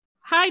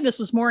Hi, this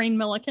is Maureen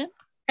Milliken.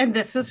 And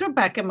this is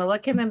Rebecca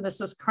Milliken, and this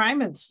is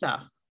Crime and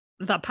Stuff.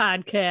 The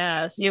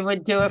podcast. You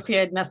would do if you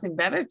had nothing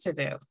better to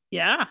do.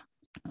 Yeah.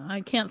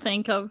 I can't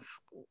think of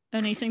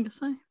anything to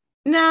say.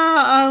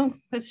 No,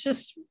 it's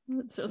just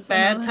a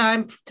bad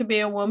time to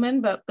be a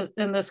woman, but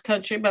in this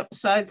country. But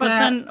besides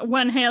that. Then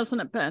when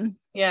hasn't it been?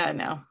 Yeah, I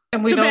know.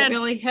 And we don't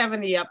really have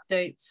any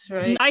updates,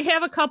 right? I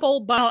have a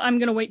couple, but I'm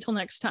going to wait till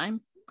next time.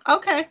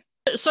 Okay.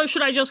 So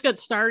should I just get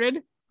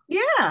started?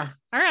 Yeah.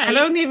 All right. I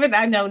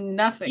know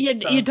nothing.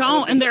 You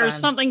don't. And there's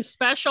something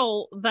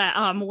special that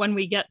when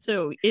we get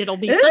to, it'll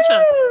be such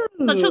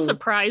a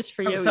surprise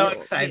for you. I'm so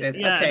excited.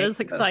 Yeah, okay, it is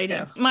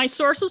exciting. My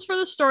sources for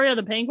the story are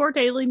the Bangor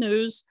Daily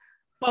News,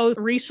 both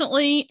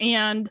recently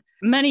and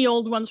many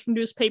old ones from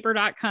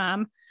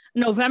newspaper.com.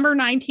 November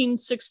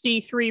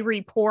 1963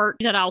 report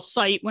that I'll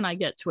cite when I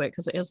get to it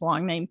because it has a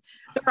long name.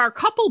 There are a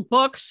couple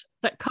books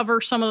that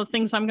cover some of the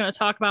things I'm going to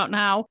talk about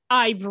now.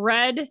 I've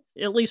read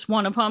at least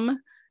one of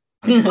them.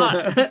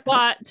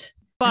 But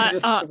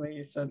just the way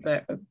you said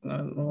that, I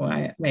don't know why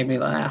it made me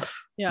laugh.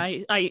 Yeah,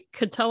 I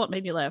could tell it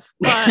made me laugh.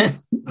 But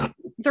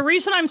the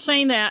reason I'm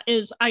saying that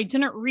is I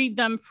didn't read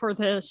them for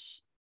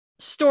this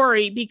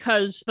story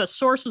because the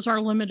sources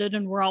are limited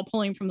and we're all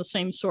pulling from the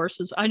same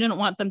sources. I didn't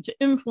want them to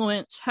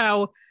influence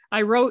how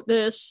I wrote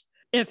this.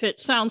 If it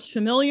sounds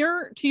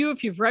familiar to you,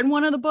 if you've read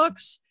one of the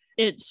books,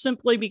 it's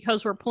simply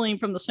because we're pulling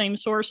from the same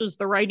sources.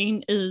 The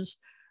writing is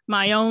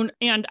my own,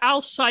 and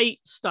I'll cite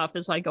stuff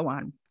as I go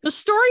on. The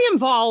story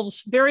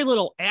involves very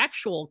little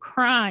actual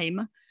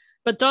crime,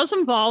 but does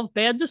involve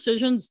bad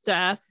decisions,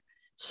 death,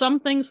 some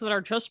things that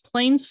are just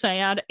plain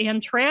sad,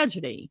 and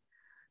tragedy.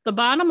 The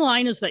bottom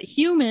line is that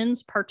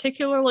humans,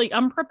 particularly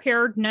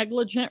unprepared,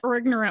 negligent, or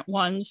ignorant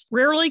ones,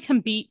 rarely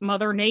can beat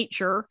Mother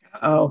Nature.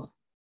 Oh.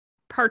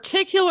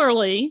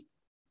 Particularly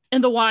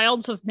in the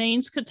wilds of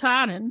Maine's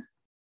Katahdin,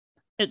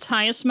 its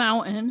highest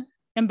mountain,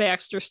 and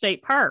Baxter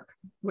State Park,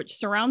 which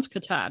surrounds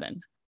Katahdin.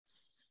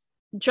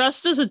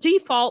 Just as a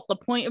default, the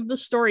point of the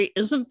story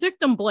isn't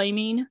victim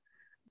blaming,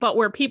 but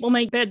where people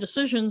make bad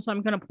decisions,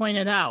 I'm going to point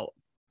it out.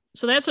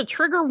 So that's a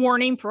trigger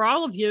warning for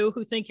all of you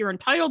who think you're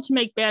entitled to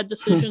make bad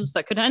decisions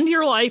that could end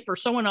your life or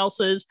someone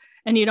else's,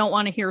 and you don't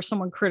want to hear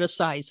someone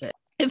criticize it.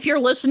 If you're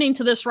listening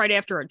to this right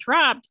after it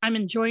dropped, I'm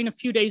enjoying a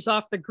few days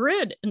off the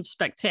grid in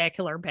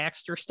spectacular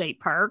Baxter State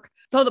Park.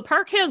 Though the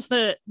park has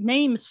the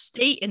name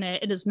state in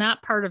it, it is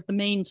not part of the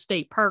Maine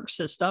State Park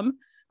system,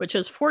 which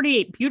has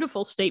 48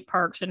 beautiful state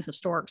parks and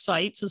historic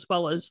sites, as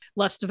well as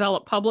less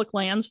developed public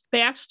lands.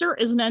 Baxter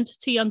is an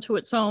entity unto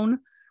its own,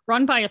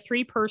 run by a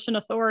 3-person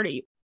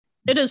authority.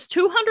 It is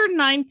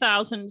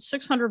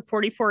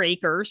 209,644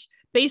 acres,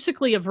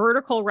 basically a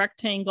vertical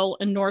rectangle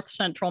in north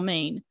central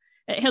Maine.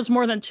 It has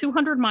more than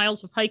 200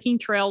 miles of hiking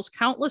trails,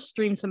 countless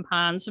streams and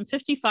ponds, and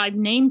 55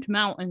 named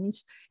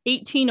mountains,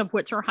 18 of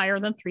which are higher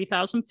than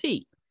 3,000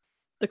 feet.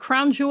 The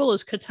crown jewel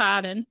is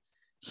Katahdin.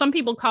 Some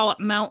people call it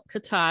Mount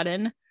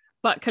Katahdin,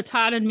 but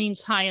Katahdin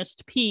means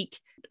highest peak.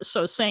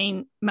 So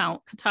saying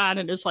Mount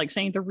Katahdin is like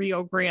saying the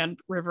Rio Grande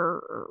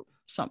River or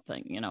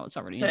something. You know, it's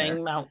already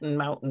saying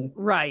mountain.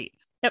 Right.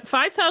 At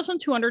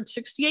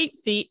 5,268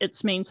 feet,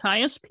 it's Maine's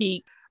highest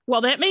peak.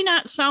 While that may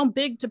not sound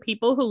big to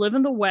people who live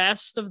in the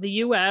west of the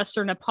U.S.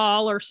 or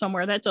Nepal or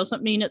somewhere, that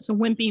doesn't mean it's a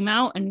wimpy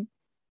mountain.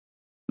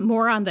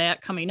 More on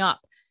that coming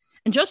up.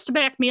 And just to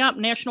back me up,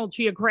 National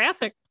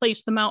Geographic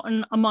placed the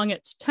mountain among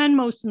its 10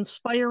 most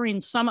inspiring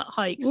summit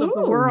hikes of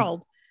the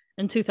world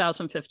in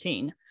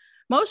 2015.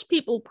 Most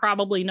people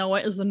probably know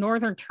it as the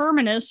northern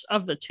terminus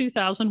of the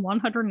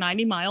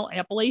 2,190-mile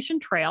Appalachian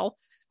Trail,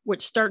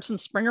 which starts in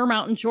Springer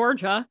Mountain,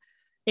 Georgia,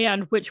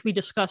 and which we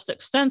discussed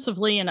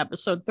extensively in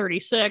episode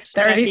 36.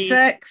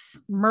 36.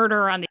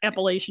 Murder on the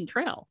Appalachian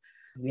Trail.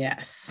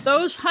 Yes.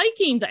 Those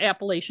hiking the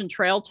Appalachian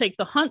Trail take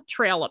the Hunt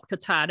Trail up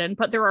Katahdin,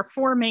 but there are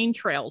 4 main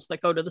trails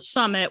that go to the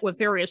summit with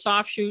various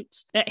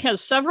offshoots. It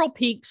has several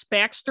peaks,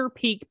 Baxter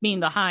Peak being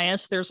the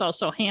highest. There's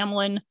also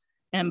Hamlin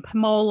and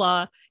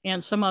Pamola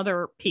and some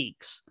other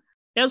peaks.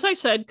 As I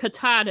said,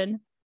 Katahdin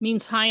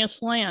means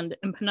highest land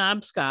in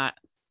Penobscot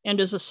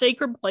and is a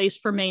sacred place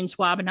for Maine's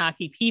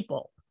Wabanaki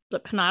people. The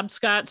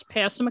Penobscots,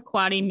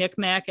 Passamaquoddy,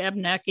 Micmac,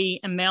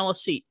 Abenaki, and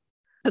Maliseet.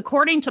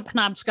 According to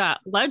Penobscot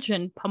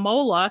legend,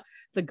 Pamola,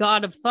 the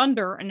god of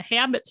thunder,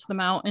 inhabits the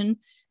mountain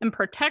and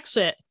protects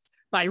it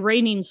by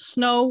raining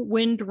snow,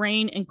 wind,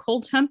 rain, and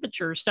cold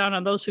temperatures down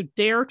on those who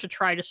dare to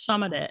try to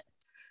summit it.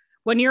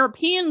 When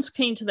Europeans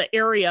came to the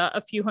area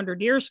a few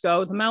hundred years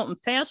ago, the mountain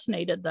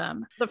fascinated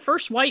them. The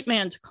first white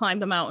man to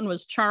climb the mountain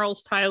was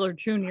Charles Tyler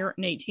Jr.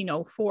 in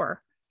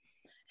 1804.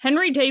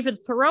 Henry David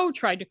Thoreau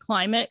tried to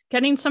climb it,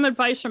 getting some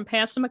advice from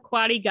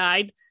Passamaquoddy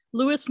guide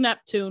Louis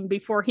Neptune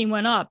before he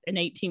went up in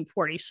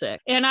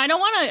 1846. And I don't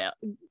want to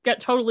get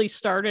totally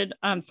started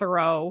on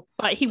Thoreau,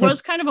 but he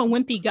was kind of a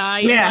wimpy guy.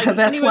 Yeah, like,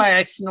 that's why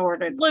I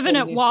snorted. Living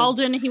at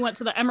Walden, he went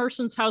to the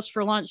Emerson's house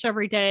for lunch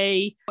every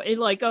day.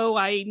 Like, oh,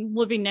 I'm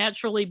living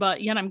naturally,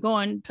 but yet I'm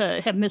going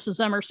to have Mrs.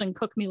 Emerson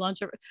cook me lunch.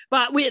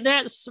 But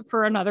that's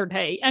for another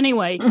day.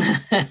 Anyway.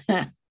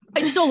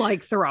 I still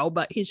like Thoreau,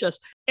 but he's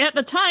just, at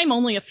the time,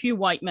 only a few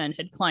white men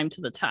had climbed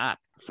to the top.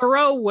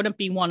 Thoreau wouldn't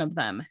be one of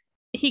them.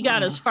 He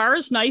got as far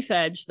as Knife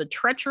Edge, the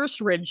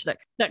treacherous ridge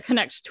that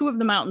connects two of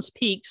the mountain's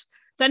peaks.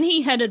 Then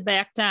he headed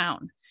back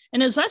down. In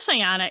his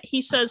essay on it,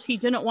 he says he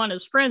didn't want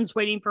his friends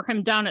waiting for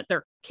him down at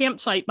their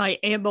campsite by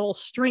Able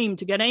Stream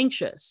to get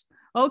anxious.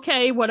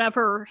 Okay,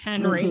 whatever,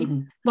 Henry.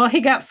 Well,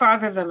 he got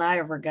farther than I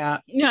ever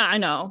got. Yeah, I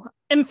know.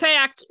 In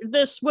fact,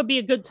 this would be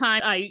a good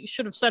time. I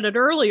should have said it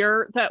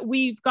earlier that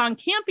we've gone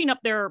camping up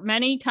there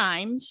many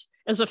times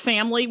as a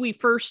family. We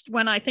first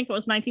went, I think it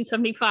was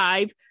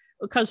 1975,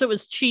 because it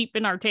was cheap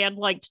and our dad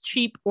liked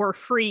cheap or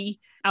free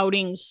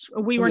outings.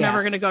 We were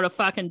never going to go to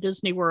fucking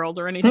Disney World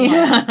or anything.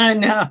 Yeah, I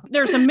know.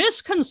 There's a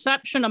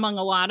misconception among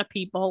a lot of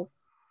people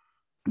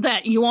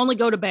that you only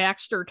go to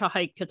Baxter to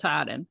hike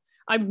Katahdin.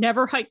 I've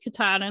never hiked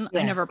Katahdin.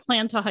 I never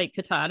planned to hike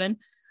Katahdin.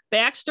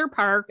 Baxter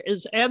Park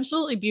is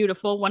absolutely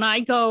beautiful. When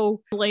I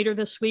go later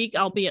this week,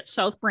 I'll be at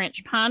South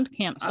Branch Pond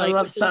campsite. I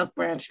love South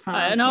Branch Pond.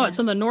 I know it's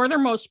in the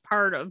northernmost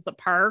part of the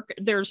park.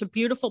 There's a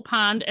beautiful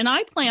pond, and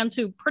I plan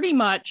to pretty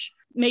much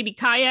maybe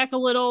kayak a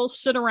little,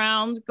 sit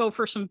around, go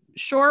for some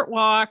short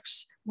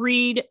walks,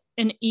 read,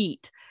 and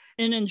eat,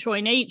 and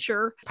enjoy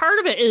nature. Part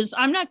of it is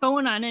I'm not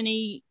going on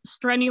any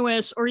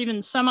strenuous or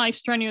even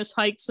semi-strenuous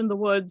hikes in the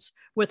woods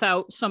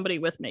without somebody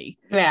with me.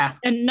 Yeah.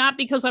 And not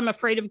because I'm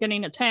afraid of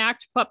getting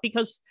attacked, but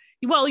because,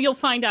 well, you'll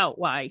find out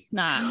why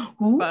not.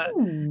 But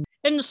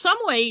in some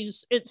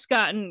ways, it's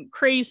gotten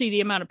crazy,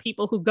 the amount of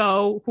people who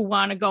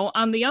want to go.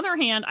 On the other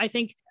hand, I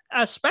think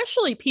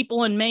especially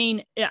people in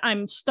Maine,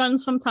 I'm stunned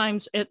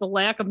sometimes at the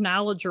lack of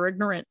knowledge or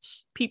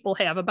ignorance people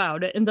have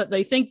about it, and that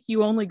they think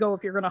you only go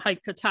if you're going to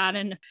hike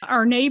Katahdin.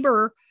 Our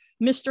neighbor,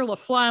 Mr.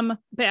 LaFlemme,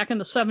 back in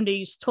the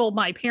 70s, told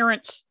my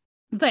parents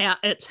that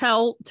it's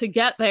hell to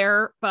get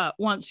there, but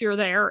once you're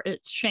there,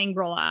 it's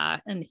Shangri-La,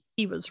 and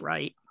he was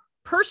right.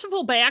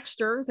 Percival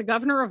Baxter, the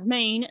governor of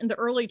Maine in the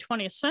early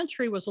 20th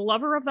century, was a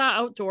lover of the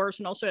outdoors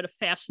and also had a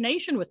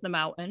fascination with the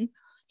mountain.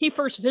 He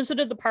first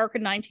visited the park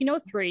in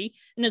 1903,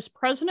 and as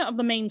president of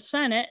the Maine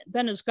Senate,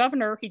 then as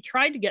governor, he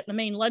tried to get the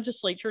Maine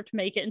legislature to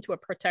make it into a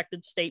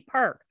protected state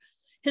park.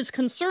 His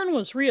concern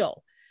was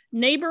real.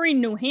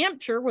 Neighboring New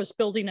Hampshire was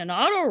building an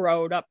auto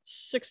road up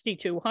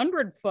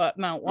 6,200-foot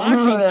Mount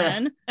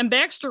Washington, and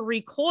Baxter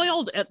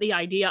recoiled at the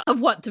idea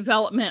of what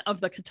development of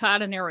the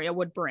Katahdin area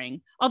would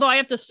bring. Although I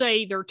have to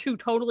say they're two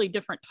totally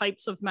different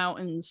types of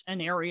mountains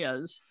and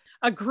areas.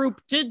 A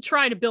group did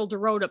try to build a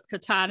road up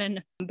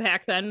Katahdin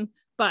back then,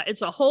 but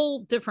it's a whole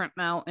different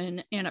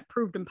mountain, and it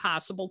proved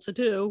impossible to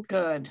do.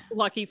 Good.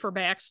 Lucky for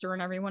Baxter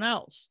and everyone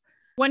else.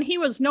 When he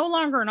was no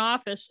longer in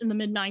office in the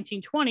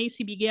mid-1920s,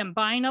 he began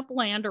buying up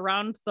land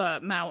around the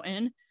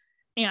mountain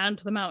and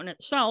the mountain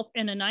itself,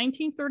 and in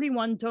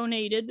 1931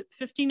 donated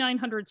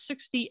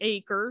 5,960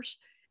 acres,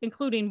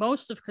 including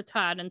most of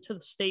Katahdin, to the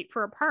state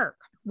for a park.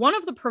 One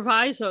of the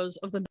provisos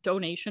of the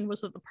donation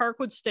was that the park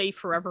would stay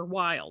forever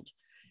wild.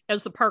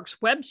 As the park's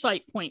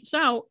website points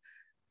out,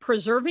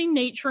 preserving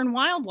nature and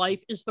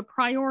wildlife is the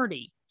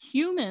priority.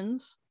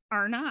 Humans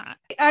are not.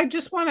 I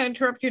just want to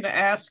interrupt you to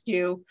ask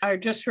you. I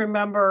just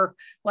remember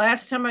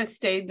last time I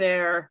stayed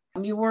there,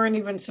 you weren't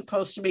even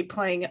supposed to be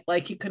playing it,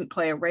 like you couldn't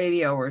play a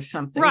radio or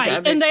something.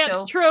 Right. And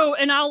that's true.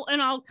 And I'll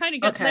kind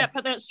of get to that,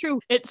 but that's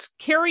true. It's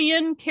carry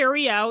in,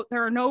 carry out.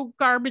 There are no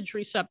garbage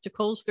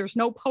receptacles. There's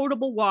no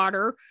potable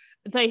water.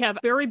 They have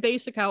very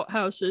basic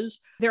outhouses.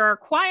 There are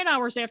quiet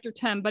hours after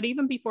 10, but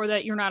even before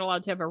that, you're not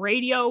allowed to have a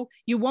radio.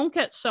 You won't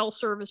get cell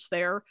service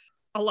there.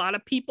 A lot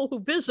of people who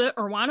visit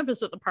or want to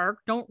visit the park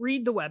don't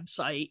read the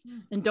website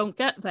and don't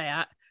get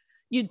that.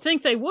 You'd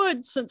think they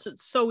would, since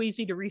it's so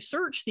easy to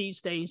research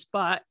these days,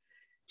 but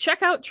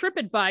check out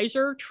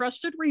TripAdvisor,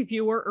 Trusted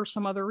Reviewer, or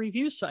some other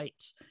review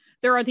sites.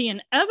 There are the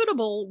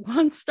inevitable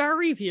one-star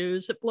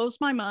reviews. It blows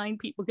my mind.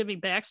 People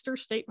giving Baxter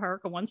State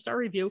Park a one-star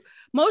review.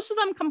 Most of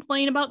them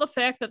complain about the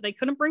fact that they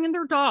couldn't bring in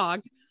their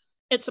dog.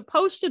 It's a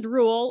posted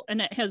rule,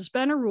 and it has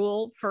been a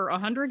rule for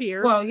 100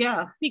 years. Well,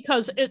 yeah.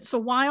 Because it's a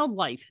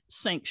wildlife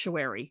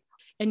sanctuary,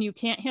 and you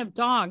can't have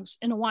dogs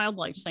in a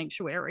wildlife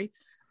sanctuary,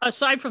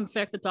 aside from the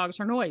fact that dogs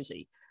are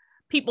noisy.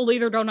 People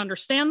either don't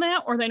understand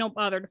that or they don't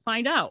bother to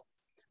find out.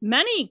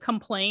 Many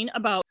complain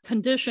about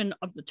condition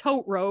of the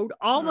tote road.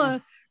 All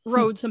the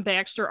roads in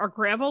Baxter are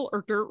gravel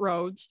or dirt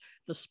roads.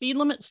 The speed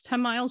limit's 10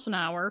 miles an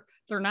hour.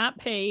 They're not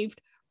paved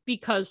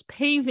because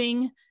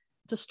paving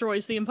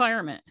destroys the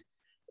environment.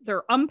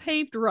 They're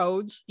unpaved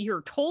roads.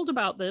 You're told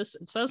about this.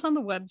 It says on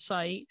the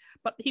website,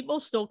 but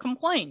people still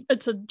complain.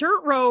 It's a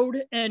dirt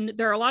road, and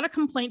there are a lot of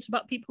complaints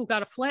about people who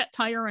got a flat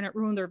tire and it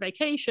ruined their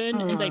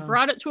vacation, and they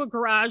brought it to a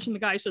garage, and the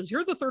guy says,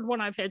 "You're the third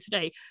one I've had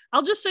today."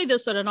 I'll just say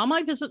this, that in all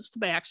my visits to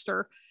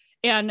Baxter,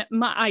 and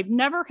I've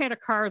never had a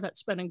car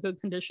that's been in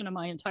good condition in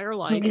my entire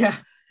life. Yeah.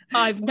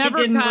 I've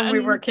never gotten, when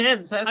we were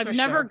kids. I've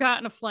never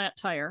gotten a flat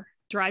tire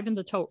driving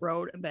the tote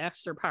road in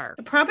Baxter Park.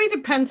 It probably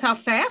depends how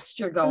fast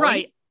you're going.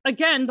 Right.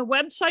 Again, the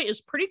website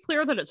is pretty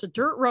clear that it's a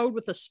dirt road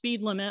with a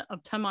speed limit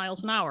of 10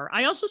 miles an hour.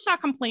 I also saw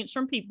complaints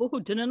from people who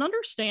didn't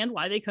understand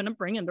why they couldn't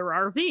bring in their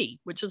RV,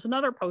 which is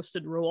another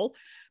posted rule.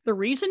 The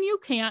reason you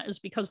can't is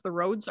because the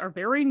roads are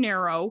very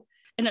narrow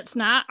and it's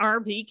not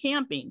RV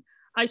camping.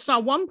 I saw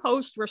one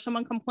post where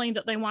someone complained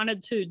that they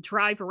wanted to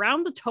drive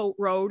around the tote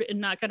road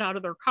and not get out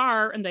of their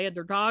car, and they had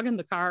their dog in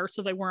the car,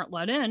 so they weren't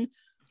let in.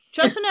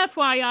 Just an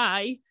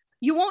FYI,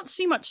 you won't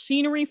see much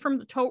scenery from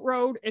the tote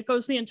road. It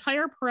goes the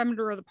entire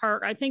perimeter of the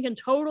park. I think in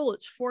total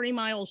it's 40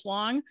 miles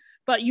long,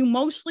 but you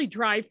mostly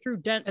drive through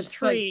dense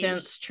trees. Like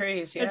dense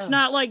trees, yeah. It's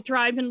not like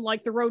driving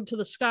like the road to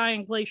the sky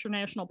in Glacier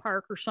National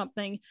Park or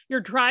something.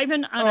 You're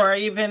driving on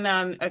even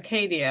on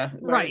Acadia.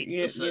 Right.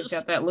 You've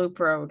got that loop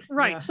road.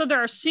 Right. Yeah. So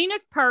there are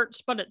scenic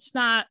parts, but it's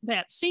not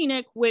that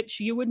scenic, which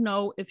you would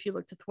know if you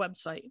looked at the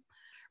website.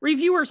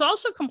 Reviewers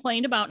also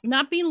complained about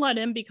not being let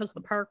in because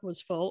the park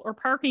was full or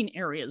parking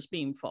areas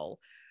being full.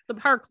 The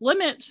park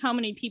limits how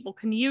many people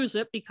can use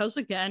it because,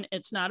 again,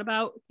 it's not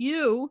about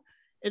you,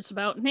 it's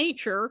about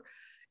nature.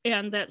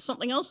 And that's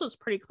something else that's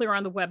pretty clear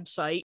on the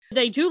website.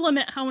 They do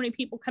limit how many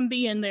people can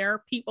be in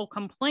there. People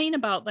complain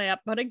about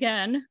that. But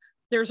again,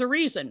 there's a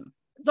reason.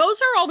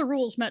 Those are all the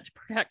rules meant to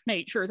protect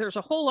nature. There's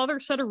a whole other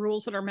set of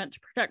rules that are meant to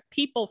protect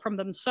people from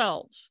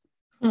themselves.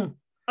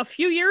 A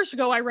few years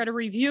ago, I read a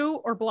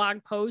review or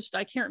blog post,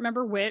 I can't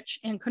remember which,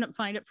 and couldn't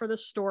find it for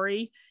this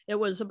story. It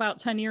was about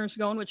 10 years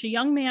ago, in which a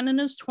young man in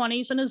his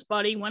 20s and his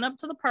buddy went up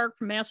to the park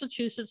from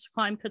Massachusetts to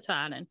climb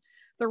Katahdin.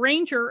 The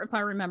ranger, if I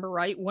remember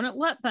right, wouldn't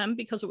let them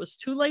because it was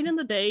too late in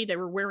the day. They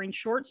were wearing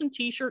shorts and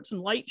t-shirts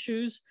and light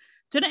shoes,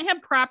 didn't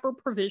have proper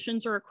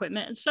provisions or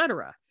equipment,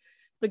 etc.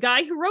 The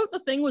guy who wrote the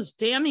thing was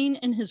damning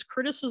in his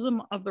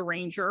criticism of the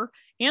ranger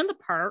and the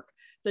park.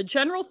 The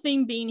general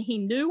theme being he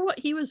knew what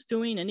he was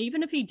doing, and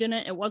even if he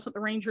didn't, it wasn't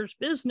the ranger's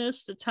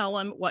business to tell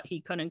him what he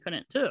could and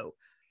couldn't do.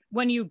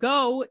 When you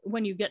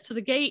get to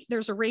the gate,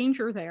 there's a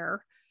ranger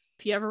there.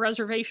 If you have a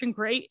reservation,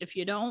 great. If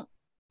you don't,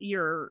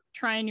 you're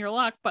trying your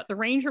luck, but the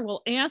ranger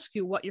will ask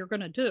you what you're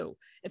going to do.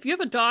 If you have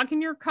a dog in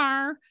your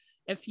car,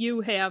 if you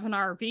have an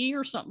RV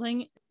or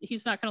something,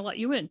 he's not going to let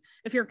you in.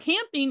 If you're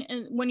camping,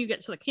 and when you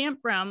get to the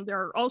campground,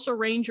 there are also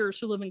rangers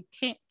who live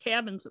in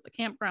cabins at the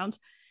campgrounds,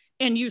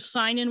 and you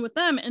sign in with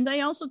them, and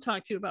they also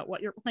talk to you about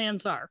what your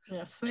plans are.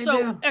 Yes, they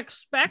so do.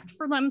 Expect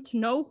for them to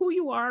know who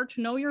you are, to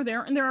know you're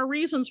there, and there are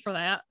reasons for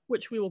that,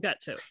 which we will get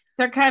to.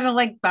 They're kind of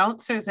like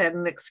bouncers at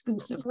an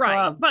exclusive club.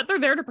 Right, but they're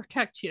there to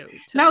protect you,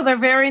 too. No, they're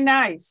very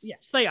nice.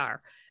 Yes, they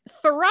are.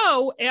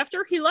 Thoreau,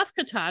 after he left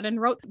Katahdin,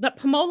 wrote that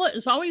Pamola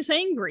is always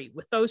angry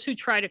with those who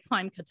try to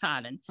climb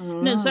Katahdin.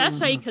 In his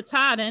essay,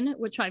 Katahdin,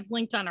 which I've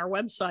linked on our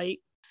website,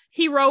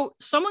 he wrote,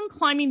 someone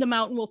climbing the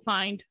mountain will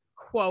find,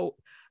 quote,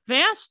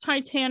 vast,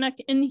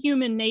 titanic,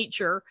 inhuman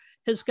nature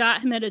has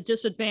got him at a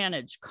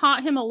disadvantage,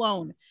 caught him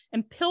alone,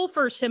 and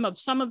pilfers him of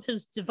some of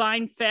his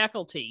divine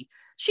faculty.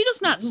 She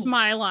does not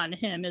smile on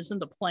him as in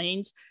the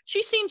plains.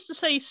 She seems to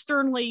say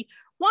sternly,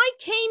 why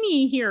came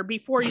ye here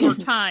before your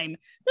time?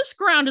 This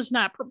ground is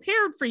not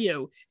prepared for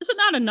you. Is it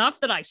not enough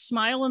that I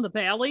smile in the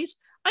valleys?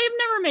 I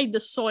have never made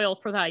this soil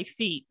for thy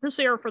feet, this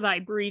air for thy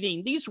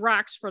breathing, these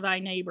rocks for thy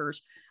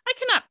neighbors. I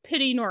cannot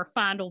pity nor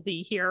fondle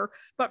thee here,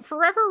 but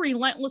forever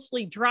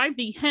relentlessly drive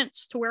thee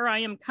hence to where I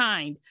am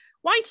kind.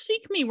 Why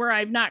seek me where I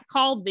have not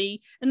called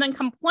thee, and then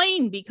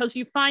complain because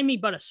you find me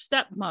but a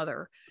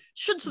stepmother?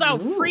 Shouldst thou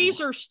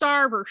freeze or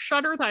starve or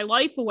shudder thy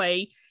life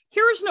away,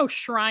 here is no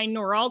shrine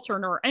nor altar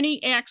nor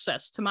any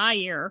access to my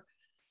ear.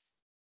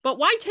 But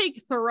why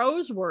take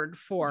Thoreau's word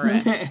for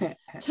it?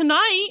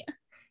 Tonight,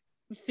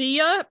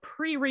 via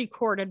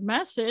pre-recorded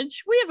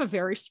message, we have a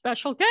very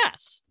special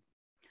guest.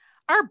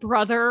 Our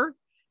brother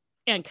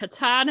and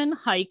Katahdin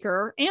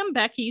hiker and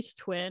Becky's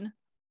twin,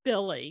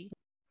 Billy.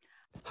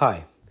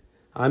 Hi,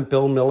 I'm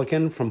Bill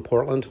Milliken from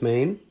Portland,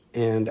 Maine,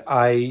 and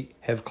I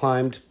have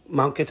climbed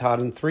Mount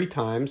Katahdin 3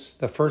 times.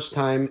 The first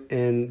time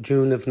in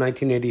June of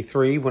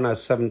 1983 when I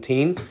was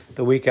 17,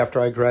 the week after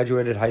I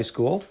graduated high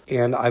school,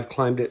 and I've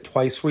climbed it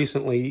twice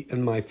recently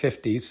in my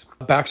 50s.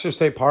 Baxter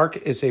State Park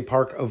is a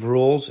park of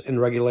rules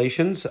and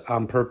regulations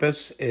on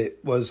purpose.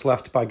 It was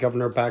left by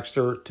Governor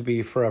Baxter to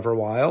be forever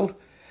wild,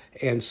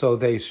 and so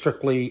they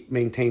strictly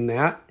maintain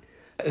that.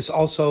 It's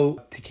also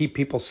to keep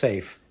people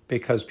safe,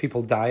 because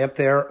people die up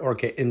there or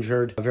get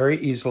injured very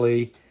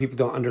easily. People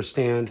don't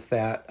understand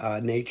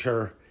that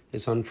nature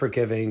is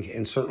unforgiving,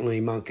 and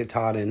certainly Mount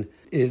Katahdin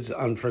is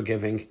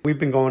unforgiving. We've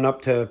been going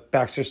up to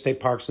Baxter State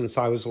Park since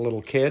I was a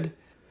little kid.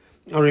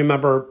 I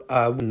remember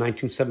in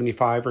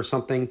 1975 or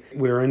something,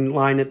 we were in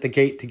line at the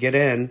gate to get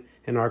in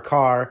our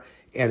car,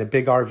 and a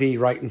big RV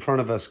right in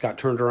front of us got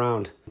turned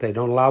around. They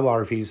don't allow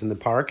RVs in the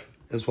park,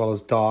 as well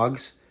as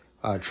dogs,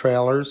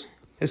 trailers.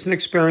 It's an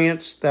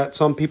experience that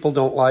some people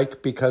don't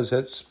like because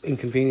it's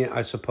inconvenient,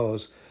 I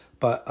suppose.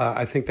 But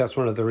I think that's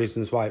one of the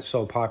reasons why it's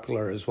so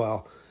popular as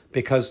well,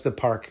 because the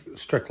park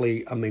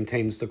strictly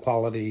maintains the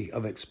quality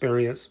of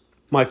experience.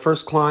 My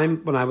first climb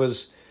when I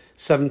was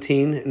 17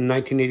 in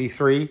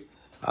 1983,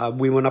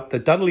 we went up the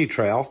Dudley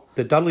Trail.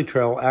 The Dudley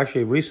Trail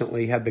actually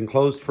recently had been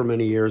closed for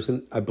many years,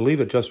 and I believe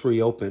it just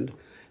reopened.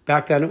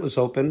 Back then it was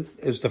open.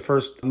 It was the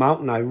first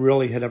mountain I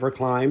really had ever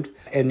climbed.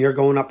 And you're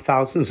going up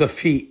thousands of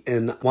feet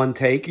in one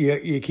take.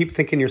 You keep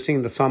thinking you're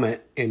seeing the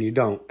summit, and you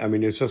don't. I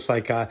mean, it's just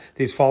like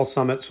these fall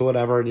summits or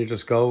whatever, and you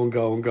just go and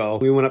go and go.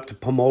 We went up to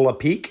Pamola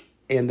Peak,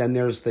 And then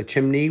there's the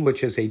chimney,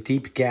 which is a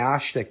deep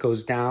gash that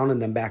goes down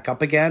and then back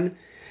up again.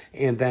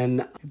 And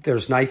then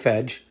there's Knife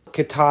Edge.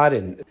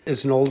 Katahdin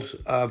is an old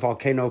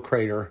volcano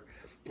crater,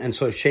 and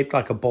so it's shaped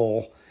like a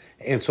bowl.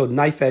 And so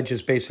Knife Edge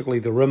is basically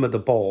the rim of the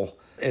bowl.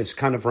 It's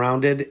kind of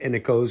rounded, and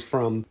it goes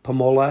from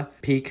Pamola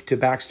Peak to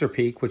Baxter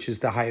Peak, which is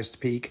the highest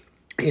peak.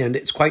 And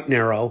it's quite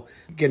narrow,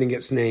 getting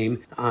its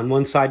name. On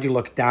one side, you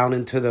look down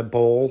into the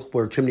bowl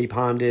where Chimney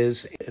Pond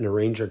is in a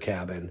ranger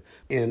cabin.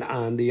 And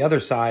on the other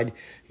side,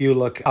 you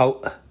look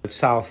out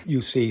south,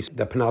 you see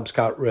the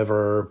Penobscot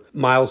River,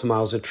 miles and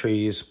miles of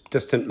trees,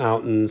 distant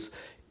mountains.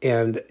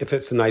 And if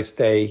it's a nice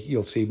day,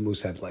 you'll see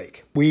Moosehead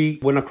Lake. We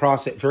went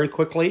across it very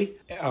quickly.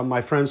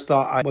 My friends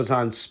thought I was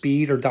on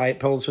speed or diet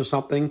pills or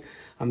something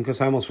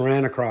because I almost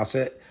ran across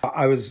it.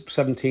 I was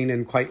 17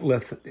 and quite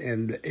lithe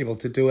and able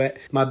to do it.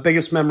 My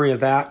biggest memory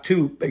of that,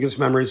 two biggest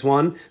memories.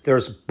 One,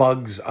 there's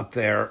bugs up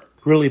there,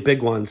 really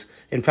big ones.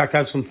 In fact, I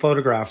have some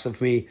photographs of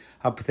me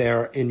up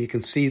there, and you can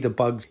see the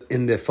bugs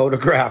in the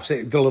photographs,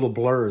 the little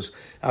blurs.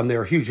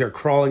 They're huge. They're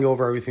crawling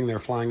over everything. They're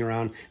flying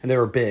around, and they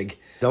were big.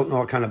 Don't know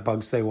what kind of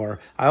bugs they were.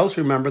 I also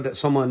remember that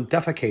someone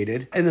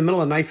defecated in the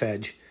middle of Knife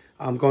Edge.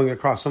 Going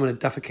across, someone had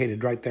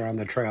defecated right there on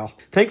the trail.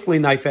 Thankfully,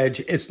 Knife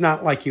Edge, it's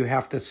not like you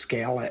have to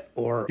scale it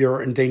or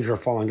you're in danger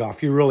of falling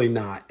off. You're really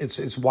not.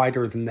 It's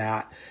wider than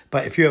that.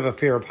 But if you have a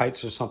fear of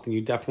heights or something,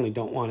 you definitely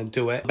don't want to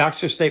do it.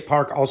 Baxter State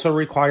Park also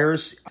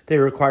they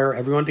require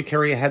everyone to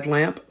carry a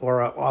headlamp or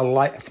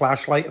a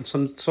flashlight of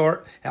some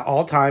sort at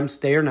all times,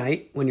 day or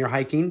night, when you're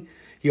hiking.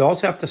 You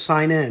also have to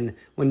sign in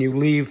when you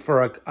leave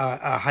for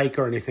a hike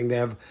or anything. They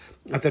have,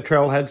 at the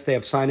trailheads, they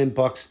have sign-in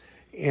books.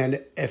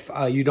 And if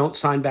you don't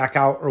sign back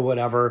out or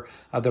whatever,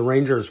 the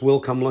rangers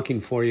will come looking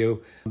for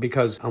you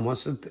because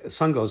once the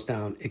sun goes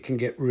down, it can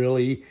get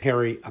really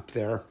hairy up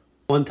there.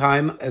 One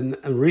time in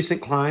a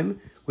recent climb,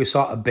 we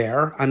saw a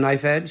bear on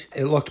Knife Edge.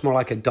 It looked more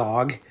like a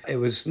dog. It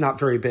was not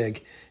very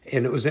big,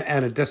 and it was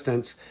at a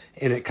distance,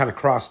 and it kind of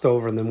crossed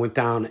over and then went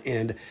down.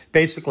 And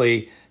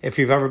basically, if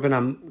you've ever been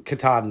on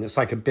Katahdin, it's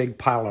like a big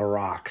pile of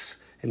rocks.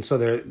 And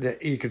so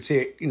you could see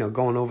it,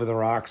 going over the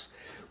rocks.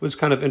 It was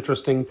kind of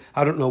interesting.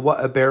 I don't know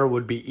what a bear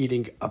would be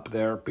eating up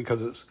there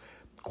because it's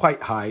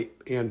quite high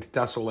and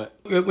desolate.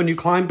 When you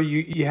climb,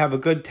 you have a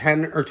good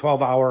 10 or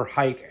 12 hour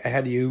hike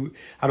ahead of you.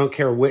 I don't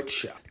care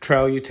which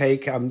trail you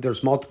take.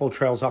 There's multiple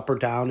trails up or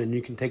down, and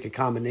you can take a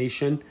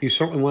combination. You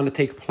certainly want to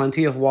take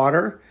plenty of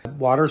water.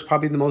 Water is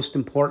probably the most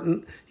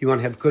important. You want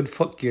to have good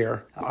foot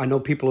gear. I know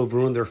people who've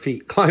ruined their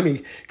feet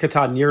climbing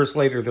Katahdin. Years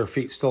later, their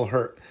feet still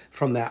hurt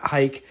from that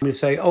hike. You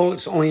say, oh,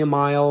 it's only a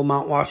mile.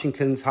 Mount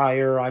Washington's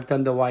higher. I've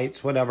done the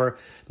Whites, whatever.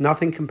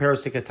 Nothing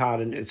compares to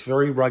Katahdin. It's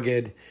very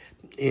rugged,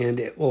 and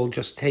it will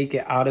just take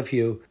it out of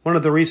you. One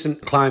of the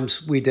recent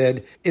climbs we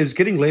did is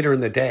getting later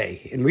in the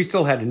day, and we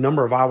still had a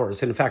number of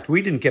hours. And in fact,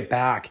 we didn't get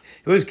back.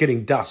 It was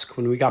getting dusk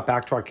when we got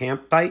back to our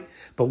campsite,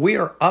 but we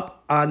are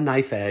up on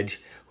Knife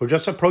Edge. We're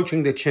just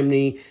approaching the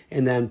chimney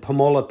and then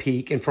Pamola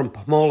Peak. And from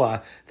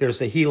Pamola, there's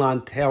the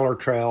Helon-Taylor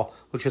Trail,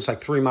 which is like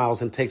 3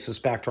 miles and takes us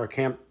back to our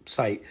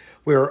campsite.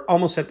 We're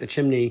almost at the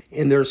chimney,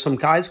 and there's some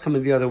guys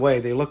coming the other way.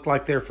 They looked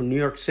like they're from New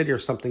York City or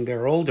something.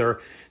 They're older,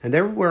 and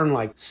they were wearing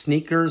like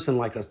sneakers and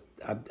like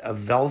a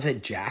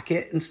velvet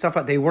jacket and stuff.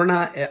 They were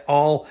not at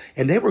all,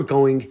 and they were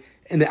going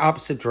in the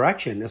opposite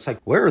direction. It's like,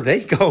 where are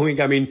they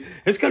going? I mean,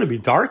 it's going to be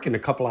dark in a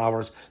couple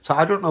hours. So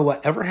I don't know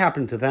what ever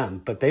happened to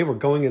them, but they were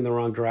going in the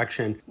wrong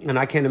direction. And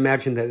I can't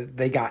imagine that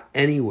they got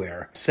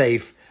anywhere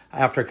safe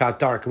after it got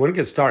dark. And when it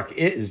gets dark,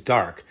 it is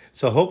dark.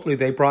 So hopefully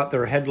they brought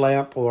their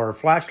headlamp or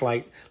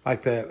flashlight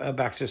like the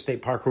Baxter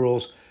State Park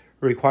rules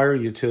require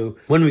you to.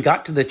 When we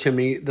got to the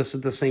chimney, this is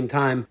the same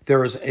time, there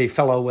was a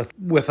fellow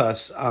with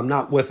us,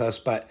 not with us,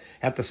 but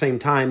at the same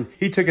time,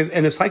 he took it,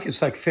 and it's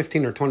like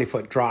 15 or 20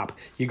 foot drop.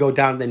 You go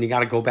down, then you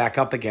got to go back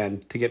up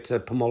again to get to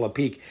Pamola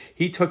Peak.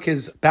 He took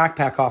his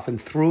backpack off and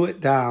threw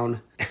it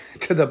down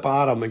to the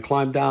bottom and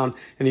climbed down,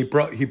 and he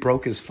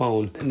broke his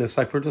phone. And it's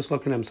like, we're just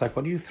looking at him, it's like,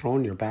 what are you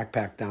throwing your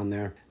backpack down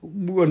there?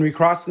 When we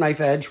crossed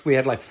Knife Edge, we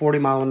had like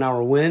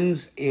 40-mile-an-hour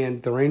winds,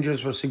 and the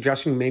rangers were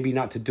suggesting maybe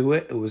not to do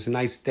it. It was a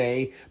nice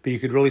day, but you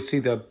could really see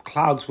the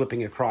clouds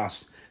whipping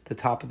across the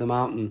top of the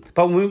mountain.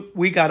 But when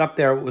we got up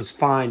there, it was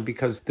fine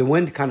because the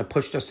wind kind of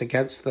pushed us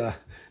against the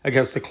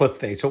cliff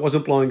face. So it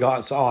wasn't blowing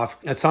us off.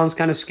 It sounds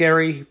kind of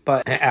scary,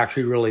 but it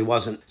actually really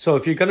wasn't. So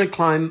if you're going to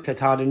climb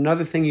Katahdin,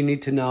 another thing you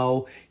need to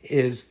know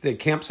is the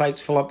campsites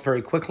fill up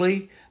very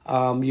quickly.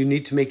 You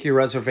need to make your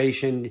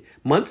reservation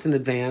months in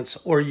advance,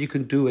 or you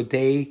can do a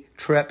day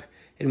trip,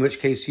 in which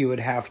case you would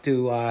have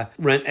to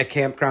rent a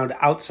campground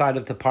outside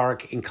of the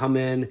park and come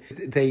in.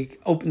 They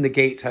open the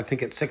gates, I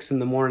think, at 6 in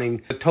the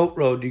morning. The tote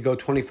road, you go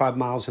 25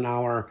 miles an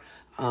hour,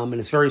 and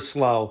it's very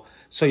slow.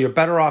 So you're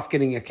better off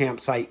getting a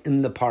campsite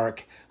in the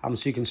park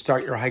so you can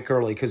start your hike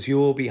early, because you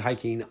will be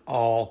hiking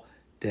all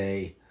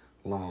day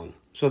long.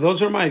 So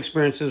those are my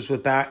experiences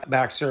with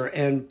Baxter,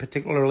 and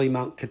particularly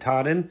Mount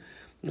Katahdin.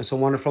 It's a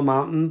wonderful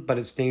mountain, but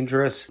it's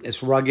dangerous.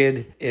 It's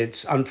rugged.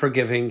 It's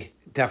unforgiving.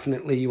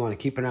 Definitely you want to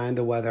keep an eye on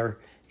the weather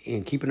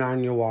and keep an eye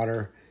on your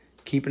water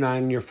Keep an eye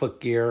on your foot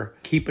gear.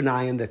 Keep an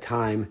eye on the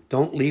time.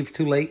 Don't leave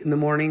too late in the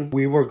morning.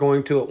 We were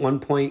going to, at one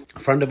point, a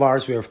friend of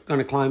ours, we were going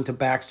to climb to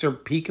Baxter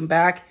Peak and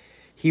back.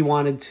 He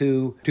wanted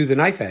to do the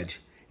knife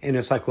edge. And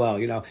it's like, well,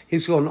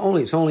 he's going,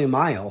 it's only a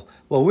mile.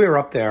 Well, we were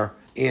up there,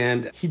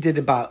 and he did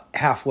about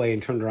halfway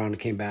and turned around and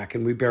came back,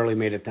 and we barely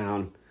made it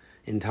down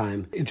in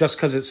time. Just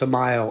because it's a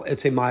mile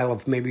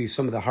of maybe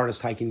some of the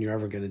hardest hiking you're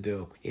ever going to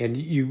do. And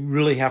you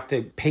really have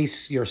to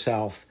pace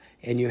yourself,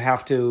 and you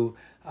have to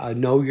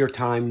know your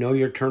time, know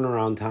your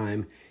turnaround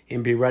time,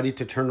 and be ready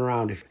to turn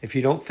around. If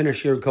you don't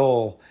finish your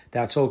goal,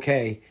 that's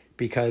okay,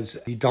 because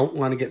you don't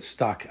want to get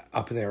stuck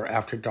up there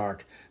after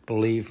dark.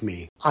 Believe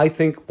me. I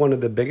think one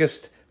of the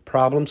biggest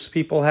problems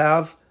people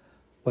have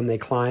when they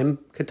climb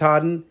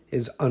Katahdin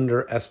is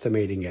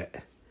underestimating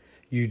it.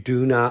 You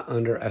do not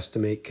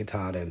underestimate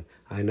Katahdin.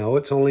 I know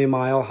it's only a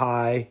mile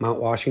high. Mount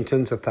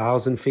Washington's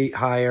 1,000 feet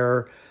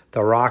higher.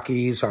 The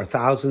Rockies are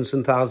thousands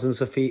and thousands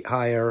of feet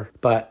higher.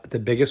 But the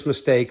biggest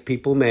mistake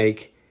people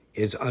make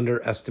is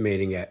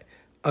underestimating it.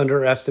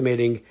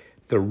 Underestimating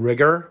the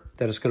rigor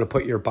that it's going to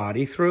put your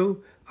body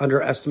through.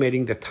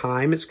 Underestimating the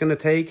time it's going to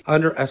take.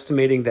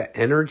 Underestimating the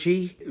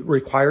energy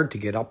required to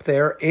get up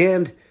there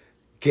and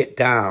get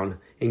down.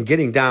 And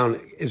getting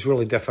down is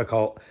really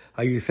difficult.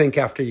 You think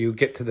after you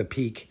get to the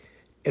peak,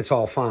 it's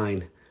all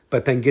fine.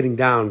 But then getting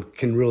down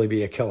can really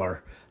be a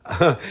killer.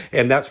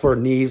 And that's where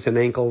knees and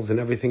ankles and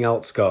everything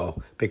else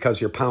go, because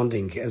you're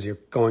pounding as you're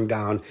going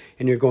down,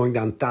 and you're going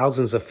down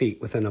thousands of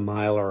feet within a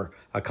mile or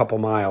a couple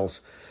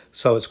miles.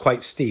 So it's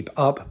quite steep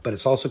up, but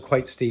it's also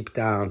quite steep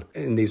down.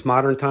 In these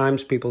modern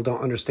times, people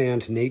don't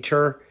understand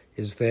nature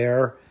is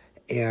there,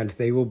 and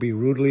they will be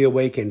rudely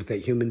awakened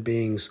that human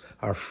beings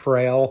are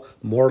frail,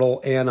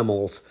 mortal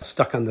animals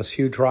stuck on this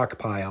huge rock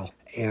pile,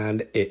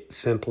 and it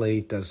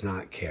simply does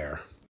not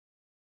care.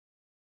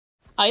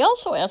 I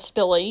also asked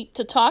Billy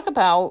to talk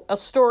about a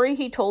story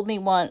he told me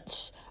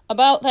once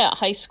about that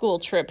high school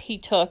trip he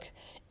took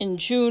in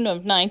June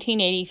of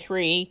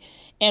 1983.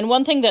 And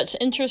one thing that's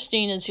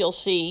interesting is you'll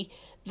see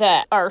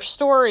that our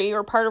story,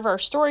 or part of our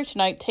story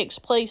tonight, takes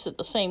place at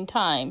the same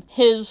time.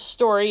 His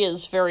story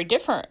is very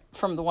different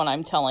from the one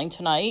I'm telling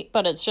tonight,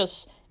 but it's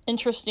just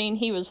interesting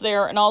he was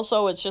there. And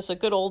also it's just a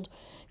good old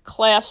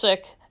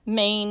classic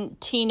Maine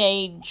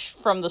teenage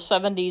from the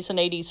 70s and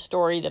 80s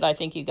story that I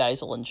think you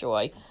guys will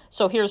enjoy.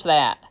 So here's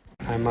that.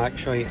 I'm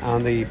actually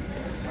on the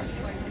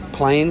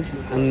plane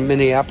in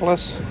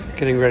Minneapolis,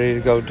 getting ready to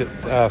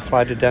go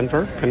fly to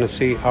Denver. Going to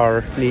see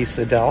our niece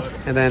Adele,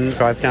 and then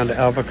drive down to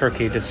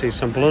Albuquerque to see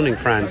some ballooning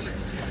friends.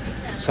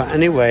 So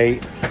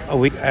anyway, a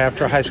week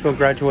after high school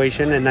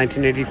graduation in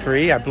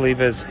 1983, I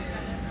believe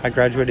I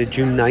graduated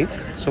June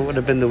 9th, so it would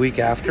have been the week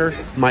after,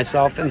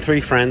 myself and 3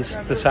 friends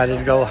decided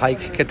to go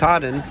hike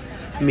Katahdin.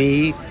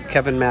 Me,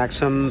 Kevin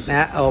Maxim,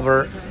 Matt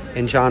Albert,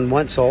 and John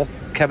Wenzel.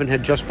 Kevin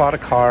had just bought a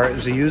car. It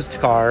was a used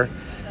car.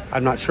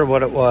 I'm not sure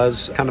what it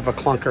was, kind of a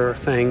clunker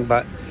thing,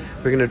 but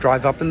we're going to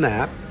drive up in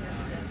that.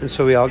 And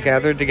so we all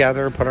gathered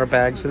together, put our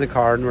bags in the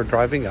car, and we're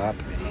driving up.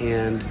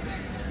 And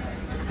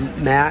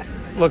Matt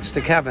looks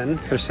to Kevin.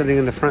 They're sitting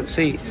in the front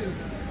seat.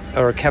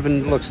 Or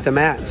Kevin looks to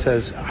Matt and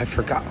says, I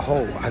forgot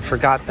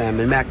them.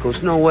 And Matt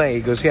goes, no way.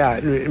 He goes, yeah.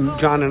 And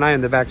John and I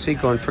in the back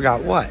seat going,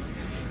 forgot what?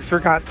 He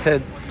forgot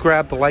to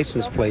grab the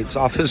license plates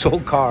off his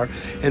old car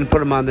and put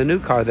them on the new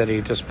car that he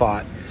just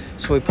bought.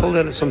 So we pulled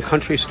in at some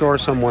country store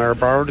somewhere,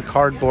 borrowed a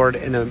cardboard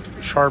and a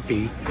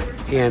Sharpie,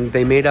 and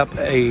they made up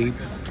a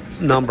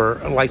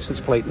license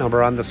plate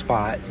number on the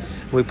spot.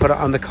 We put it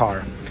on the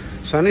car.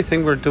 So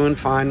anything, we're doing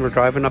fine. We're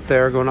driving up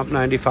there, going up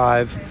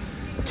 95,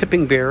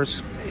 tipping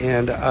beers.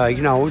 And,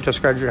 we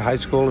just graduated high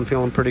school and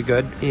feeling pretty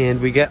good.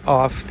 And we get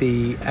off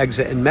the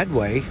exit in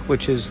Medway,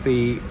 which is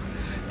the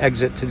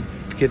exit to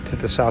get to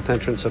the south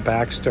entrance of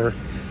Baxter.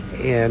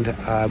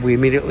 And we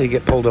immediately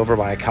get pulled over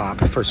by a cop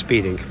for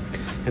speeding.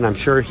 And I'm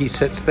sure he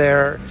sits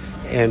there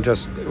and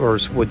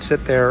would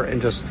sit there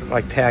and just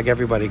like tag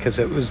everybody, because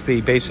it was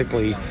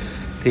basically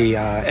the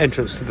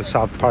entrance to the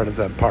south part of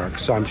the park.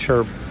 So I'm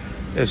sure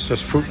it's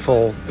just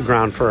fruitful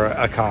ground for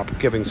a cop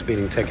giving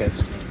speeding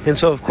tickets. And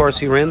so, of course,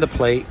 he ran the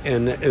plate,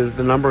 and it was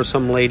the number of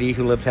some lady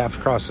who lived half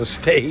across the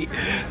state. I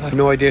have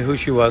no idea who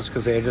she was,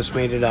 because they had just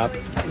made it up.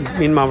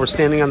 Meanwhile, we're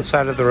standing on the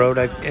side of the road.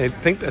 I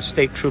think the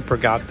state trooper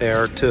got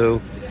there,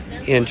 too.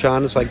 And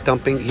John is like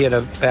he had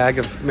a bag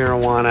of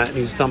marijuana, and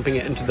he's dumping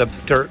it into the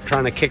dirt,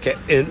 trying to kick it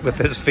in with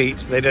his feet,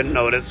 so they didn't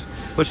notice,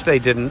 which they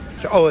didn't.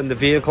 Oh, and the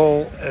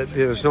vehicle,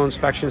 there's no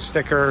inspection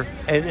sticker.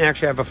 And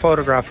actually, I have a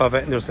photograph of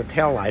it, and there's a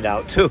tail light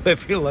out, too,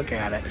 if you look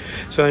at it.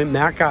 So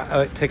Matt got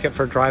a ticket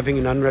for driving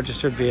an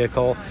unregistered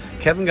vehicle.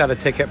 Kevin got a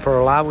ticket for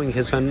allowing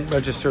his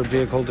unregistered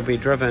vehicle to be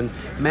driven.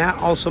 Matt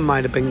also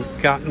might have been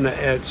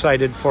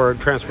cited for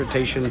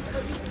transportation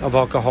of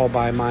alcohol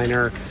by a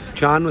minor.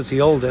 John was the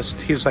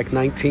oldest. He was like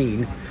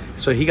 19.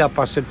 So he got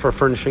busted for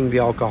furnishing the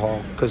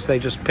alcohol, because they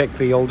just picked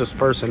the oldest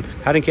person.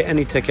 I didn't get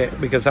any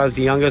ticket because I was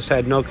the youngest. I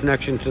had no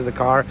connection to the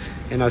car,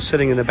 and I was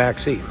sitting in the back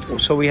seat.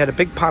 So we had a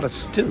big pot of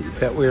stew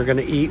that we were going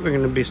to eat. We were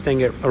going to be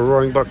staying at a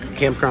Roaring Brook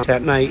campground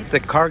that night. The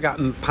car got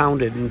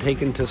impounded and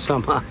taken to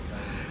some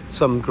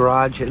some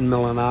garage in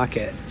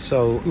Millinocket.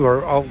 So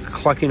we're all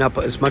clucking up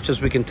as much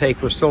as we can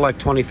take. We're still like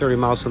 20, 30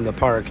 miles from the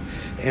park,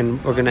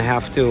 and we're going to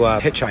have to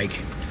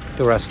hitchhike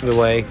the rest of the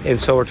way. And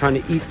so we're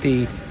trying to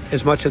eat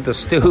as much of the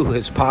stew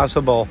as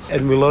possible,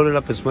 and we loaded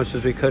up as much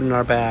as we could in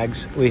our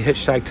bags. We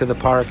hitchhiked to the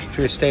park.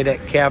 We stayed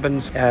at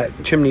cabins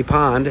at Chimney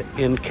Pond,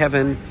 and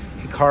Kevin,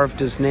 he carved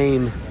his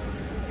name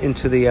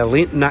into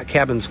the not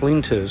cabins,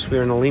 lean-tos. We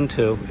were in a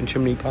lean-to in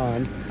Chimney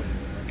Pond.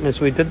 And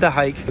so we did the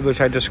hike,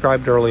 which I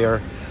described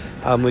earlier.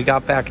 We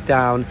got back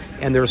down,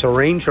 and there was a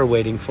ranger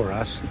waiting for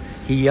us.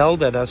 He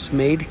yelled at us,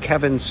 made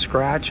Kevin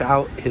scratch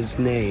out his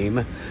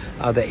name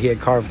that he had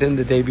carved in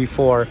the day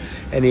before,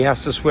 and he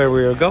asked us where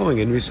we were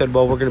going. And we said,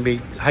 well, we're going to be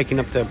hiking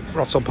up to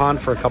Russell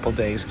Pond for a couple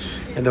days.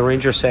 And the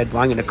ranger said,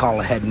 well, I'm going to call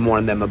ahead and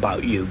warn them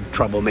about you,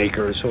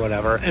 troublemakers or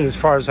whatever. And as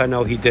far as I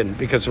know, he didn't,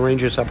 because the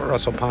rangers up at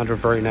Russell Pond were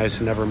very nice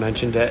and never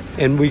mentioned it.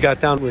 And we got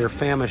down, we were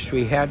famished.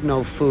 We had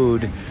no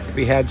food.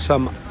 We had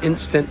some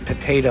instant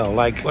potato,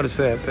 like, what is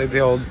that, the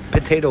old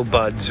potato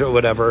buds or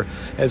whatever.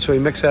 And so we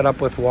mixed that up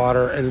with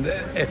water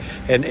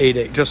and ate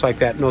it just like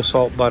that, no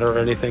salt, butter, or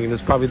anything. And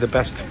it's probably the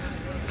best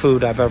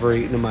food I've ever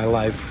eaten in my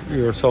life.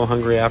 We were so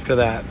hungry after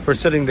that. We're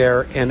sitting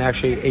there, and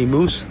actually a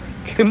moose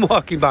came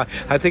walking by.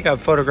 I think I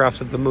have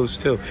photographs of the moose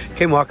too.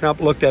 Came walking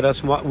up, looked at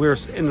us. We were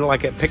in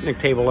like a picnic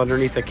table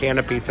underneath a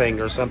canopy thing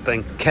or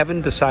something.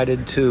 Kevin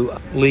decided to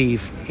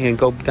leave and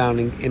go down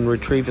and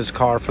retrieve his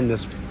car from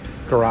this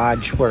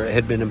garage where it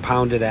had been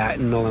impounded at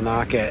in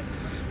Millinocket.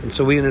 And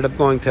so we ended up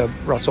going to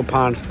Russell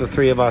Pond, the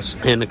three of us.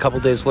 And a couple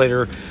days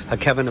later,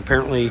 Kevin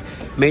apparently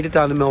made it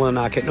down to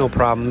Millinocket, no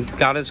problem,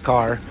 got his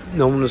car,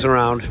 no one was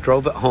around,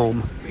 drove it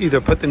home, either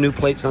put the new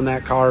plates on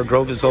that car or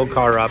drove his old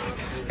car up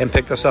and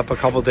picked us up a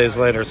couple days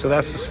later. So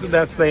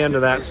that's the end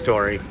of that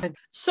story.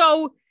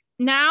 So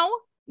now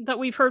that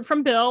we've heard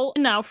from Bill,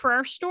 now for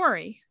our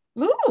story.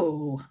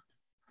 Ooh.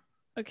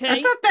 Okay.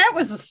 I thought that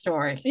was a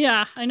story.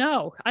 Yeah, I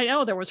know.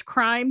 There was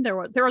crime. There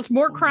was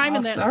more crime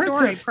in that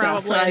story,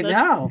 probably. I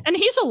know. And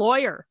he's a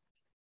lawyer.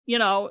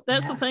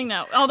 That's the thing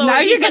now. Although now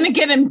you're going to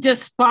get him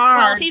disbarred.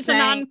 Well, he's a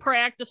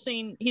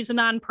non-practicing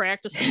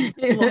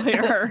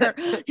lawyer.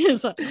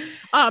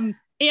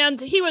 And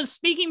he was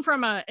speaking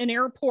from an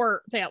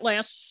airport, that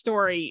last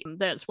story.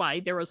 That's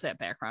why there was that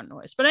background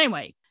noise. But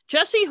anyway,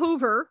 Jesse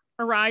Hoover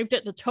arrived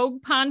at the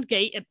Togue Pond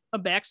Gate at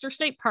Baxter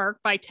State Park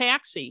by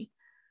taxi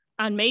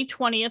on May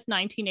 20th,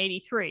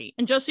 1983.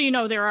 And just so you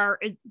know,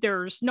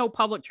 there's no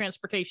public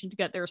transportation to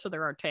get there, so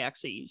there are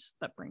taxis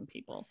that bring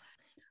people.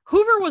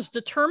 Hoover was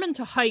determined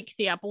to hike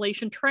the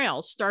Appalachian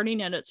Trail,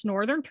 starting at its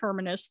northern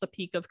terminus, the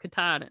peak of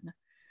Katahdin.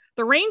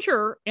 The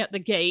ranger at the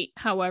gate,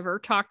 however,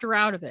 talked her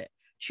out of it.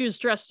 She was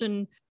dressed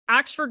in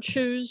Oxford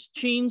shoes,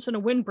 jeans, and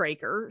a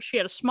windbreaker. She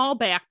had a small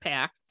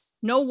backpack,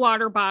 no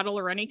water bottle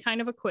or any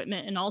kind of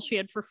equipment, and all she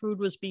had for food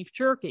was beef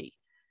jerky.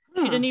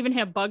 She didn't even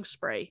have bug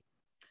spray.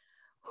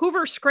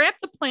 Hoover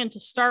scrapped the plan to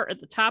start at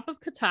the top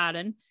of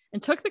Katahdin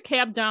and took the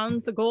cab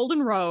down the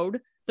Golden Road,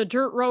 the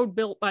dirt road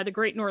built by the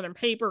Great Northern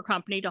Paper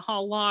Company to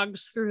haul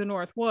logs through the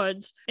North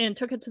Woods, and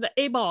took it to the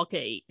Aball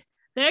Gate.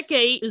 That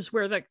gate is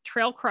where the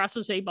trail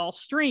crosses Aball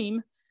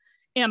Stream,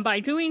 and by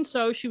doing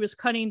so, she was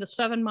cutting the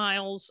 7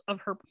 miles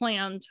of her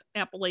planned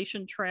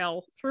Appalachian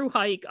Trail through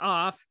hike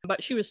off,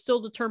 but she was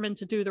still determined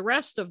to do the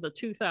rest of the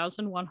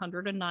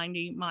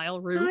 2,190-mile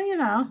route.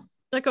 Well,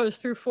 that goes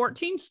through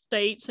 14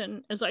 states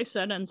and, as I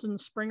said, ends in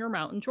Springer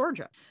Mountain,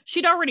 Georgia.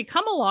 She'd already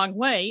come a long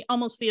way,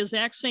 almost the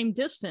exact same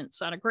distance,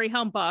 on a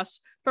Greyhound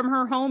bus from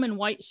her home in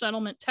White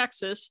Settlement,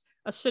 Texas,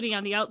 a city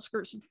on the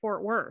outskirts of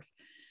Fort Worth.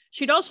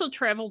 She'd also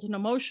traveled an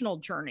emotional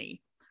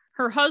journey.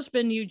 Her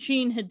husband,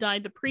 Eugene, had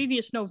died the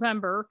previous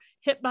November,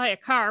 hit by a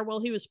car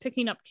while he was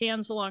picking up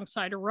cans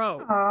alongside a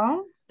road.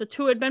 Aww. The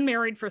two had been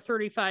married for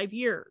 35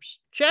 years.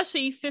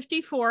 Jessie,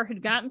 54,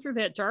 had gotten through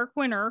that dark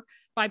winter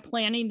by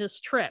planning this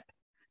trip.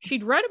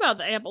 She'd read about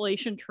the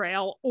Appalachian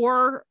Trail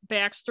or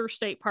Baxter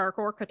State Park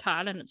or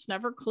Katahdin, it's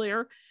never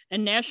clear,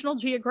 in National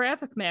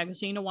Geographic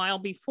magazine a while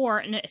before,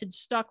 and it had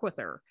stuck with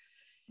her.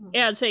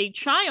 As a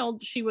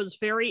child, she was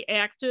very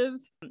active.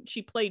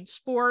 She played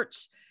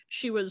sports.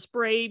 She was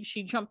brave.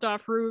 She jumped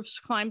off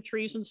roofs, climbed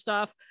trees and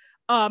stuff.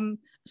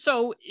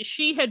 So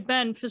she had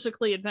been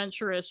physically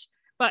adventurous.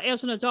 But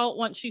as an adult,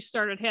 once she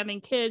started having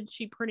kids,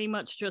 she pretty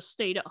much just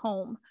stayed at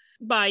home.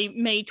 By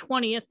May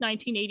 20th,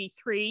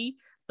 1983,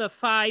 the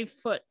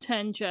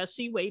 5'10"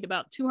 Jessie weighed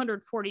about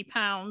 240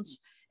 pounds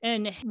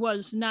and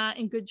was not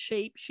in good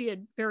shape. She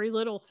had very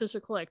little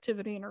physical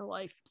activity in her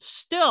life.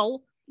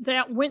 Still,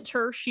 that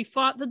winter, she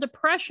fought the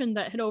depression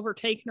that had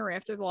overtaken her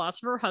after the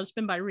loss of her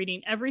husband by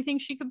reading everything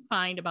she could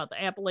find about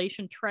the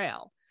Appalachian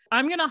Trail.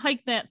 I'm going to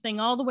hike that thing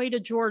all the way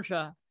to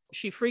Georgia,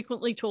 she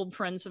frequently told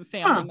friends and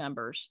family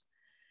members.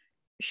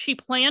 She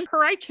planned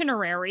her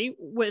itinerary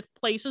with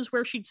places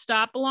where she'd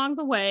stop along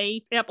the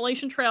way.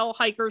 Appalachian Trail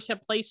hikers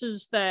have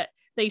places that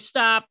they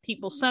stop,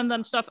 people send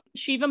them stuff.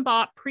 She even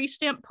bought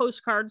pre-stamped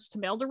postcards to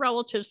mail to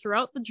relatives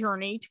throughout the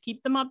journey to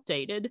keep them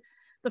updated.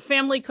 The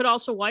family could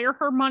also wire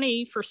her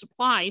money for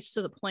supplies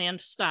to the planned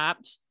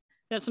stops.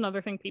 That's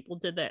another thing people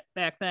did that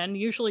back then,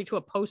 usually to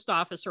a post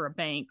office or a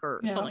bank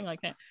or something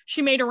like that.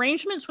 She made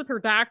arrangements with her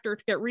doctor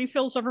to get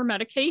refills of her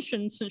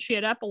medication since she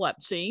had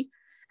epilepsy.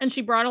 And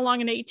she brought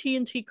along an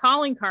AT&T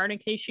calling card in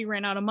case she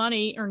ran out of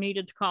money or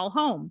needed to call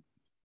home.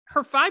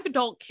 Her 5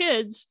 adult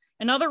kids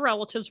and other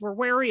relatives were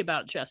wary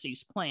about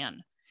Jessie's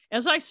plan.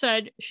 As I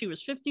said, she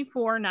was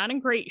 54, not in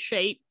great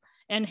shape,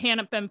 and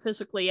hadn't been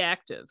physically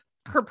active.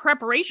 Her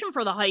preparation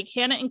for the hike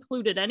hadn't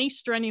included any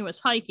strenuous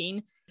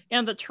hiking,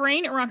 and the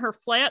terrain around her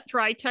flat,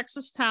 dry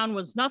Texas town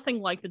was nothing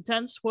like the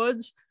dense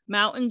woods,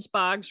 mountains,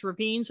 bogs,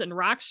 ravines, and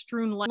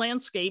rock-strewn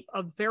landscape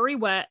of very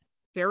wet,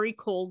 very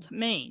cold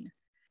Maine.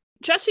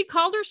 Jessie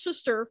called her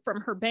sister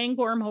from her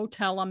Bangor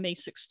motel on May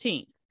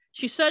 16th.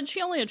 She said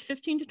she only had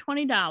 $15 to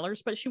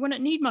 $20, but she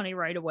wouldn't need money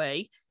right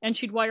away, and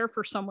she'd wire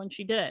for someone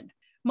she did.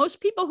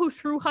 Most people who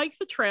through hike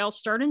the trail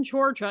start in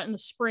Georgia in the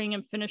spring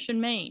and finish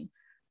in Maine.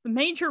 The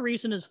major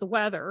reason is the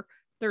weather.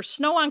 There's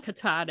snow on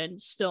Katahdin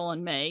still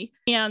in May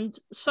and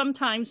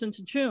sometimes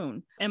into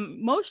June.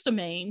 And most of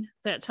Maine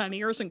that time of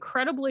year is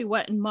incredibly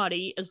wet and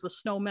muddy as the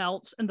snow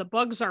melts, and the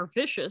bugs are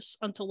vicious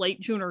until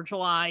late June or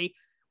July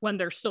when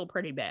they're still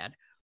pretty bad.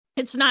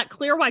 It's not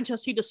clear why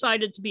Jessie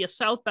decided to be a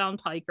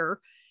southbound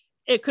hiker.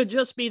 It could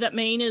just be that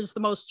Maine is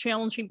the most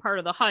challenging part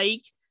of the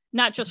hike,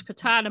 not just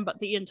Katahdin, but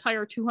the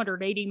entire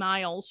 280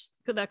 miles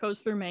that goes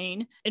through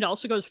Maine. It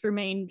also goes through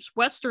Maine's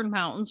western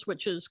mountains,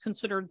 which is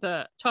considered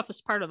the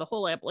toughest part of the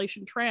whole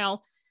Appalachian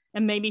Trail.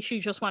 And maybe she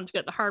just wanted to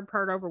get the hard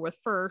part over with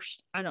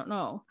first. I don't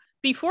know.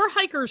 Before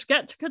hikers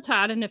get to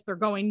Katahdin, if they're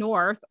going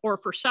north, or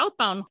for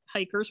southbound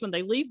hikers, when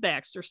they leave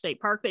Baxter State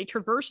Park, they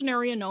traverse an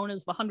area known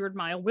as the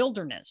 100-Mile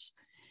Wilderness.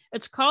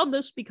 It's called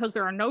this because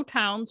there are no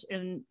towns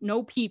and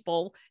no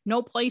people,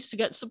 no place to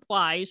get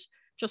supplies,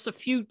 just a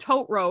few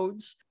tote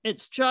roads.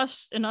 It's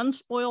just an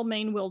unspoiled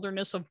Maine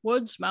wilderness of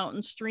woods,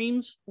 mountains,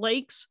 streams,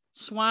 lakes,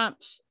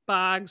 swamps,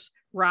 bogs,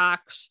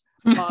 rocks,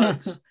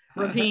 bugs,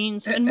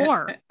 ravines, and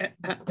more.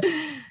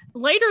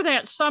 Later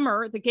that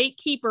summer, the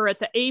gatekeeper at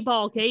the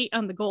A-Ball Gate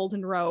on the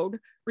Golden Road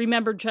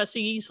remembered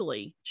Jessie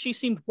easily. She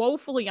seemed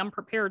woefully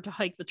unprepared to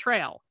hike the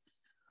trail.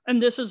 And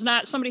this is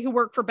not somebody who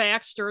worked for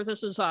Baxter.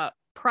 This is a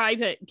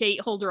private gate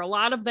holder. A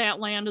lot of that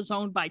land is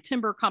owned by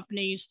timber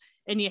companies,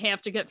 and you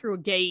have to get through a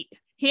gate.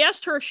 He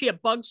asked her if she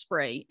had bug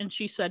spray, and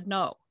she said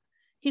no.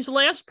 He's the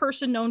last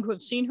person known to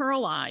have seen her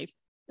alive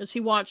as he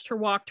watched her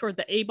walk toward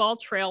the A-Ball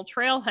Trail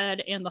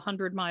trailhead and the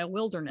 100-Mile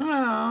Wilderness.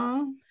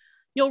 Aww.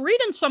 You'll read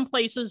in some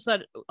places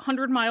that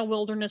 100-Mile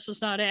Wilderness is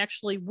not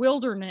actually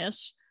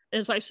wilderness.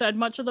 As I said,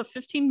 much of the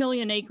 15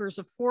 million acres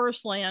of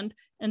forest land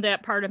in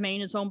that part of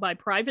Maine is owned by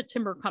private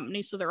timber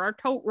companies, so there are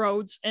tote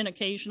roads and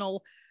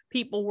occasional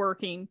people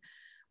working.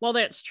 While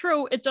that's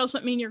true, it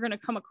doesn't mean you're going to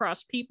come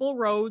across people,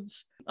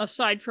 roads,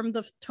 aside from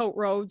the tote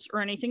roads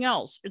or anything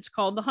else. It's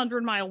called the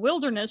 100-Mile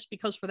Wilderness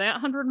because for that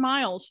 100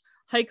 miles,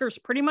 hikers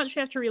pretty much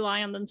have to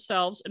rely on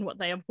themselves and what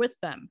they have with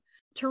them.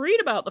 To read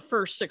about the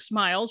first 6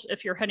 miles,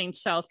 if you're heading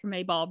south from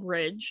A-Ball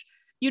Bridge,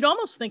 you'd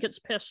almost think it's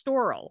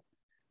pastoral.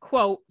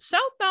 Quote,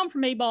 southbound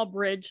from A-Ball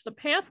Bridge, the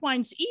path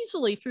winds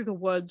easily through the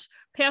woods,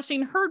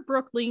 passing Herd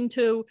Brook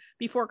lean-to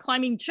before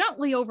climbing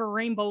gently over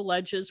rainbow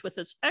ledges with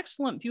its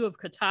excellent view of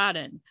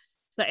Katahdin,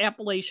 the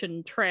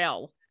Appalachian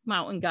Trail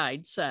mountain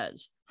guide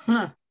says.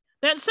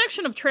 That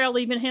section of trail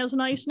even has a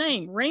nice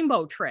name,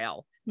 Rainbow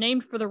Trail,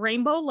 named for the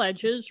Rainbow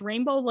Ledges,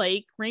 Rainbow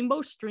Lake,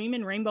 Rainbow Stream,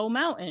 and Rainbow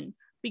Mountain,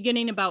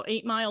 beginning about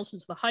 8 miles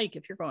into the hike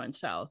if you're going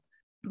south.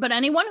 But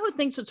anyone who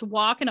thinks it's a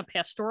walk in a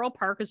pastoral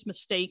park is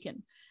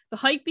mistaken. The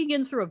hike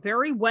begins through a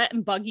very wet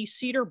and buggy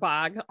cedar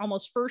bog,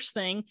 almost first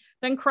thing,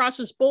 then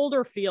crosses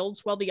boulder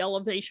fields while the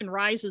elevation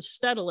rises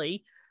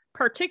steadily,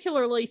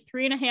 particularly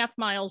 3.5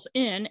 miles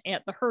in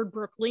at the Herd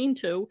Brook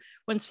lean-to,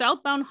 when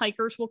southbound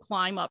hikers will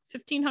climb up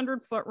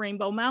 1,500-foot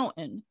Rainbow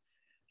Mountain.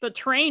 The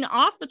terrain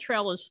off the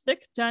trail is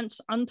thick, dense,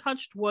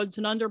 untouched woods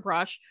and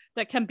underbrush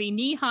that can be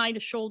knee-high to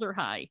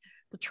shoulder-high.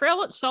 The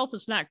trail itself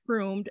is not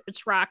groomed.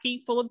 It's rocky,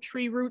 full of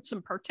tree roots,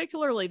 and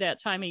particularly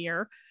that time of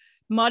year,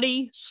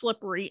 muddy,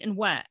 slippery, and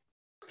wet.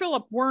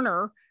 Philip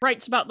Werner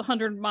writes about the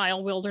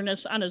 100-Mile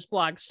Wilderness on his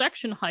blog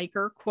Section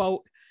Hiker,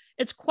 quote,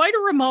 it's quite a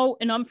remote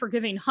and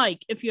unforgiving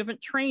hike if you haven't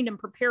trained and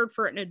prepared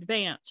for it in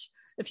advance.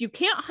 If you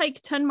can't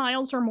hike 10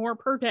 miles or more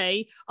per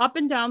day up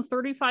and down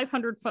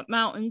 3,500-foot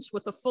mountains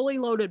with a fully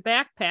loaded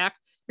backpack,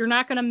 you're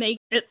not going to make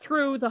it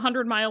through the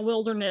 100-Mile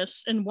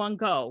Wilderness in one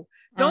go.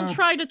 Don't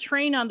try to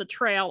train on the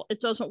trail.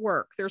 It doesn't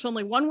work. There's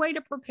only one way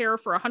to prepare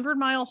for a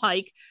 100-mile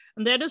hike,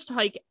 and that is to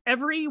hike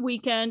every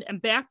weekend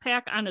and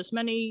backpack on as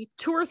many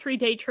 2 or 3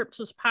 day trips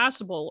as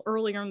possible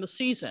earlier in the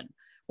season.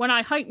 When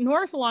I hiked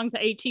north along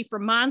the AT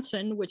from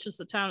Monson, which is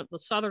the town at the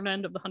southern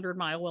end of the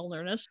 100-Mile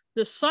Wilderness,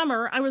 this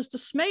summer, I was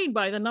dismayed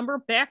by the number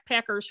of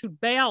backpackers who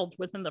bailed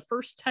within the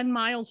first 10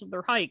 miles of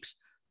their hikes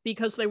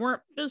because they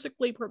weren't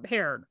physically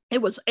prepared.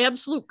 It was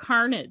absolute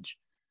carnage.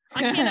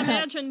 I can't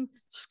imagine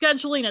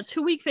scheduling a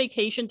 2-week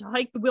vacation to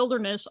hike the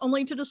wilderness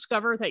only to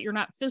discover that you're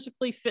not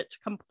physically fit to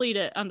complete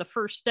it on the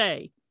first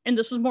day. And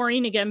this is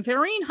Maureen again.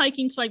 Varying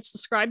hiking sites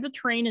describe the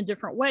terrain in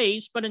different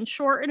ways, but in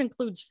short, it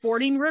includes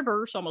fording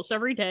rivers almost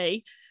every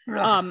day,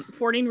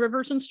 fording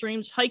rivers and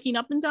streams, hiking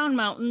up and down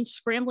mountains,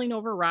 scrambling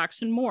over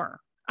rocks, and more.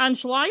 On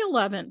July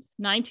 11th,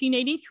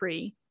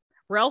 1983,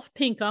 Ralph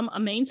Pinkham, a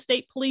Maine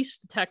State Police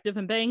detective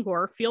in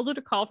Bangor, fielded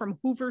a call from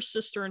Hoover's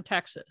sister in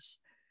Texas.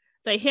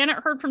 They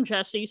hadn't heard from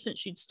Jessie since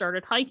she'd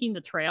started hiking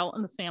the trail,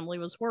 and the family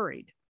was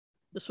worried.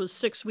 This was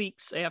 6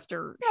 weeks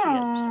after she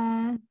had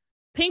started.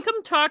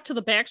 Pinkham talked to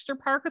the Baxter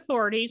Park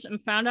authorities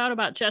and found out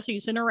about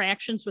Jessie's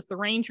interactions with the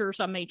rangers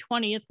on May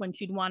 20th when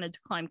she'd wanted to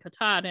climb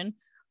Katahdin,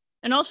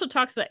 and also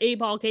talked to the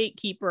A-Ball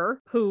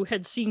gatekeeper who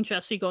had seen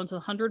Jessie go into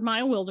the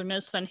 100-mile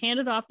wilderness, then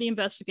handed off the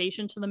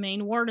investigation to the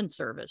Maine Warden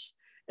Service.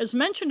 As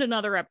mentioned in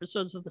other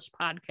episodes of this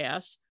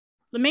podcast,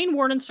 the Maine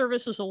Warden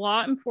Service is a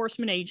law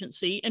enforcement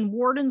agency, and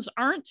wardens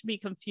aren't to be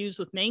confused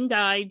with Maine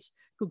guides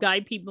who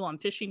guide people on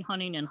fishing,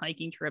 hunting, and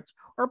hiking trips,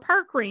 or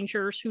park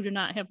rangers who do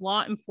not have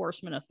law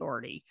enforcement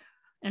authority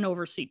and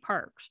oversee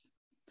parks.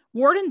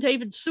 Warden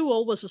David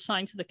Sewell was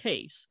assigned to the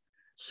case.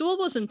 Sewell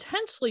was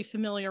intensely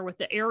familiar with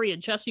the area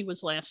Jessie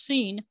was last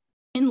seen.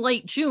 In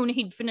late June,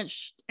 he'd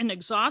finished an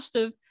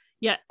exhaustive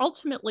yet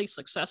ultimately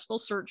successful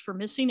search for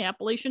missing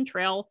Appalachian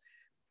Trail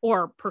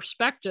or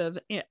prospective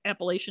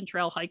Appalachian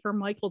Trail hiker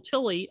Michael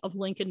Tilley of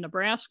Lincoln,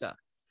 Nebraska.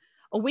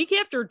 A week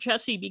after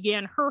Jessie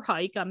began her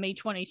hike on May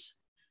 27th,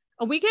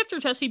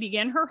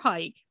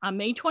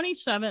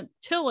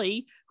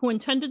 Tilley, who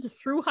intended to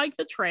through hike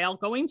the trail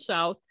going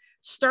south,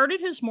 started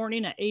his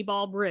morning at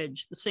A-Ball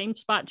Bridge, the same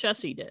spot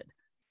Jessie did.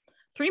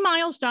 3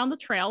 miles down the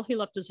trail, he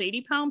left his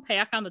 80-pound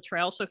pack on the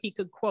trail so he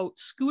could, quote,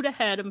 scoot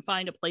ahead and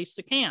find a place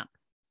to camp.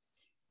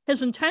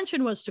 His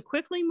intention was to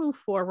quickly move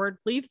forward,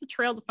 leave the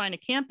trail to find a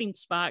camping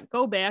spot,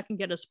 go back and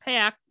get his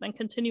pack, then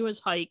continue his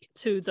hike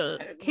to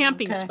the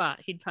camping spot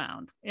he'd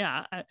found.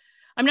 Yeah,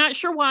 I'm not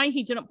sure why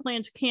he didn't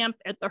plan to camp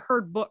at the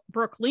Herd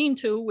Brook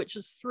Lean-To, which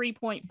is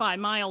 3.5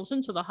 miles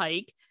into the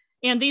hike.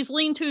 And these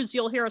lean-tos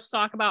you'll hear us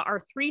talk about are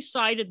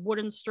 3-sided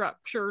wooden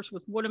structures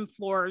with wooden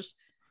floors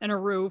and a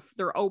roof.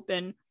 They're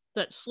open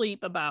that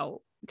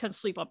can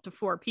sleep up to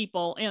 4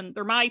 people. And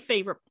they're my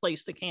favorite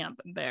place to camp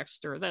in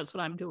Baxter. That's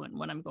what I'm doing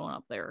when I'm going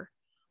up there,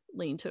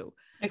 lean-to.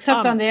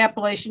 Except on the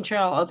Appalachian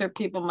Trail, other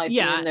people might be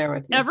in there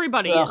with you.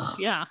 Everybody is.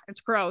 Yeah,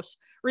 it's gross.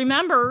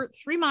 Remember,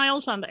 3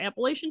 miles on the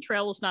Appalachian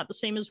Trail is not the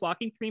same as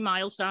walking 3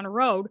 miles down a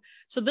road.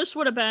 So this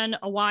would have been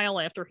a while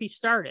after he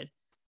started.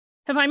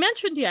 Have I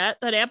mentioned yet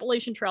that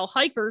Appalachian Trail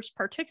hikers,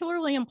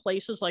 particularly in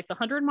places like the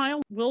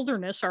 100-mile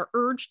wilderness, are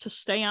urged to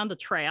stay on the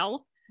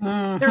trail?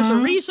 Mm-hmm. There's a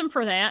reason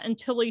for that, and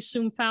Tilley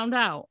soon found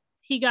out.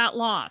 He got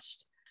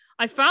lost.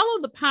 I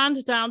followed the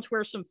pond down to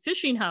where some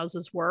fishing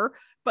houses were,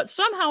 but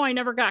somehow I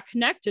never got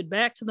connected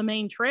back to the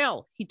main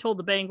trail, he told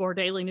the Bangor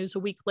Daily News a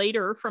week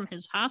later from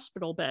his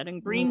hospital bed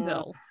in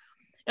Greenville.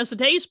 As the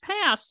days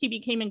passed, he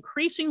became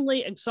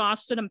increasingly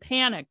exhausted and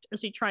panicked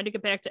as he tried to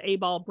get back to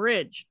A-Ball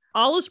Bridge.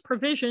 All his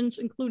provisions,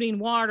 including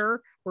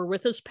water, were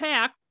with his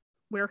pack,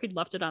 where he'd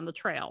left it on the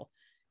trail.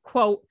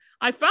 Quote,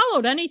 I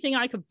followed anything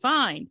I could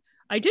find.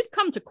 I did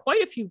come to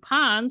quite a few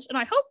ponds, and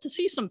I hoped to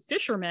see some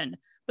fishermen,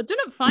 but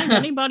didn't find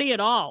anybody at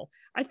all.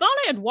 I thought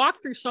I had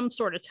walked through some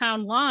sort of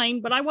town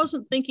line, but I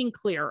wasn't thinking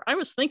clear. I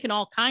was thinking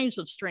all kinds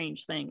of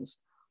strange things.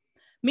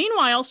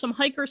 Meanwhile, some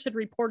hikers had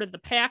reported the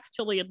pack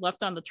Tilley had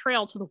left on the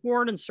trail to the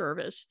Warden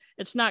Service.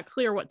 It's not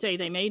clear what day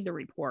they made the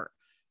report.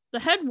 The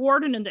head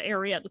warden in the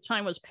area at the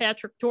time was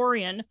Patrick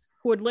Dorian,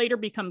 who would later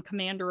become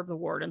commander of the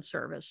Warden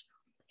Service.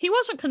 He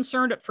wasn't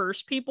concerned at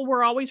first. People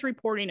were always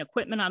reporting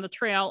equipment on the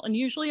trail, and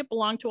usually it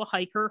belonged to a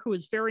hiker who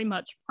was very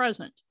much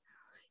present.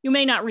 You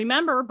may not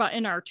remember, but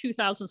in our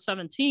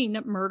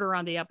 2017 Murder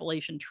on the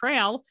Appalachian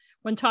Trail,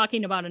 when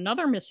talking about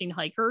another missing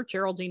hiker,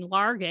 Geraldine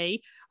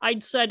Largay,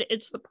 I'd said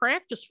it's the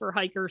practice for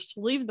hikers to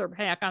leave their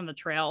pack on the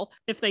trail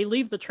if they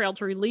leave the trail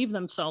to relieve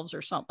themselves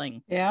or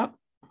something. Yeah.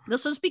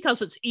 This is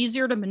because it's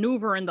easier to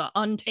maneuver in the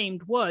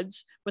untamed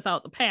woods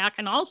without the pack.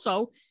 And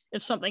also,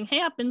 if something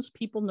happens,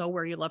 people know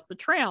where you left the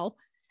trail.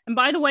 And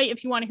by the way,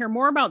 if you want to hear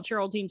more about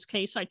Geraldine's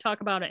case, I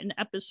talk about it in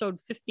episode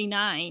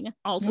 59.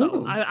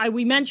 Also,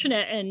 we mention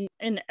it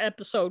in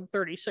episode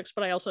 36,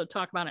 but I also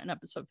talk about it in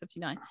episode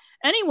 59.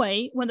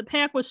 Anyway, when the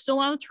pack was still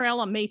on the trail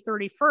on May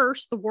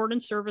 31st, the Warden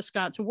Service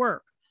got to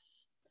work.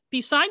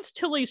 Besides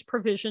Tilley's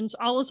provisions,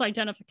 all his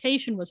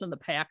identification was in the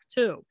pack,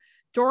 too.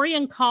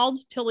 Dorian called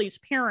Tilley's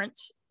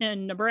parents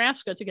in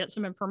Nebraska to get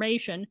some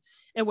information.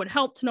 It would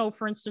help to know,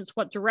 for instance,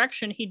 what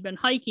direction he'd been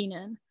hiking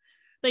in.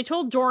 They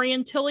told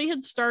Dorian Tilley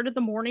had started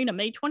the morning of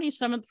May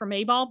 27th from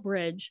A-Ball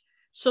Bridge,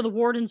 so the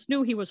wardens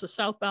knew he was a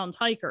southbound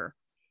hiker.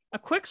 A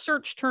quick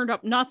search turned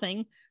up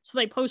nothing, so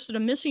they posted a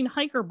missing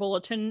hiker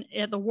bulletin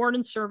at the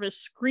Warden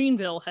Service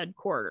Greenville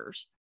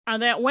headquarters.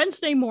 On that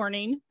Wednesday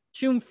morning,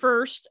 June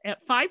 1st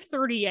at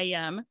 5:30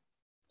 a.m.,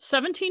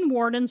 17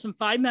 wardens and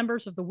 5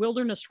 members of the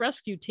Wilderness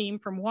Rescue Team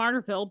from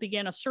Waterville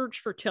began a search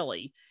for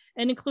Tilley,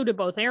 and included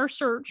both air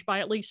search by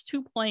at least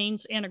 2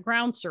 planes and a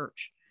ground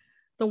search.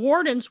 The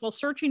wardens, while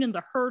searching in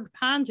the Herd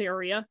Pond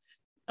area,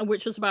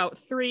 which is about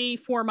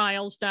 3-4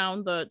 miles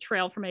down the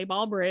trail from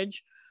A-Ball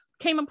Bridge,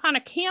 came upon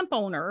a camp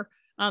owner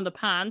on the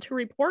pond who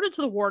reported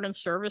to the warden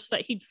service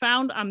that he'd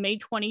found on May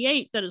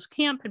 28th that his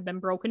camp had been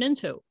broken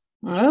into.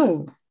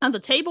 Oh. On the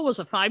table was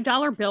a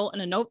 $5 bill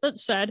and a note that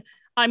said,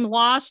 "I'm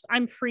lost,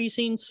 I'm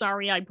freezing,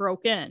 sorry I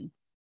broke in."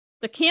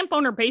 The camp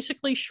owner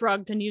basically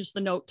shrugged and used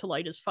the note to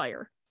light his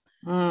fire.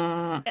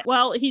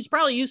 Well, he's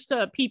probably used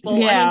to people.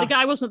 Yeah. I mean, the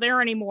guy wasn't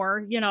there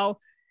anymore, you know.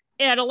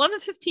 At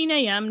 11:15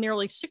 a.m.,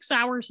 nearly 6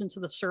 hours into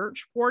the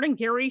search, Warden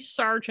Gary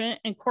Sargent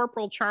and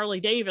Corporal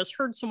Charlie Davis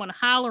heard someone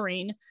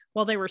hollering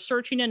while they were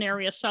searching an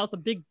area south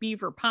of Big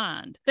Beaver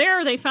Pond.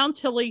 There, they found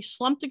Tilly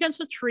slumped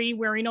against a tree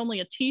wearing only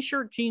a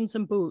t-shirt, jeans,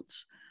 and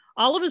boots.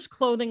 All of his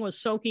clothing was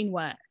soaking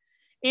wet.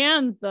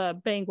 And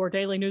the Bangor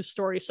Daily News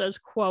story says,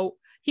 quote,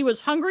 "He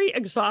was hungry,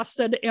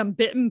 exhausted, and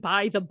bitten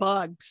by the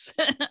bugs."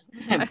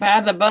 By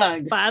the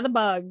bugs. By the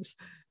bugs.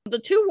 The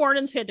two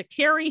wardens had to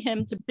carry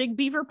him to Big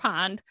Beaver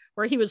Pond,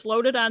 where he was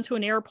loaded onto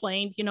an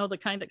airplane, you know, the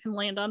kind that can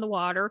land on the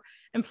water,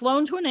 and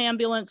flown to an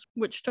ambulance,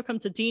 which took him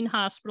to Dean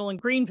Hospital in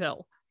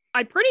Greenville.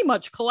 "I pretty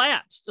much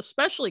collapsed,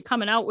 especially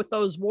coming out with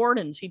those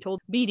wardens," he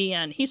told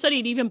BDN. He said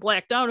he'd even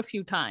blacked out a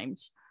few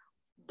times.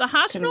 The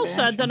hospital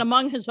said that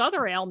among his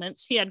other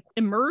ailments, he had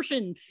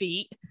immersion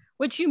feet,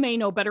 which you may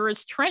know better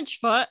as trench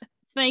foot.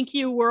 Thank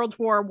you, World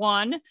War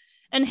I,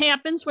 and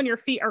happens when your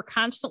feet are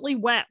constantly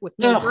wet with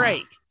no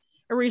break.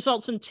 It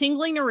results in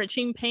tingling or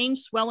itching, pain,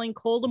 swelling,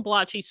 cold and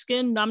blotchy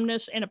skin,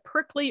 numbness, and a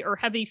prickly or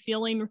heavy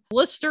feeling,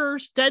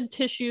 blisters, dead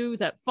tissue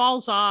that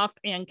falls off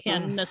and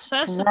can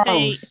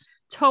necessitate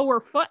toe or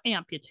foot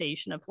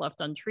amputation if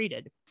left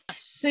untreated.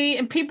 See,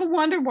 and people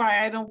wonder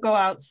why I don't go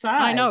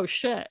outside. I know,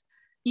 shit.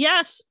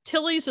 Yes,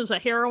 Tilly's is a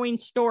harrowing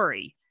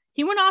story.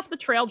 He went off the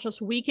trail just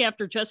a week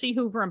after Jessie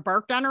Hoover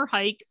embarked on her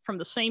hike from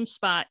the same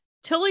spot.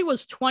 Tilly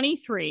was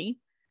 23,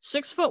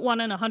 6'1"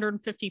 and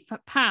 150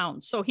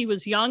 pounds. So he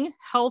was young,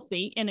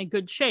 healthy, and in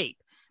good shape.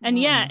 And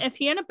yet, if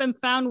he hadn't been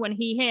found when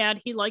he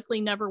had, he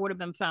likely never would have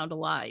been found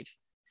alive.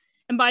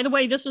 And by the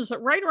way, this is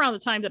right around the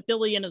time that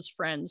Billy and his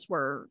friends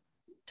were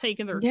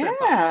taking their trip.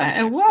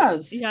 Yeah, it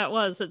was. Yeah, it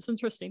was. It's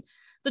interesting.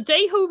 The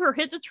day Hoover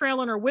hit the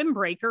trail in her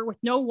windbreaker with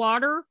no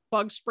water,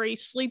 bug spray,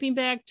 sleeping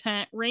bag,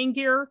 tent, rain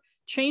gear,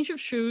 change of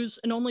shoes,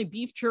 and only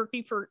beef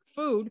jerky for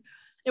food,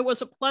 it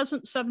was a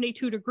pleasant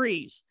 72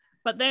 degrees.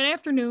 But that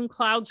afternoon,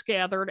 clouds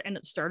gathered and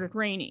it started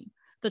raining.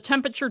 The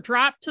temperature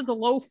dropped to the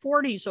low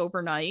 40s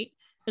overnight.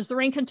 As the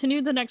rain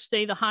continued the next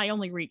day, the high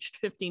only reached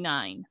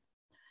 59.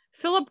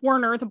 Philip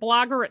Werner, the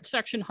blogger at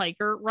Section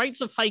Hiker,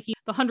 writes of hiking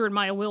the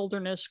 100-mile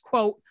wilderness,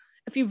 quote,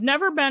 "If you've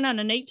never been on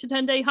an 8 to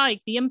 10 day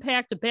hike, the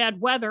impact of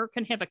bad weather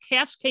can have a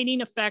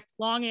cascading effect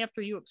long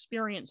after you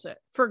experience it.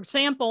 For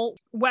example,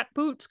 wet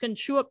boots can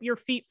chew up your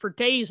feet for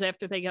days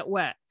after they get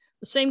wet.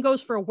 The same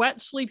goes for a wet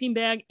sleeping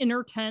bag,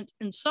 inner tent,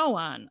 and so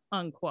on,"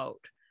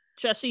 unquote.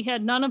 Jessie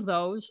had none of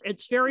those.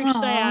 It's very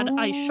sad.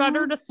 I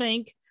shudder to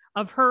think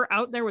of her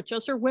out there with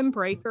just her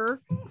windbreaker,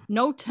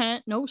 no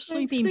tent, no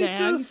sleeping bag.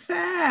 So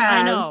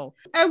sad. I know.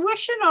 I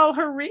wish in all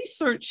her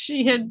research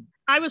she had.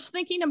 I was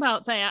thinking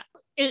about that.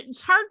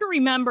 It's hard to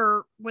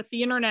remember with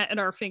the internet at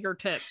our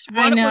fingertips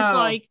what it was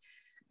like.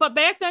 But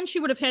back then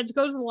she would have had to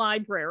go to the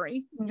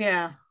library.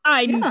 Yeah.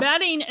 I'm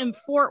betting in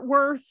Fort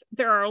Worth,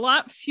 there are a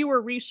lot fewer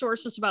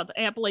resources about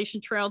the Appalachian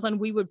Trail than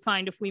we would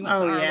find if we went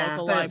to our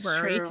local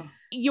library. True.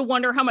 You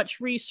wonder how much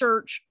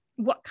research,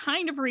 what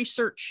kind of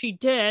research she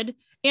did.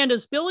 And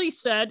as Billy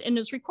said in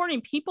his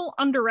recording, people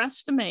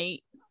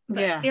underestimate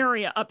the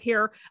area up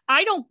here.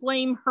 I don't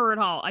blame her at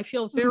all. I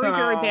feel very,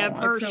 very bad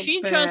for her.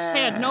 She just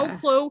had no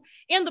clue.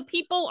 And the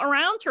people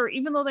around her,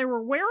 even though they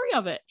were wary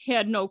of it,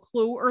 had no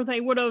clue, or they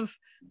would have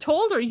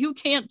told her, you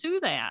can't do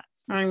that.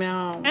 I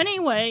know.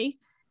 Anyway,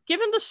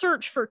 given the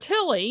search for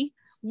Tilly,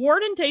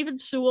 Warden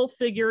David Sewell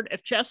figured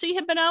if Jessie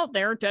had been out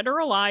there, dead or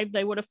alive,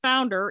 they would have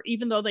found her,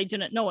 even though they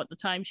didn't know at the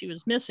time she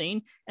was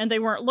missing, and they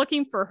weren't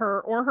looking for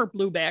her or her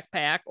blue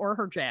backpack or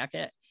her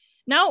jacket.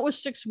 Now it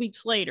was 6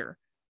 weeks later.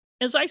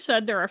 As I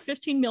said, there are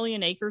 15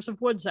 million acres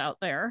of woods out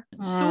there.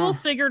 Sewell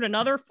figured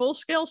another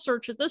full-scale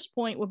search at this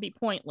point would be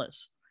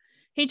pointless.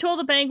 He told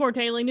the Bangor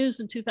Daily News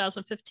in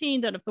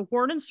 2015 that if the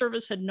Warden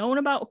Service had known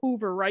about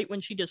Hoover right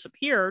when she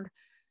disappeared,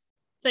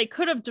 they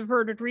could have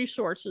diverted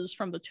resources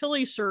from the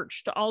Tilly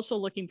search to also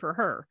looking for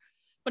her.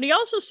 But he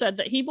also said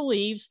that he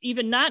believes,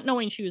 even not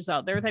knowing she was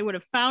out there, they would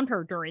have found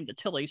her during the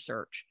Tilly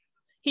search.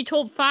 He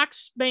told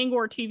Fox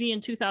Bangor TV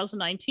in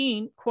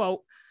 2019,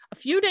 quote, "A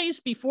few days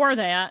before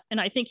that,"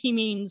 and I think he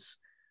means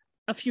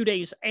a few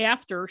days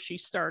after she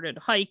started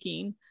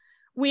hiking,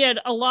 "we had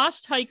a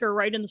lost hiker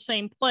right in the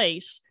same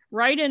place,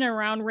 right in and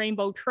around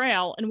Rainbow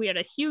Trail, and we had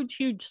a huge,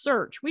 huge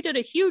search. We did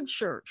a huge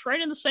search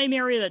right in the same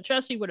area that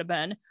Jessie would have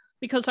been,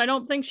 because I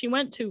don't think she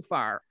went too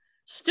far.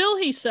 Still,"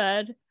 he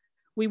said,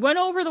 "we went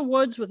over the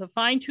woods with a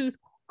fine-tooth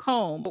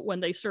comb when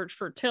they searched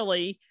for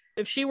Tilly.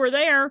 If she were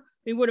there,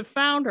 we would have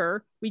found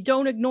her. We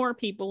don't ignore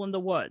people in the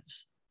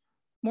woods."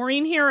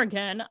 Maureen here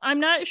again. I'm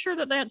not sure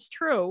that that's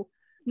true.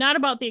 Not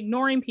about the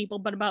ignoring people,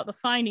 but about the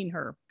finding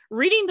her.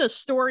 Reading the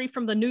story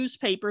from the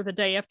newspaper the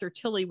day after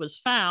Tilly was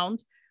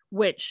found,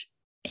 which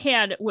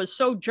was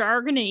so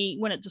jargony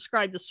when it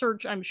described the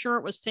search. I'm sure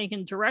it was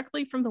taken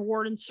directly from the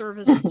Warden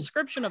Service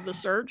description of the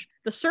search.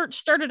 The search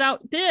started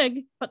out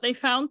big, but they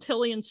found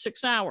Tilly in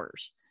 6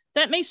 hours.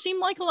 That may seem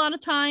like a lot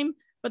of time,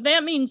 but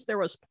that means there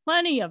was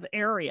plenty of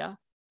area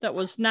that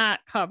was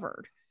not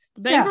covered.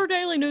 The Bangor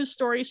Daily News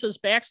story says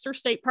Baxter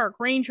State Park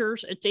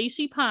rangers at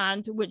Dacey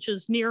Pond, which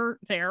is near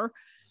there,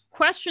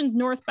 questioned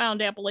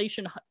northbound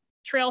Appalachian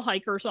trail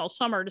hikers all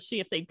summer to see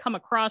if they'd come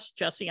across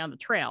Jessie on the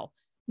trail.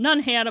 None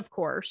had, of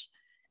course.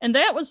 And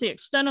that was the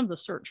extent of the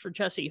search for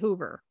Jessie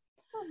Hoover.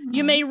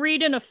 You may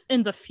read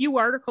in the few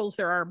articles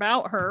there are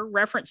about her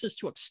references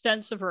to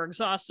extensive or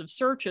exhaustive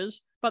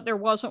searches, but there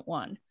wasn't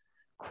one.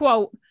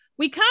 Quote,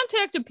 "We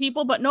contacted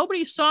people, but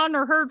nobody saw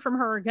nor heard from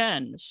her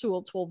again,"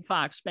 Sewell told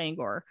Fox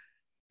Bangor.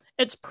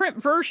 Its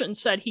print version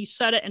said he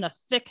said it in a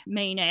thick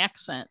Maine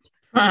accent.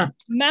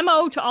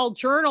 Memo to all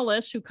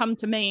journalists who come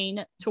to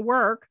Maine to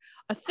work: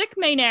 a thick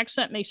Maine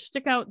accent may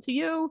stick out to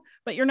you,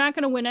 but you're not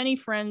going to win any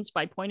friends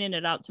by pointing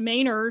it out to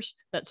Mainers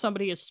that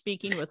somebody is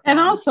speaking with And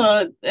one.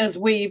 also, as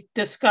we've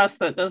discussed,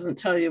 that doesn't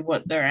tell you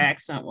what their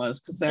accent was,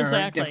 because there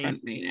are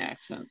different Maine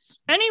accents.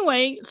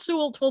 Anyway,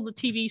 Sewell told the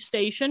TV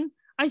station,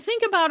 "I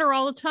think about her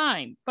all the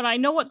time, but I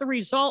know what the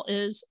result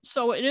is,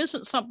 so it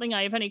isn't something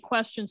I have any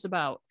questions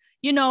about.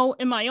 You know,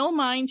 in my own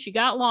mind, she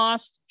got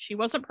lost. She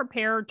wasn't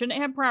prepared,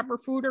 didn't have proper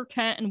food or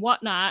tent and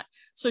whatnot,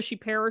 so she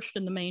perished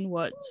in the Maine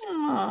woods."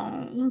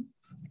 Oh,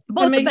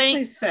 that makes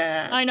me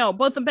sad. I know.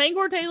 Both the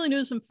Bangor Daily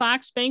News and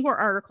Fox Bangor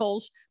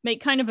articles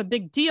make kind of a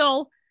big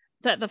deal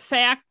that the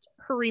fact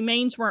her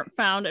remains weren't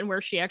found and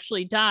where she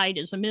actually died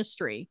is a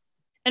mystery.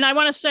 And I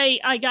want to say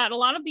I got a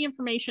lot of the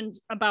information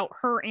about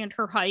her and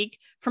her hike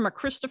from a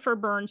Christopher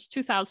Burns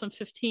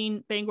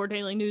 2015 Bangor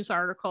Daily News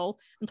article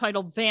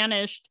entitled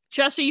 "Vanished: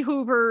 Jessie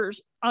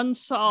Hoover's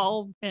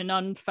Unsolved and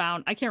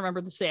Unfound." I can't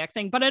remember the exact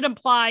thing, but it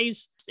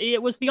implies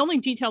it was the only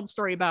detailed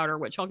story about her,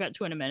 which I'll get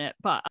to in a minute.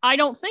 But I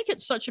don't think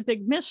it's such a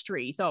big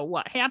mystery, though,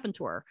 what happened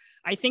to her.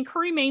 I think her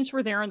remains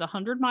were there in the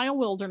 100-mile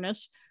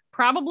wilderness,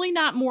 probably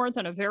not more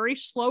than a very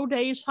slow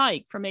day's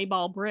hike from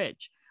Aball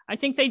Bridge. I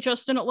think they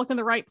just didn't look in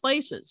the right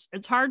places.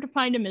 It's hard to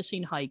find a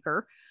missing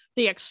hiker.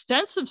 The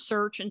extensive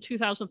search in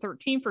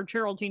 2013 for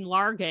Geraldine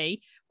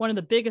Largay, one of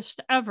the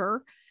biggest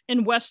ever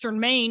in Western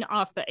Maine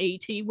off the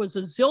AT, was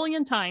a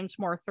zillion times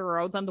more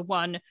thorough than the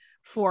one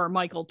for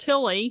Michael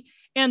Tilley,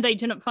 and they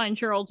didn't find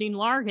Geraldine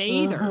Largay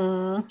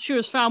either. She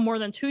was found more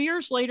than 2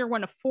 years later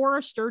when a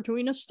forester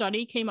doing a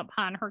study came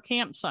upon her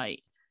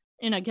campsite.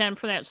 And again,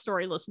 for that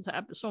story, listen to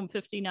episode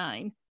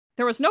 59.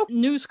 There was no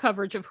news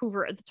coverage of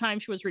Hoover at the time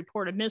she was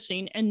reported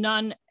missing, and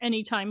none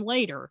anytime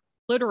later,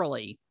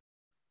 literally.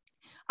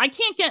 I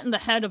can't get in the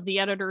head of the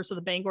editors of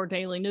the Bangor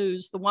Daily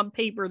News, the one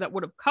paper that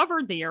would have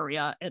covered the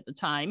area at the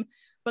time,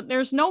 but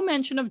there's no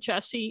mention of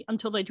Jessie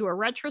until they do a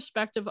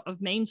retrospective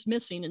of Maine's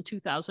missing in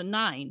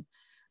 2009.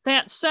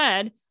 That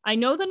said, I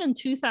know that in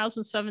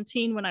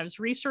 2017, when I was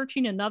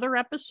researching another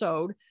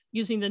episode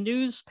using the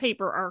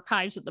newspaper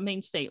archives at the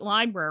Maine State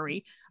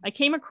Library, I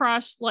came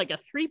across like a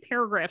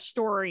 3-paragraph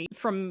story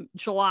from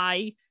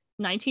July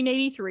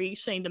 1983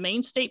 saying the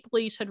Maine State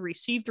Police had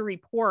received a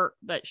report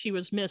that she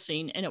was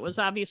missing, and it was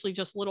obviously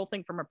just a little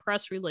thing from a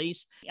press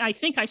release. I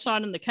think I saw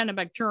it in the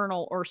Kennebec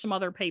Journal or some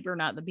other paper,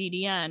 not the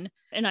BDN,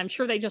 and I'm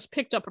sure they just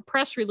picked up a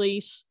press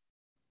release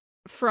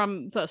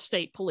from the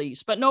state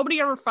police, but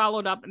nobody ever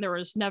followed up, and there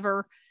was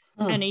never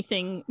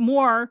anything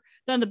more.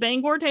 Then the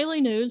Bangor Daily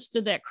News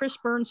did that Chris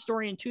Burns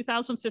story in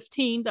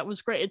 2015 that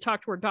was great. It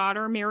talked to her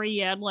daughter, Mary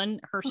Yadlin,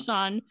 her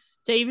son,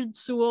 David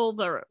Sewell,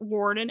 the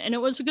warden, and it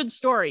was a good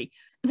story.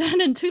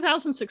 Then in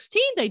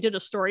 2016, they did a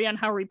story on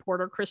how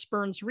reporter Chris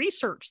Burns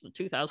researched the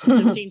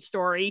 2015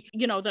 story,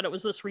 you know, that it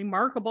was this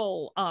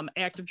remarkable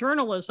act of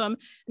journalism.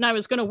 And I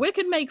was going to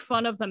wicked make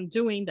fun of them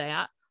doing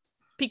that,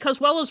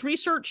 because while his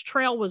research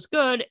trail was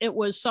good, it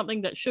was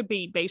something that should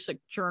be basic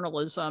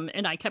journalism.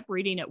 And I kept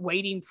reading it,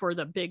 waiting for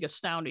the big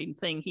astounding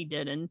thing he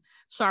did. And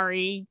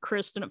sorry,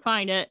 Chris didn't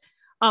find it.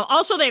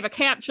 Also, they have a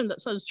caption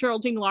that says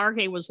Geraldine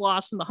Largay was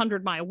lost in the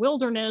 100-mile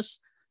wilderness,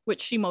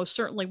 which she most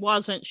certainly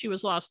wasn't. She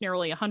was lost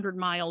nearly 100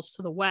 miles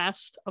to the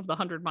west of the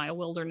 100-mile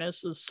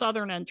wilderness, the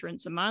southern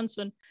entrance in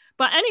Monson.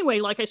 But anyway,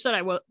 like I said,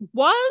 I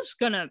was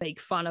going to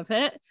make fun of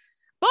it.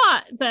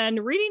 But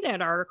then reading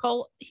that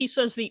article, he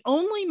says the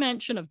only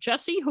mention of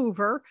Jessie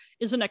Hoover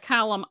is in a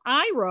column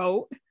I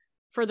wrote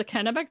for the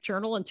Kennebec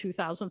Journal in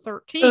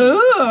 2013. He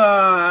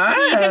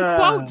even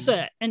quotes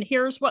it. And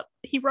here's what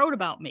he wrote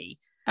about me.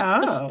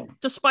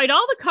 Despite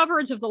all the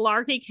coverage of the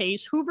Largay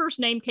case, Hoover's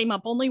name came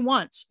up only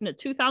once in a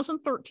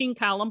 2013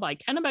 column by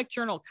Kennebec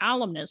Journal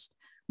columnist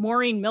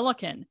Maureen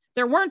Milliken.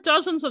 There weren't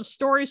dozens of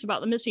stories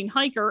about the missing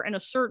hiker and a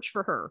search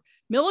for her.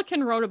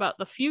 Milliken wrote about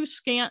the few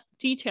scant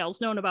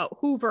details known about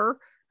Hoover,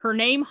 her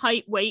name,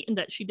 height, weight, and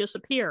that she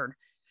disappeared.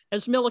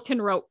 As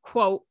Milliken wrote,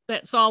 quote,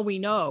 "That's all we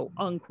know,"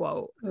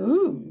 unquote.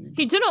 Ooh.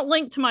 He didn't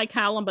link to my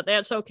column, but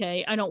that's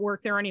okay. I don't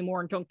work there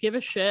anymore and don't give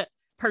a shit,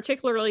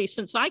 particularly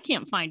since I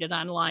can't find it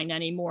online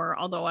anymore,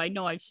 although I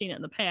know I've seen it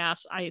in the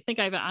past. I think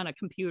I have it on a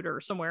computer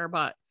somewhere,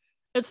 but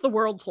It's the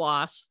world's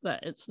loss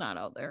that it's not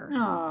out there.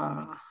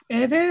 Ah,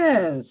 it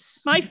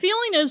is. My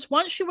feeling is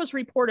once she was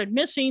reported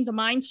missing, the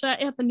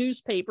mindset at the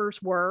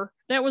newspapers were,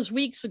 that was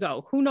weeks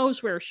ago. Who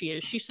knows where she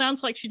is? She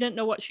sounds like she didn't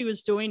know what she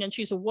was doing, and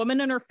she's a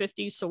woman in her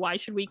 50s, so why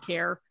should we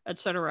care,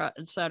 etc.,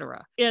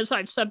 etc. As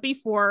I've said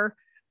before,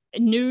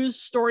 news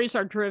stories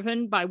are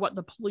driven by what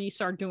the police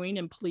are doing,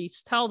 and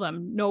police tell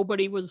them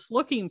nobody was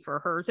looking for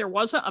her. There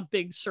wasn't a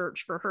big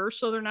search for her,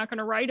 so they're not going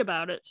to write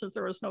about it since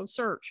there was no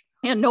search.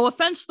 And no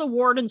offense to the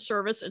warden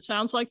service, it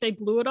sounds like they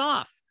blew it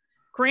off.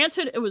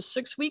 Granted, it was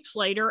 6 weeks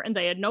later and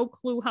they had no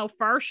clue how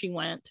far she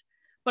went,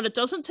 but it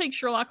doesn't take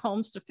Sherlock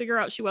Holmes to figure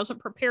out she wasn't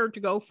prepared to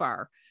go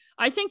far.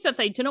 I think that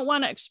they didn't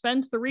want to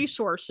expend the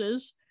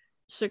resources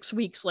 6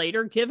 weeks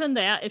later, given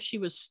that if she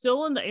was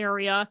still in the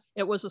area,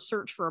 it was a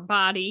search for a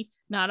body,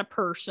 not a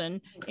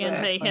person,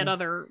 and they had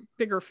other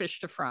bigger fish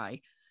to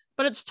fry.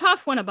 But it's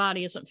tough when a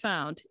body isn't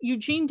found.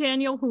 Eugene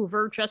Daniel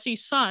Hoover,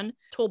 Jesse's son,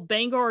 told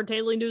Bangor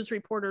Daily News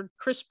reporter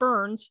Chris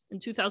Burns in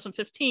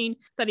 2015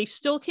 that he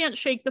still can't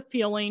shake the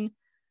feeling,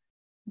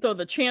 though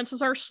the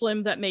chances are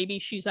slim, that maybe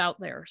she's out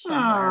there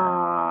somewhere.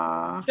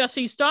 Aww.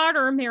 Jesse's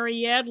daughter, Mary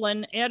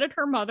Yadlin, added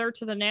her mother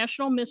to the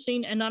National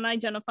Missing and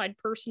Unidentified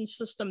Persons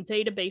System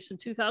database in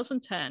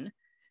 2010.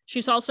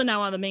 She's also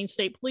now on the Maine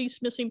State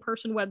Police Missing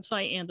Person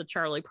website and the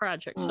Charlie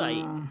Project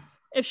site.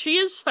 If she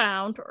is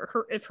found,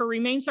 or if her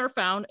remains are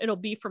found, it'll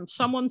be from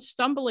someone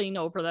stumbling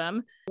over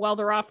them while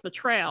they're off the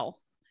trail.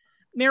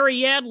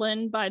 Mary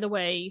Yadlin, by the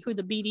way, who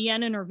the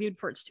BDN interviewed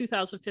for its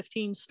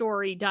 2015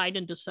 story, died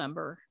in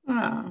December.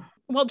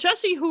 Well,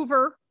 Jessie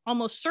Hoover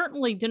almost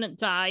certainly didn't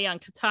die on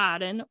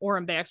Katahdin or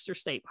in Baxter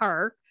State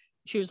Park.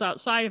 She was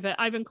outside of it.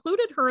 I've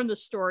included her in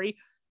this story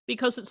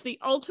because it's the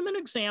ultimate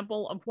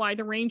example of why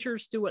the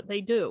Rangers do what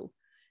they do.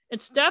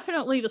 It's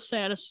definitely the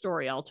saddest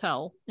story I'll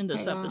tell in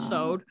this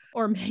episode,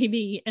 or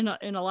maybe in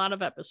a lot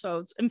of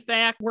episodes. In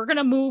fact, we're going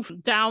to move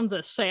down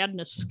the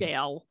sadness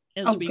scale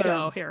as we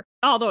go here,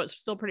 although it's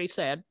still pretty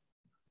sad.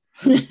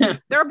 There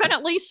have been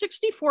at least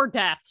 64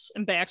 deaths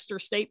in Baxter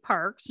State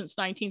Park since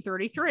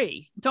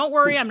 1933. Don't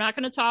worry, I'm not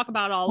going to talk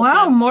about all of them.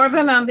 Well, more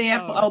than on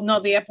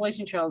the the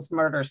Appalachian Trail is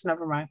murders.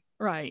 Never mind.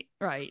 Right.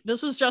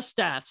 This is just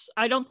deaths.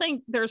 I don't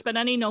think there's been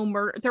any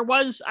murder. There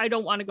was, I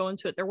don't want to go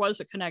into it. There was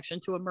a connection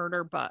to a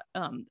murder, but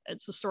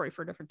it's a story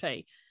for a different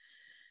day.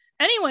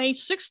 Anyway,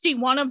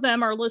 61 of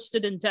them are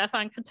listed in Death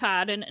on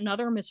Katahdin and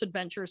Other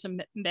Misadventures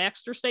in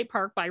Baxter State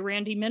Park by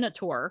Randy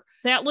Minotaur.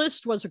 That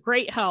list was a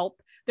great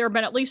help. There have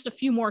been at least a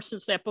few more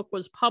since that book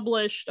was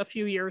published a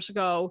few years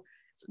ago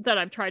that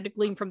I've tried to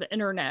glean from the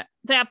internet.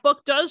 That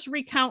book does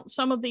recount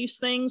some of these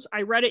things.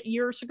 I read it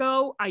years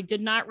ago. I did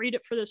not read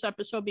it for this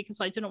episode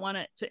because I didn't want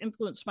it to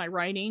influence my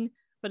writing.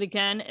 But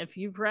again, if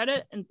you've read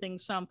it and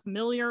things sound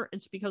familiar,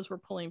 it's because we're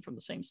pulling from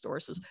the same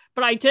sources.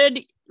 But I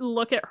did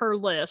look at her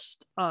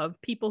list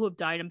of people who have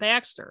died in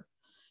Baxter.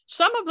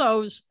 Some of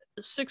those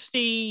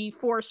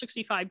 64,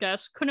 65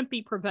 deaths couldn't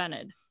be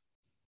prevented.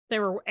 They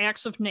were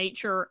acts of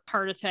nature,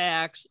 heart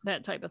attacks,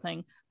 that type of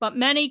thing. But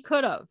many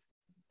could have.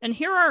 And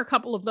here are a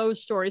couple of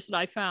those stories that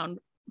I found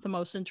the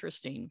most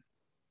interesting.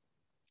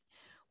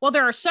 Well,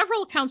 there are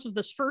several accounts of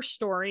this first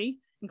story,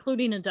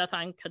 including in Death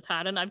on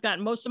Katahdin. I've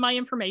gotten most of my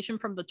information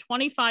from the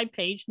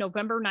 25-page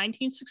November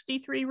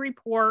 1963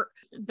 report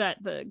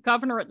that the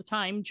governor at the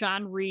time,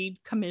 John Reed,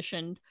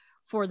 commissioned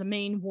for the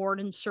Maine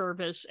Warden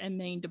Service and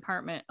Maine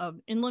Department of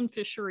Inland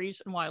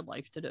Fisheries and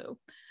Wildlife to do.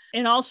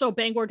 And also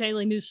Bangor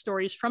Daily News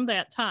stories from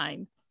that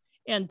time,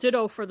 and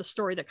ditto for the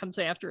story that comes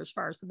after as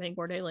far as the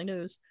Bangor Daily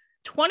News.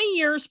 20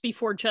 years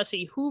before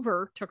Jessie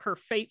Hoover took her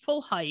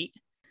fateful height,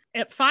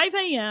 at 5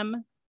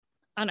 a.m.,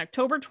 on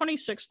October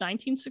 26,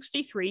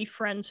 1963,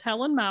 friends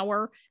Helen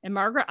Maurer and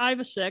Margaret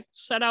Ivasick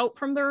set out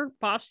from their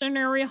Boston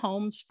area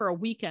homes for a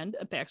weekend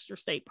at Baxter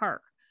State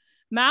Park.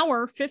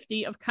 Maurer,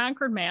 50, of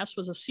Concord, Mass.,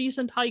 was a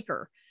seasoned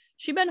hiker.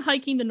 She'd been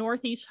hiking the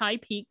Northeast High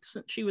Peaks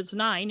since she was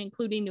 9,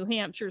 including New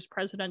Hampshire's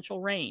Presidential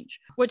Range,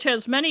 which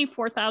has many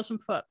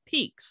 4,000-foot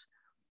peaks.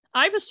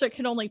 Ivasick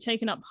had only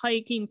taken up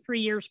hiking 3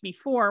 years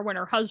before when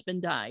her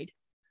husband died.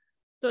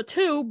 The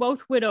two,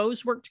 both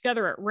widows, worked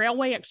together at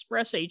Railway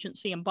Express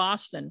Agency in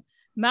Boston.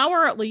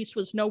 Maurer, at least,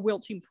 was no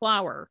wilting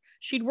flower.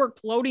 She'd worked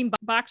loading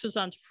boxes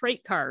onto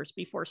freight cars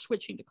before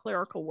switching to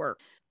clerical work.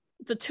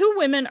 The two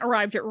women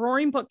arrived at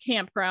Roaring Brook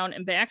Campground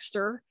in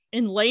Baxter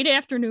in late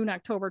afternoon,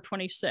 October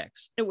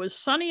 26. It was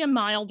sunny and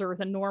milder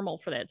than normal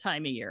for that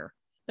time of year.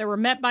 They were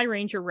met by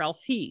Ranger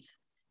Ralph Heath.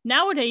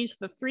 Nowadays,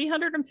 the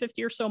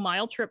 350 or so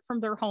mile trip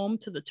from their home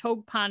to the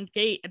Togue Pond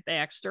Gate at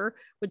Baxter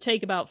would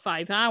take about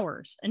 5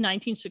 hours. In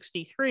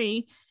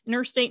 1963,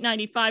 Interstate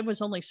 95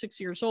 was only 6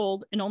 years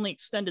old and only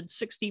extended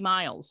 60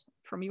 miles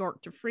from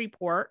York to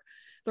Freeport.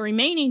 The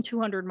remaining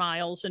 200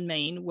 miles in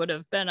Maine would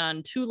have been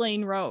on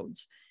 2-lane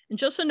roads. And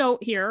just a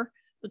note here,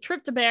 the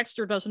trip to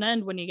Baxter doesn't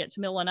end when you get to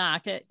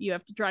Millinocket. You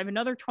have to drive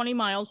another 20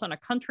 miles on a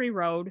country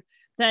road,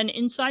 then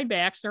inside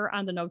Baxter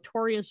on the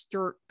notorious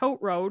dirt tote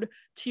road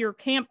to your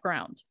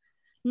campground.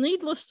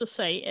 Needless to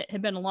say, it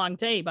had been a long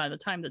day by the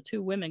time the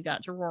two women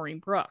got to Roaring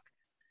Brook.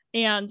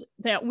 And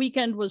that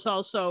weekend was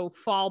also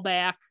fall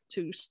back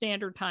to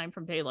standard time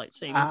from daylight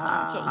saving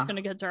time. So it was going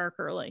to get dark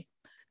early.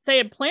 They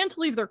had planned to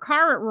leave their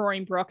car at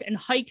Roaring Brook and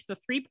hike the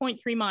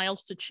 3.3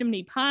 miles to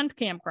Chimney Pond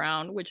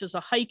Campground, which is a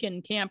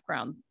hike-in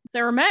campground.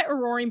 They were met at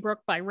Roaring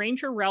Brook by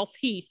Ranger Ralph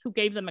Heath, who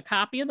gave them a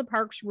copy of the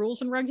park's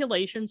rules and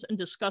regulations and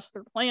discussed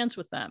their plans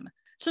with them.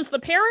 Since the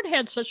pair had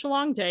had such a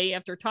long day,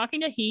 after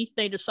talking to Heath,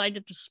 they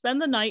decided to spend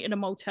the night in a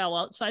motel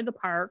outside the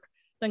park,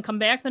 then come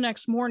back the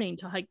next morning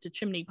to hike to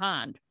Chimney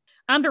Pond.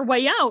 On their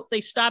way out, they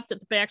stopped at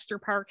the Baxter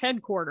Park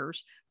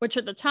headquarters, which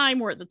at the time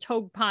were at the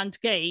Togue Pond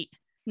Gate.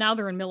 Now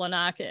they're in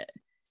Millinocket.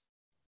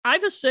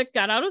 Ivasick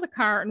got out of the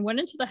car and went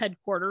into the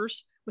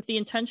headquarters with the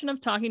intention of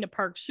talking to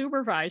park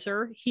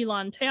supervisor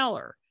Helon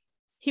Taylor.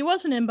 He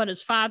wasn't in, but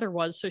his father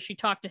was, so she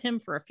talked to him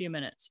for a few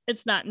minutes.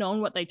 It's not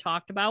known what they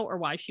talked about or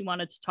why she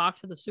wanted to talk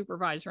to the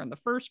supervisor in the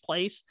first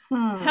place.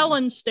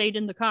 Helen stayed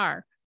in the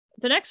car.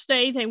 The next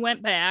day, they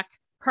went back,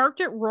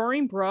 parked at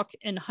Roaring Brook,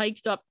 and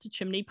hiked up to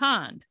Chimney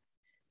Pond.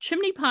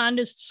 Chimney Pond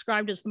is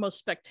described as the most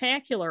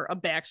spectacular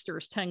of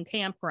Baxter's 10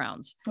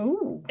 campgrounds.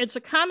 Ooh. It's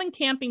a common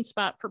camping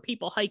spot for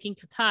people hiking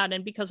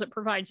Katahdin because it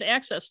provides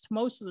access to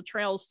most of the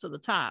trails to the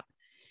top.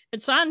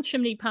 It's on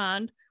Chimney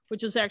Pond,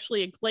 which is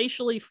actually a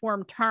glacially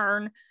formed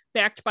tarn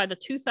backed by the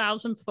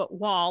 2,000-foot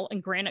wall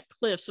and granite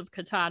cliffs of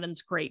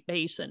Katahdin's Great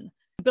Basin.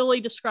 Billy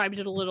described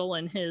it a little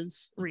in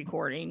his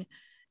recording.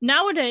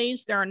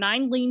 Nowadays, there are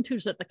 9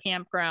 lean-tos at the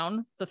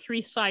campground, the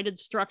 3-sided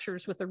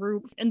structures with a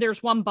roof, and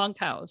there's 1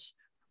 bunkhouse,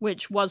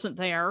 which wasn't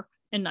there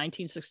in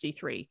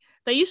 1963.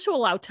 They used to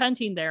allow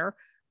tenting there,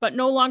 but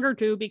no longer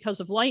do because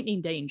of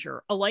lightning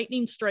danger. A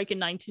lightning strike in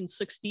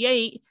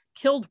 1968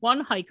 killed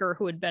 1 hiker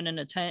who had been in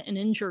a tent and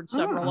injured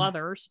several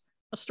others.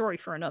 A story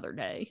for another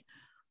day.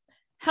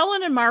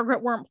 Helen and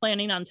Margaret weren't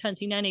planning on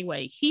tenting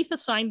anyway. Heath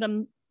assigned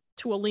them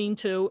to a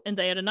lean-to, and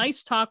they had a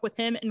nice talk with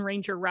him and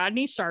Ranger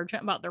Rodney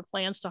Sargent about their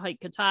plans to hike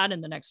Katahdin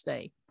the next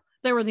day.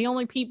 They were the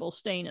only people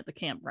staying at the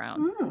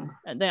campground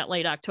that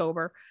late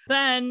October.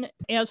 Then,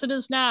 as it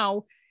is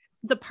now,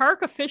 the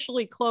park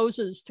officially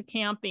closes to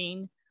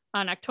camping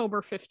on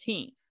October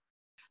 15th.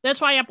 That's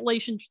why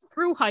Appalachian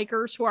through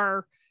hikers who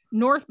are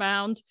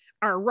northbound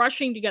are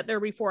rushing to get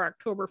there before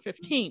October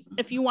 15th.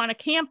 If you want to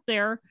camp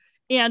there,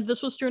 and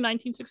this was true in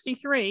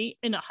 1963,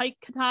 in a hike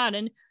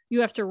Katahdin,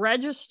 you have to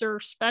register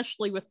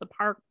specially with the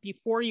park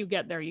before you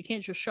get there. You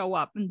can't just show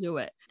up and do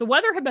it. The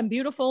weather had been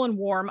beautiful and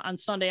warm on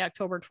Sunday,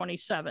 October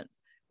 27th.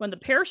 When the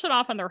pair set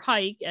off on their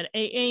hike at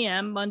 8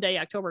 a.m. Monday,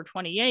 October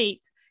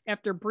 28th,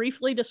 after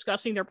briefly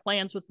discussing their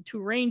plans with the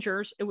 2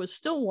 rangers, it was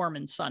still warm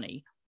and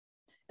sunny.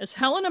 As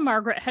Helen and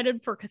Margaret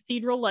headed for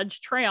Cathedral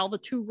Ledge Trail, the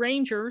 2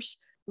 rangers,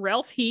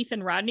 Ralph Heath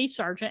and Rodney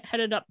Sargent,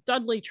 headed up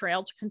Dudley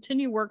Trail to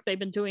continue work they've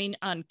been doing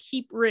on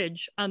Keep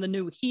Ridge on the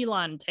new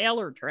Helon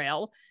Taylor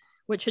Trail,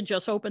 which had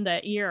just opened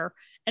that year.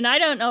 And I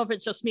don't know if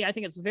it's just me. I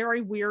think it's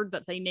very weird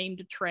that they named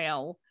a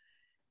trail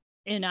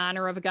in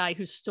honor of a guy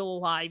who's still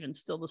alive and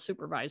still the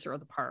supervisor of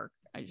the park.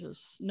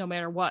 No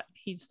matter what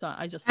he's done,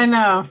 I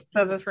know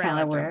that is kind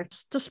of weird.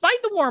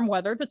 Despite the warm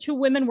weather, the 2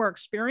 women were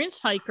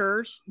experienced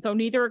hikers, though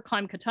neither had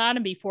climbed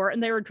Katahdin before,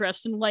 and they were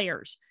dressed in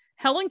layers.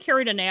 Helen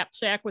carried a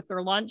knapsack with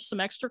their lunch, some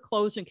extra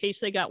clothes in case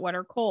they got wet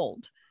or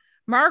cold.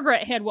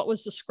 Margaret had what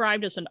was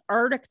described as an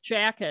Arctic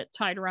jacket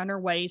tied around her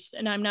waist,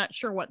 and I'm not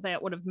sure what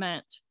that would have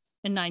meant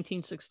in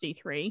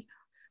 1963.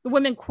 The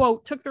women,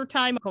 quote, took their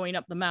time going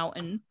up the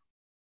mountain,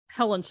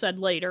 Helen said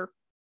later.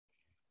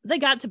 They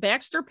got to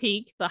Baxter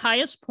Peak, the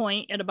highest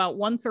point, at about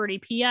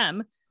 1:30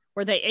 p.m.,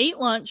 where they ate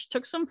lunch,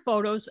 took some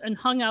photos, and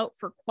hung out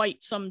for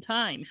quite some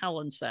time,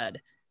 Helen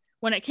said.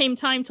 When it came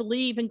time to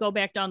leave and go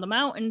back down the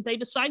mountain, they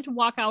decided to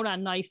walk out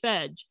on Knife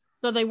Edge,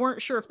 though they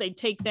weren't sure if they'd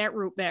take that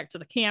route back to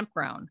the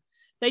campground.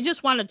 They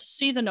just wanted to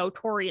see the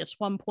notorious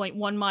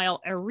 1.1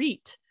 mile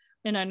arete,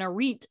 and an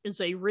arete is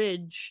a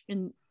ridge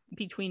in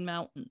between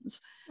mountains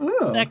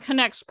that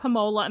connects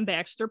Pamola and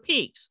Baxter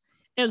Peaks.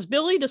 As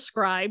Billy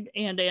described,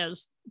 and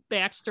as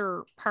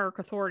Baxter Park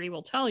Authority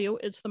will tell you,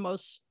 it's the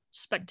most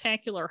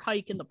spectacular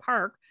hike in the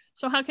park,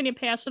 so how can you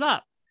pass it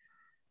up?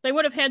 They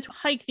would have had to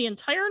hike the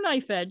entire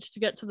Knife Edge to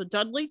get to the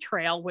Dudley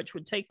Trail, which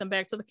would take them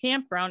back to the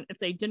campground if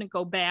they didn't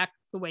go back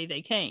the way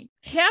they came.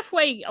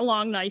 Halfway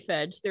along Knife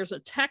Edge, there's a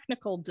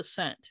technical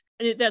descent.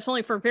 That's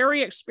only for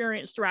very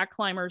experienced rock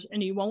climbers,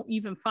 and you won't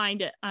even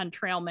find it on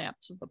trail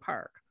maps of the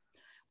park.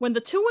 When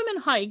the 2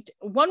 women hiked,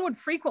 one would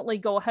frequently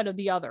go ahead of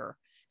the other.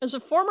 As a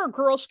former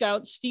Girl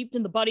Scout steeped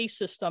in the buddy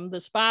system,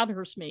 this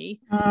bothers me.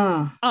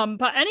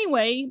 But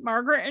anyway,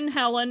 Margaret and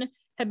Helen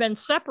had been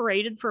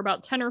separated for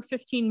about 10 or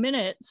 15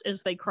 minutes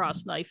as they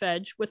crossed Knife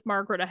Edge, with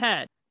Margaret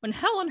ahead, when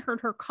Helen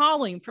heard her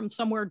calling from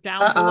somewhere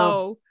down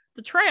below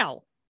the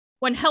trail.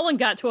 When Helen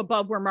got to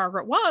above where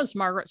Margaret was,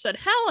 Margaret said,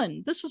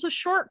 "Helen, this is a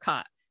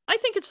shortcut. I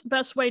think it's the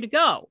best way to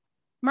go."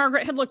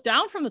 Margaret had looked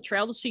down from the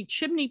trail to see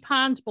Chimney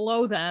Pond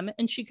below them,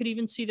 and she could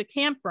even see the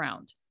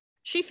campground.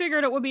 She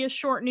figured it would be a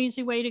short and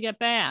easy way to get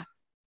back.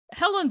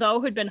 Helen, though,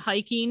 who had been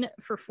hiking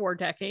for 4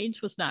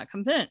 decades, was not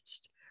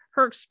convinced.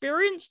 Her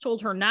experience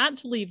told her not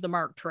to leave the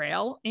marked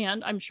trail,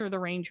 and I'm sure the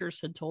rangers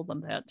had told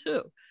them that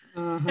too.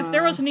 If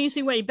there was an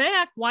easy way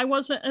back, why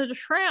wasn't it a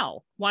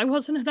trail? Why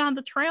wasn't it on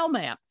the trail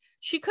map?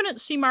 She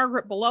couldn't see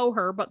Margaret below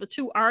her, but the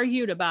two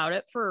argued about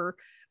it for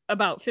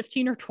about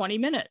 15 or 20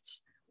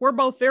 minutes. We're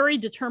both very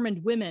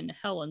determined women,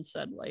 Helen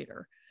said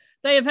later.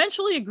 They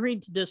eventually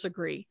agreed to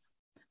disagree.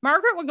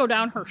 Margaret would go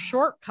down her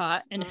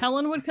shortcut, and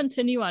Helen would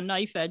continue on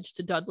Knife Edge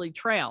to Dudley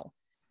Trail.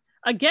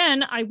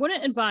 Again, I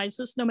wouldn't advise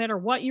this no matter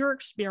what your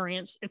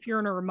experience if you're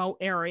in a remote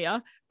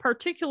area,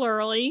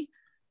 particularly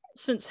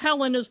since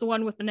Helen is the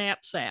one with the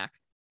knapsack.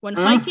 When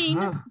hiking,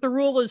 the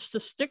rule is to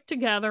stick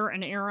together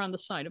and err on the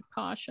side of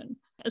caution.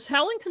 As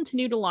Helen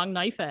continued along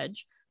Knife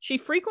Edge, she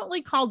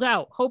frequently called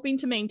out, hoping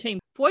to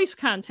maintain voice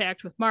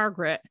contact with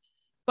Margaret,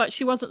 but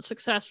she wasn't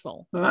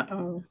successful.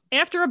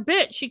 After a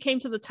bit, she came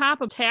to the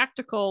top of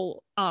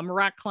tactical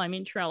rock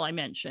climbing trail I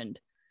mentioned.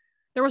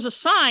 There was a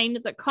sign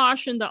that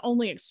cautioned that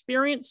only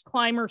experienced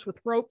climbers with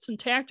ropes and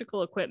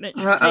tactical equipment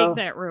should take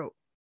that route.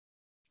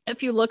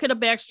 If you look at a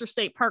Baxter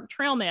State Park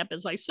trail map,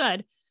 as I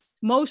said,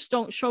 most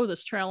don't show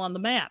this trail on the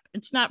map.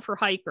 It's not for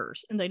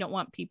hikers, and they don't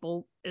want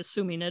people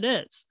assuming it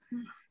is.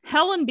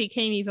 Helen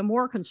became even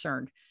more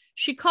concerned.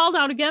 She called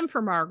out again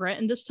for Margaret,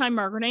 and this time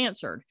Margaret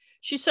answered.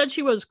 She said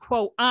she was,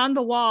 quote, on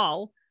the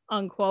wall,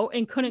 unquote,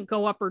 and couldn't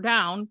go up or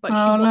down,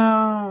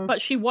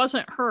 but she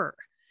wasn't hurt.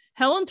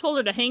 Helen told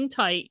her to hang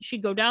tight.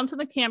 She'd go down to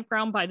the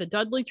campground by the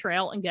Dudley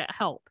Trail and get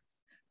help.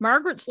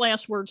 Margaret's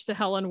last words to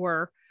Helen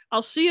were,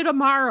 I'll see you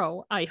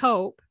tomorrow, I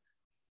hope.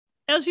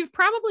 As you've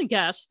probably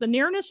guessed, the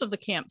nearness of the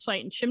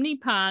campsite and Chimney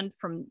Pond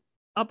from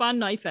up on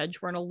Knife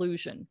Edge were an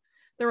illusion.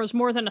 There was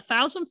more than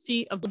 1,000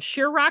 feet of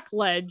sheer rock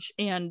ledge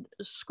and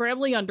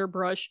scrabbly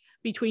underbrush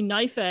between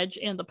Knife Edge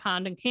and the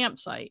pond and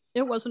campsite.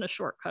 It wasn't a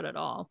shortcut at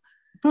all.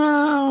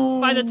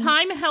 By the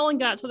time Helen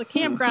got to the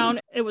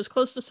campground, it was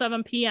close to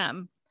 7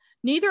 p.m.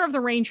 Neither of the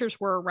rangers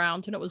were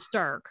around, and it was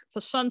dark. The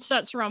sun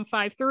sets around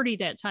 5:30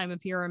 that time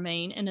of year in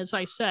Maine, and as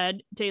I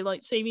said,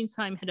 daylight savings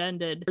time had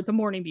ended the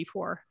morning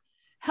before.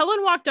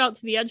 Helen walked out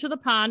to the edge of the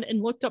pond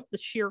and looked up the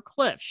sheer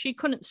cliff. She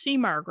couldn't see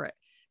Margaret.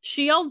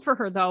 She yelled for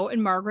her, though,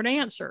 and Margaret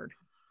answered.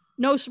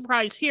 No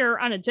surprise here,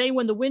 on a day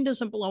when the wind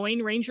isn't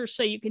blowing, rangers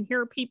say you can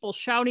hear people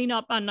shouting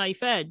up on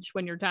Knife Edge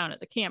when you're down at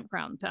the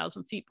campground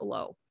 1,000 feet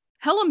below.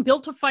 Helen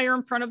built a fire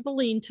in front of the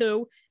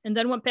lean-to and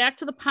then went back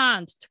to the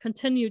pond to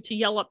continue to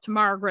yell up to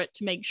Margaret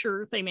to make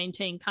sure they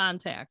maintained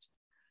contact.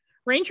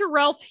 Ranger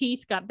Ralph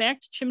Heath got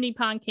back to Chimney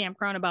Pond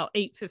Campground about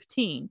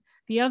 8:15.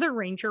 The other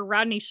ranger,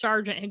 Rodney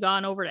Sargent, had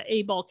gone over to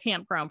A-Ball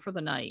Campground for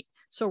the night,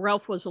 so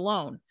Ralph was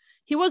alone.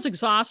 He was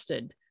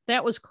exhausted.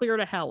 That was clear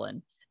to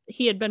Helen.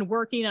 He had been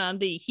working on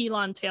the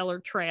Huron-Taylor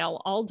Trail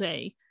all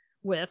day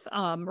with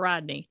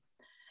Rodney.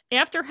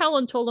 After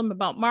Helen told him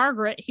about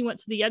Margaret, he went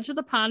to the edge of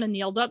the pond and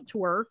yelled up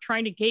to her,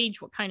 trying to gauge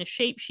what kind of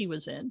shape she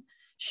was in.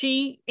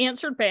 She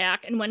answered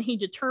back, and when he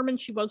determined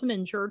she wasn't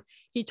injured,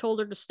 he told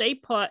her to stay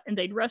put and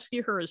they'd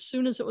rescue her as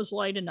soon as it was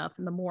light enough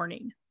in the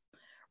morning.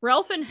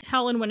 Ralph and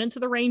Helen went into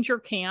the ranger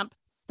camp.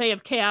 They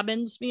have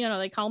cabins,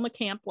 they call them a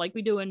camp like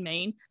we do in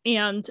Maine,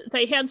 and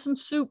they had some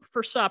soup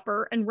for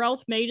supper, and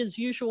Ralph made his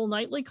usual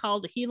nightly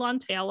call to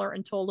Huron-Taylor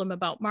and told him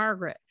about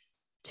Margaret.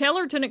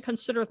 Taylor didn't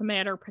consider the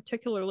matter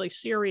particularly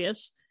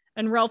serious,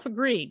 and Ralph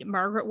agreed.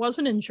 Margaret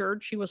wasn't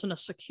injured. She was in a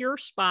secure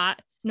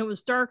spot, and it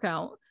was dark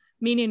out,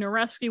 meaning a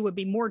rescue would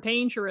be more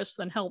dangerous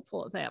than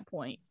helpful at that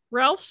point.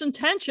 Ralph's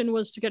intention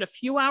was to get a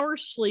few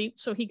hours sleep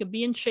so he could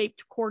be in shape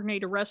to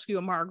coordinate a rescue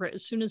of Margaret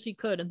as soon as he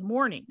could in the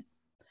morning.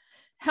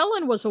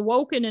 Helen was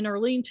awoken in her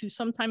lean-to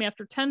sometime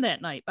after 10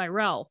 that night by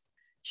Ralph.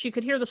 She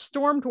could hear the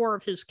storm door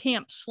of his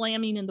camp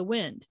slamming in the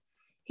wind.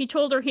 He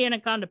told her he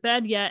hadn't gone to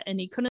bed yet and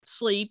he couldn't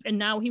sleep, and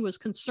now he was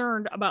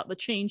concerned about the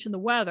change in the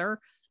weather.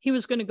 He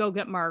was going to go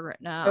get Margaret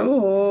now.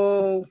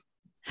 Oh.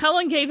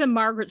 Helen gave him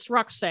Margaret's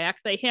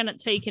rucksack. They hadn't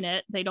taken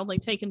it. They'd only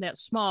taken that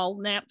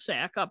small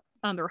knapsack up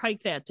on their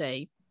hike that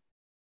day.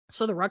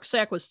 So the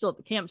rucksack was still at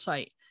the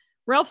campsite.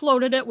 Ralph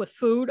loaded it with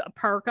food, a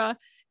parka,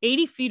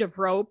 80 feet of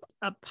rope,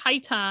 a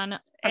python,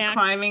 a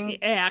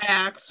climbing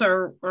axe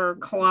or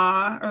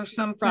claw or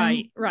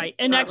something. Right.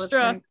 And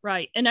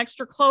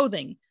extra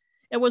clothing.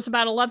 It was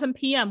about 11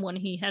 p.m. when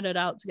he headed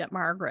out to get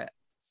Margaret.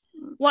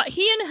 What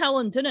he and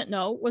Helen didn't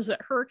know was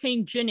that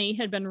Hurricane Ginny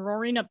had been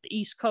roaring up the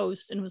East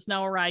Coast and was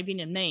now arriving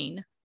in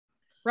Maine.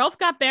 Ralph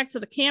got back to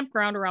the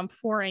campground around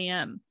 4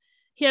 a.m.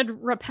 He had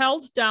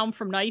rappelled down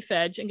from Knife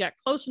Edge and got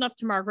close enough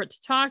to Margaret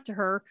to talk to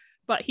her,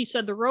 but he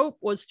said the rope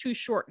was too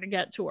short to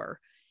get to her.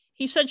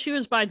 He said she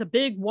was by the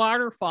big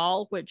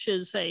waterfall, which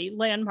is a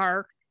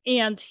landmark,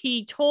 and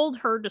he told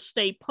her to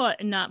stay put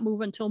and not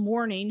move until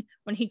morning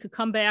when he could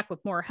come back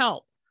with more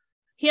help.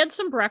 He had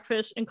some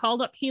breakfast and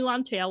called up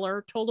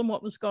Huron-Taylor, told him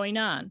what was going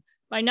on.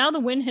 By now the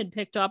wind had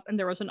picked up and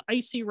there was an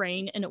icy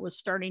rain and it was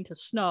starting to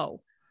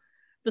snow.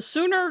 The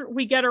sooner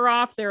we get her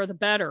off there, the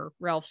better,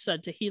 Ralph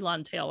said to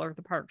Huron-Taylor,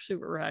 the park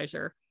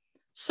supervisor.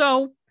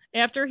 So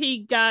after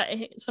he got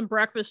some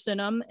breakfast in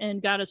him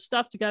and got his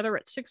stuff together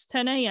at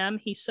 6:10 a.m.,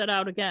 he set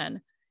out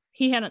again.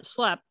 He hadn't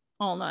slept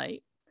all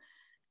night.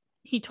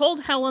 He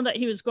told Helen that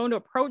he was going to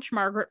approach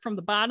Margaret from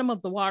the bottom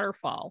of the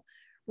waterfall.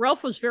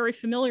 Ralph was very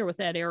familiar with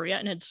that area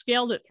and had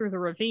scaled it through the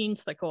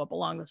ravines that go up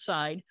along the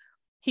side.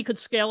 He could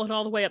scale it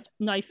all the way up to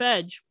knife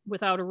edge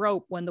without a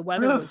rope when the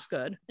weather was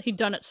good. He'd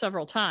done it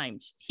several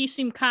times. He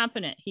seemed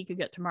confident he could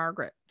get to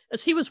Margaret.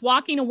 As he was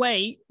walking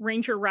away,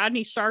 Ranger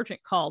Rodney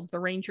Sargent called the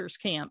Rangers'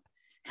 camp.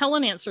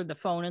 Helen answered the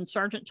phone, and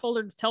Sargent told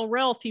her to tell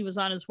Ralph he was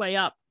on his way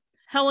up.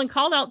 Helen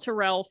called out to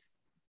Ralph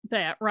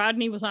that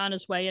Rodney was on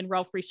his way, and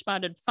Ralph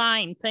responded,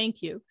 "Fine,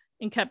 thank you,"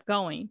 and kept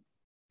going.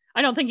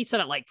 I don't think he said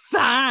it like,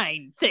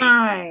 "Fine, thank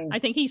you." I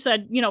think he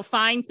said,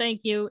 "Fine,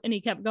 thank you," and he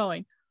kept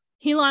going.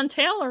 Helon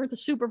Taylor, the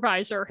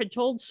supervisor, had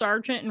told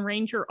Sergeant and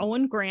Ranger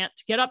Owen Grant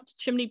to get up to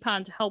Chimney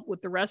Pond to help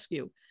with the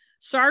rescue.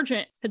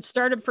 Sergeant had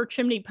started for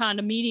Chimney Pond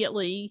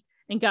immediately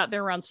and got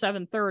there around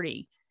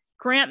 7:30.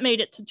 Grant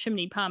made it to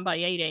Chimney Pond by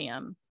 8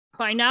 a.m.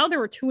 By now, there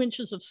were 2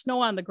 inches of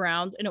snow on the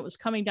ground, and it was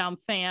coming down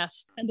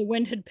fast, and the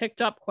wind had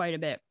picked up quite a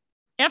bit.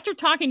 After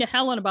talking to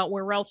Helen about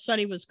where Ralph said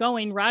he was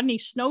going, Rodney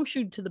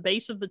snowshoed to the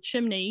base of the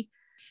chimney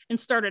and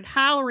started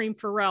hollering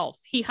for Ralph.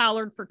 He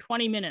hollered for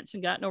 20 minutes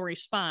and got no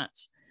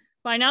response.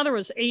 By now, there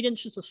was 8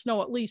 inches of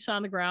snow at least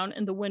on the ground,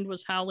 and the wind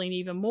was howling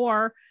even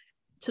more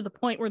to the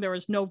point where there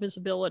was no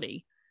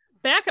visibility.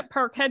 Back at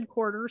park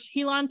headquarters,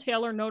 Helon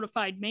Taylor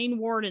notified Maine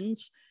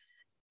wardens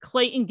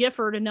Clayton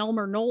Gifford and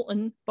Elmer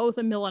Knowlton, both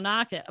in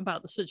Millinocket,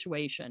 about the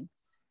situation.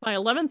 By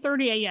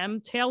 11:30 a.m.,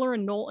 Taylor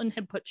and Knowlton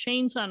had put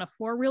chains on a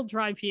 4-wheel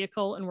drive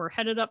vehicle and were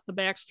headed up the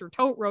Baxter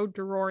Tote Road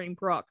to Roaring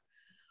Brook.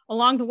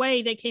 Along the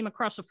way, they came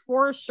across a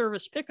Forest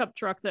Service pickup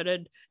truck that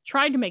had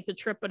tried to make the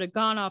trip but had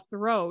gone off the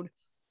road.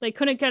 They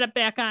couldn't get it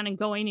back on and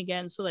going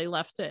again, so they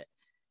left it.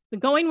 The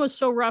going was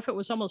so rough it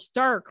was almost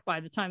dark by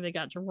the time they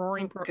got to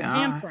Roaring Brook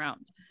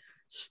Campground.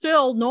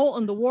 Still,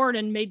 Knowlton, the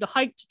warden, made the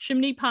hike to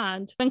Chimney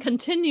Pond, then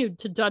continued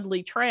to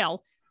Dudley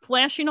Trail,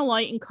 flashing a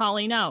light and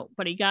calling out,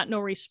 but he got no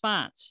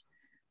response.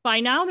 By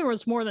now, there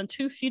was more than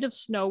 2 feet of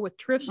snow with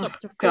drifts up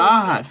to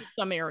 4 feet in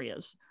some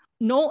areas.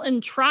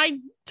 Knowlton tried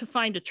to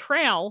find a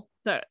trail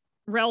that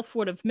Ralph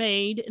would have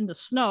made in the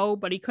snow,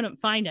 but he couldn't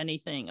find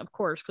anything, of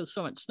course, because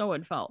so much snow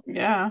had fell.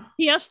 Yeah.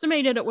 He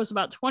estimated it was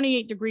about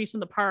 28 degrees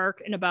in the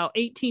park and about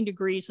 18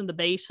 degrees in the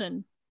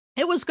basin.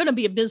 It was going to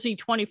be a busy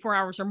 24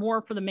 hours or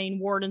more for the Maine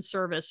Warden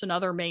Service and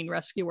other Maine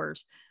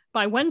rescuers.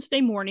 By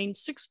Wednesday morning,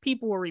 6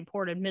 people were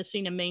reported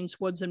missing in Maine's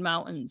woods and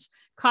mountains,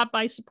 caught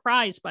by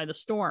surprise by the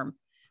storm.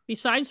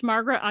 Besides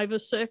Margaret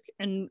Ivasick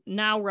and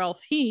now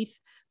Ralph Heath,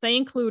 they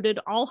included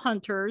all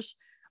hunters,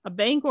 a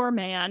Bangor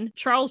man,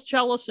 Charles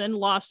Jellison,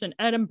 lost in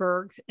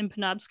Edinburgh in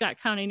Penobscot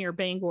County near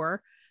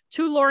Bangor,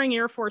 2 Loring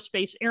Air Force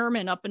Base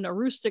airmen up in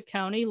Aroostook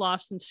County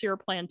lost in Sear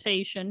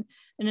Plantation,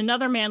 and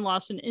another man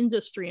lost in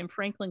Industry in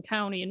Franklin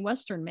County in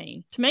western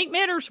Maine. To make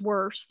matters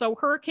worse, though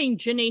Hurricane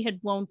Ginny had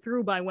blown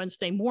through by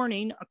Wednesday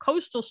morning, a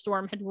coastal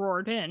storm had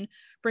roared in,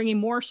 bringing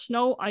more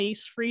snow,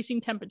 ice, freezing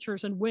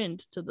temperatures, and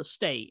wind to the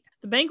state.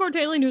 The Bangor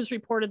Daily News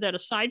reported that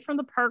aside from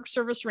the Park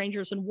Service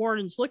rangers and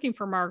wardens looking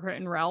for Margaret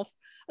and Ralph,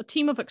 a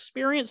team of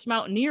experienced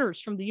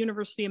mountaineers from the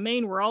University of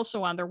Maine were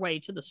also on their way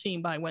to the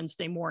scene by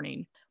Wednesday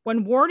morning.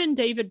 When Warden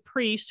David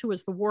Priest, who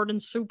was the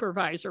warden's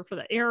supervisor for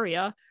the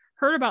area,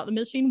 heard about the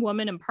missing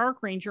woman and park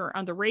ranger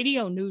on the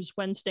radio news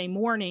Wednesday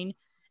morning,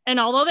 and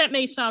although that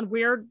may sound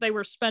weird, they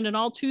were spending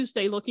all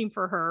Tuesday looking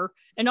for her,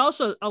 and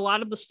also a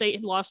lot of the state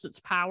had lost its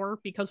power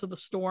because of the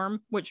storm,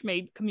 which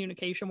made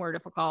communication more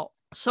difficult.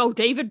 So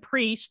David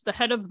Priest, the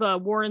head of the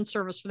warden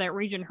service for that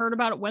region, heard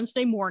about it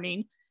Wednesday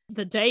morning,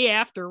 the day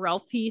after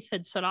Ralph Heath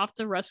had set off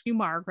to rescue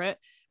Margaret.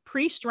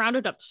 Priest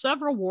rounded up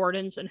several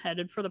wardens and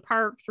headed for the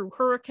park through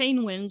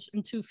hurricane winds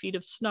and 2 feet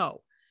of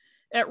snow.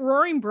 At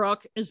Roaring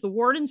Brook, as the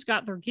wardens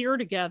got their gear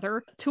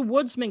together, 2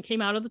 woodsmen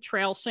came out of the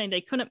trail saying they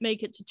couldn't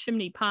make it to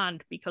Chimney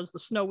Pond because the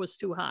snow was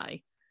too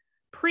high.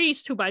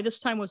 Priest, who by this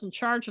time was in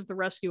charge of the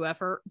rescue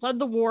effort, led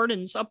the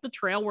wardens up the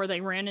trail where they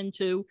ran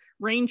into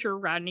Ranger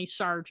Rodney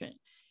Sargent.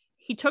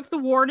 He took the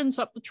wardens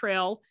up the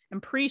trail,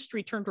 and Priest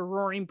returned to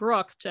Roaring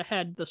Brook to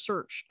head the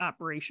search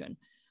operation.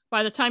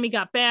 By the time he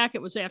got back,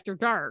 it was after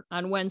dark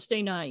on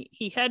Wednesday night.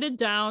 He headed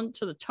down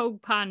to the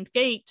Togue Pond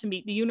Gate to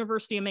meet the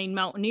University of Maine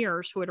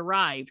mountaineers who had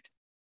arrived.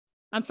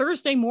 On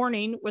Thursday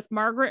morning, with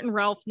Margaret and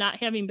Ralph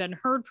not having been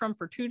heard from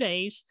for 2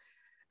 days,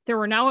 there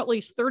were now at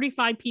least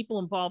 35 people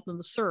involved in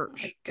the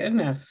search. My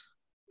goodness.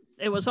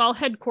 It was all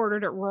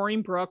headquartered at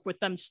Roaring Brook, with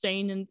them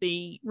staying in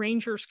the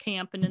Rangers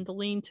camp and in the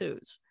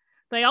lean-tos.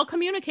 They all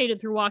communicated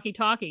through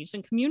walkie-talkies,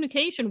 and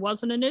communication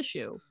wasn't an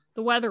issue.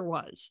 The weather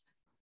was.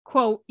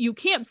 Quote, "You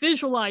can't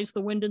visualize the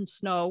wind and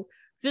snow.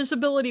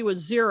 Visibility was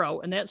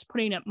 0, and that's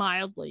putting it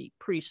mildly,"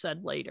 Priest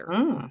said later.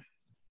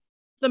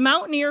 The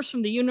mountaineers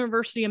from the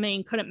University of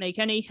Maine couldn't make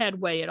any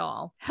headway at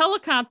all.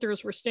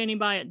 Helicopters were standing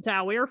by at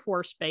Dow Air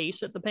Force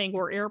Base at the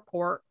Bangor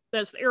Airport.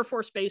 That's the Air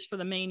Force Base for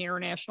the Maine Air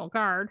National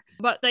Guard,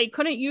 but they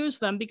couldn't use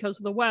them because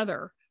of the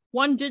weather.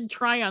 One did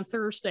try on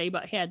Thursday,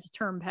 but had to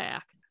turn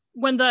back.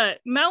 When the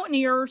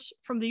mountaineers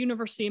from the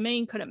University of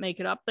Maine couldn't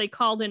make it up, they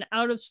called in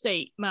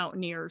out-of-state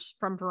mountaineers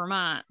from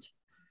Vermont.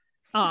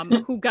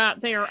 who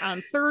got there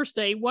on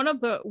Thursday. One of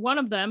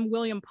them,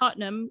 William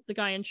Putnam, the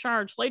guy in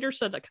charge, later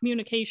said that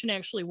communication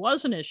actually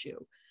was an issue.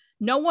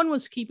 No one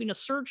was keeping a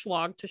search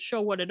log to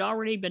show what had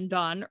already been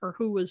done or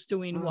who was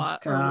doing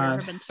what or where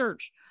had been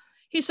searched.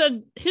 He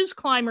said his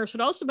climbers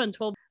had also been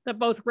told that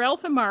both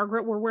Ralph and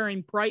Margaret were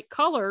wearing bright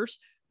colors,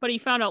 but he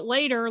found out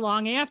later,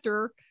 long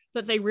after,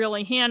 that they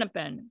really hadn't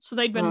been. So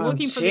they'd been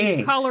looking for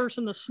these colors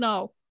in the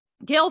snow.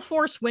 Gale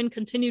force wind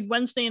continued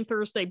Wednesday and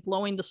Thursday,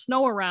 blowing the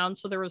snow around,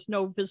 so there was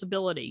no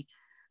visibility.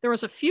 There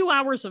was a few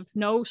hours of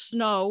no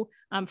snow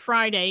on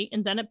Friday,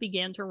 and then it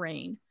began to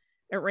rain.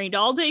 It rained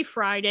all day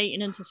Friday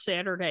and into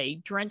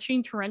Saturday,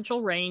 drenching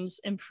torrential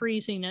rains and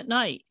freezing at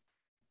night.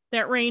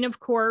 That rain, of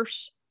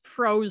course,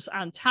 froze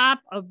on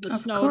top of the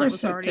snow that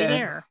was already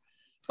there.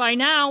 By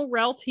now,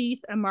 Ralph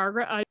Heath and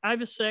Margaret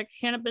Ivasick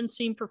hadn't been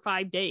seen for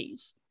 5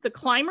 days. The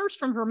climbers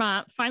from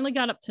Vermont finally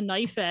got up to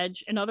Knife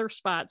Edge and other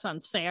spots on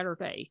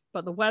Saturday,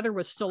 but the weather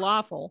was still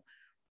awful.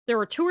 There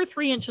were 2 or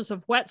 3 inches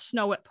of wet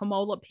snow at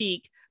Pamola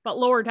Peak, but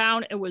lower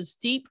down it was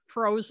deep,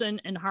 frozen,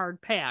 and hard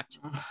packed.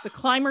 The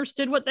climbers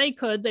did what they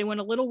could. They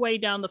went a little way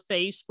down the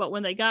face, but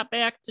when they got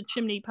back to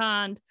Chimney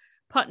Pond,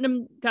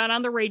 Putnam got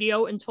on the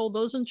radio and told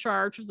those in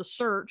charge of the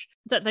search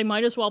that they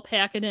might as well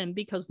pack it in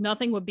because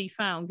nothing would be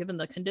found given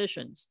the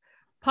conditions.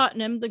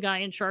 Putnam, the guy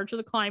in charge of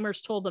the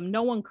climbers, told them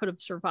no one could have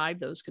survived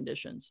those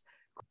conditions.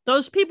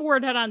 Those people were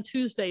dead on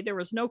Tuesday. There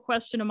was no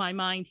question in my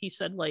mind, he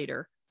said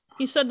later.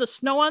 He said the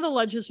snow on the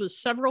ledges was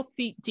several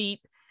feet deep,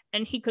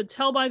 and he could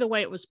tell by the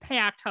way it was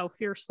packed how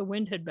fierce the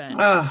wind had been.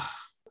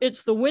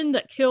 It's the wind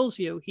that kills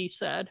you, he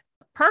said.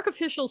 Park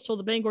officials told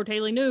the Bangor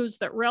Daily News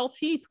that Ralph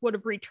Heath would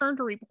have returned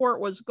to report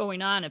what was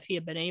going on if he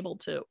had been able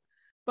to.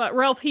 But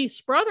Ralph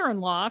Heath's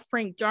brother-in-law,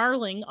 Frank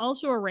Darling,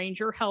 also a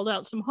ranger, held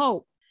out some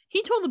hope.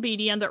 He told the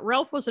BDN that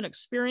Ralph was an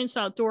experienced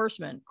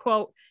outdoorsman.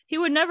 Quote, he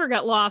would never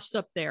get lost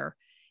up there.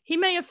 He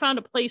may have found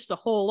a place to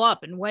hole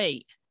up and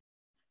wait.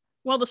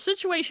 While the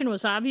situation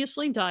was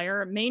obviously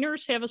dire,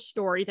 Mainers have a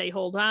story they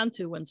hold on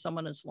to when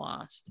someone is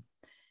lost.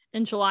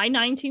 In July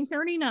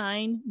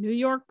 1939, New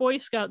York Boy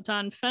Scout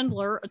Don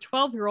Fendler, a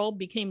 12-year-old,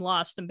 became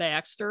lost in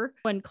Baxter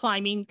when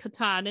climbing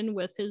Katahdin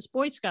with his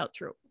Boy Scout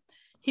troop.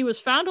 He was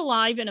found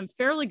alive and in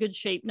fairly good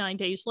shape 9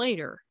 days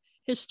later.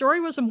 His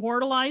story was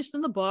immortalized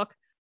in the book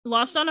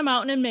Lost on a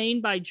Mountain in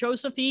Maine by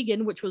Joseph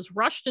Egan, which was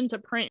rushed into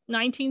print in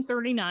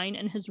 1939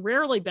 and has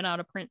rarely been out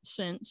of print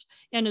since,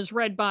 and is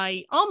read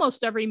by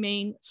almost every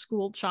Maine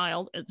school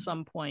child at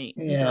some point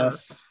in their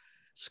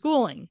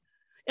schooling.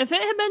 If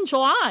it had been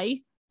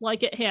July,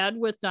 like it had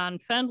with Don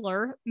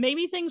Fendler,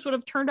 maybe things would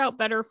have turned out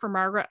better for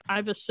Margaret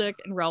Ivasick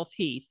and Ralph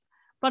Heath.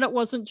 But it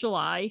wasn't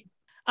July.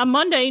 On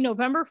Monday,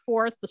 November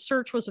 4th, the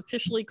search was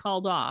officially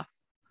called off.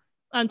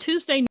 On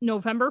Tuesday,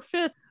 November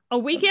 5th, a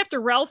week after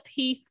Ralph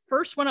Heath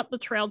first went up the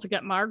trail to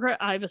get Margaret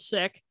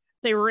Ivasick,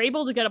 they were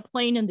able to get a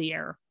plane in the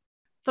air.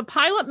 The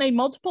pilot made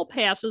multiple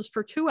passes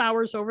for 2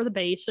 hours over the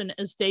basin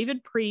as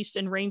David Priest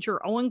and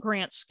Ranger Owen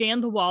Grant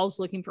scanned the walls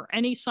looking for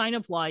any sign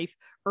of life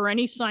or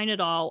any sign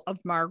at all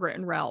of Margaret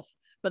and Ralph,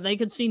 but they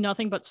could see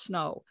nothing but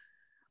snow.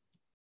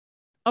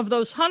 Of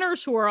those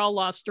hunters who were all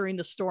lost during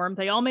the storm,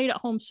 they all made it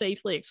home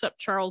safely except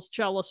Charles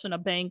Jellison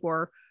of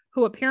Bangor,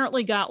 who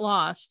apparently got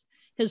lost.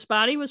 His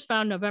body was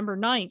found November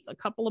 9th, a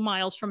couple of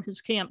miles from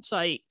his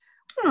campsite.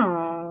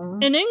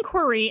 Aww. An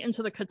inquiry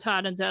into the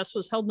Katahdin deaths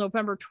was held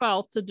November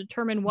 12th to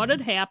determine what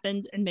had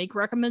happened and make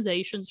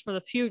recommendations for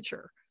the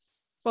future.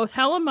 Both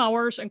Helen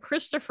Mowers and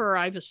Christopher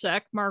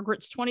Ivasick,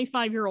 Margaret's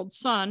 25-year-old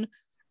son,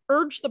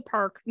 urged the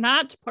park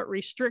not to put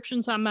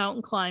restrictions on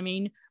mountain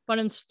climbing, but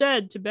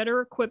instead to better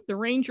equip the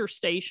ranger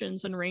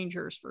stations and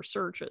rangers for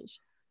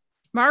searches.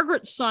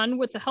 Margaret's son,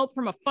 with the help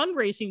from a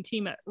fundraising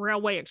team at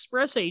Railway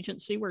Express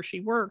Agency where she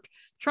worked,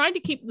 tried to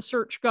keep the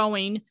search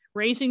going,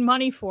 raising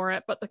money for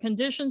it, but the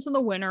conditions in the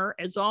winter,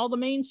 as all the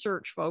Maine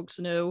search folks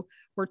knew,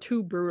 were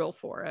too brutal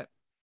for it.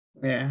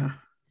 Yeah.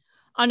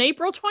 On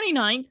April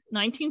 29th,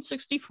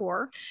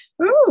 1964,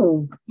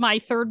 my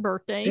third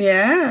birthday,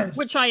 yes,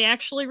 which I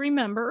actually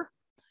remember,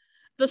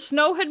 the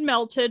snow had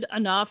melted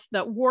enough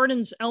that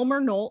Wardens Elmer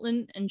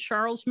Knowlton and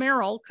Charles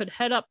Merrill could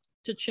head up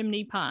to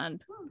Chimney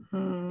Pond.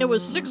 It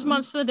was 6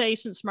 months to the day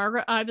since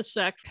Margaret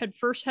Ivasick had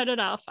first headed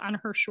off on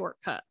her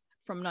shortcut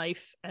from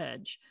Knife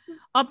Edge.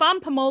 Up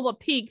on Pamola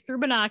Peak, through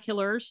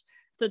binoculars,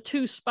 the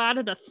two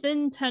spotted a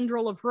thin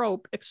tendril of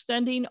rope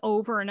extending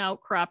over an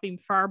outcropping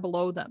far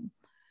below them.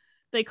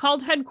 They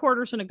called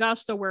headquarters in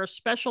Augusta, where a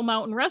special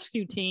mountain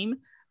rescue team,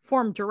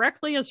 formed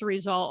directly as a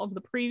result of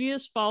the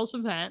previous fall's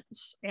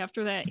events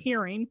after that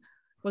hearing,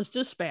 was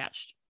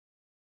dispatched.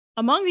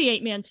 Among the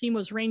 8-man team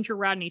was Ranger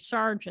Rodney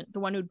Sargent, the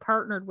one who'd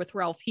partnered with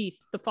Ralph Heath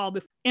the fall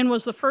before, and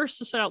was the first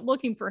to set out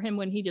looking for him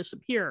when he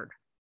disappeared.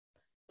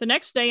 The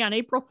next day, on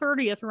April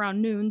 30th,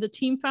 around noon, the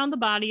team found the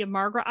body of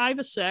Margaret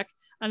Ivasick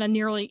on a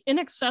nearly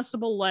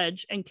inaccessible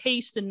ledge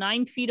encased in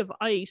 9 feet of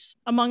ice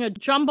among a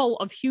jumble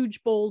of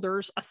huge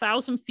boulders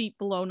 1,000 feet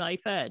below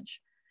Knife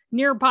Edge.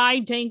 Nearby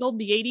dangled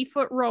the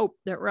 80-foot rope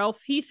that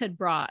Ralph Heath had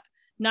brought,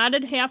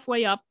 knotted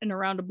halfway up and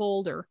around a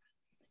boulder.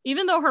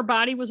 Even though her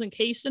body was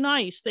encased in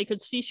ice, they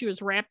could see she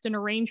was wrapped in a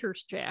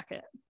ranger's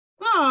jacket.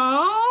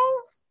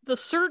 Oh. The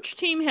search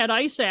team had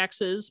ice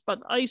axes,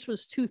 but the ice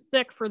was too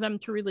thick for them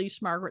to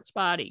release Margaret's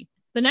body.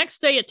 The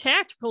next day, a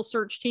tactical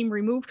search team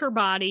removed her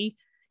body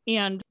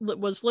and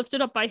was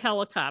lifted up by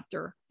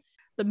helicopter.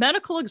 The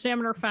medical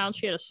examiner found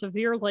she had a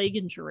severe leg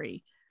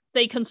injury.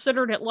 They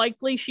considered it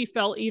likely she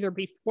fell either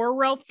before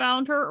Ralph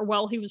found her or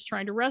while he was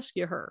trying to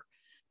rescue her.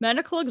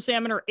 Medical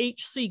examiner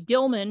H.C.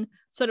 Gilman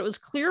said it was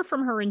clear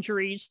from her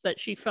injuries that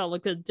she fell a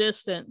good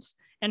distance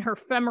and her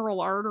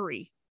femoral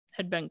artery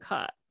had been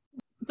cut.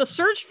 The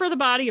search for the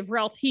body of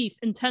Ralph Heath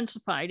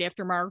intensified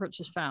after Margaret's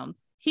was found.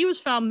 He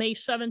was found May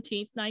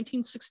 17,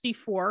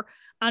 1964,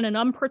 on an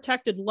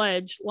unprotected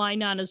ledge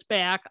lying on his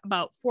back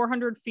about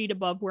 400 feet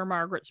above where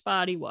Margaret's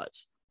body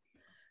was.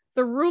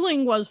 The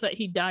ruling was that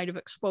he died of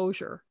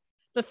exposure.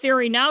 The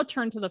theory now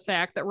turned to the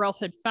fact that Ralph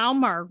had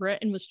found Margaret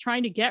and was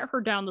trying to get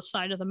her down the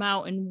side of the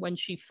mountain when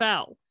she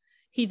fell.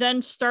 He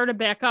then started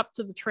back up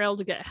to the trail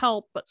to get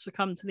help, but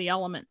succumbed to the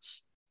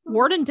elements.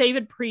 Warden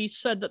David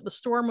Priest said that the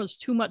storm was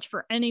too much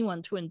for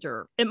anyone to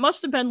endure. It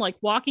must have been like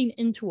walking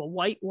into a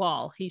white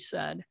wall, he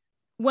said.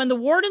 When the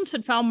wardens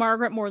had found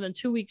Margaret more than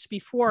 2 weeks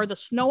before, the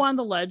snow on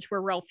the ledge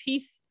where Ralph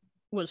Heath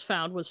was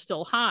found was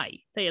still high.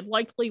 They had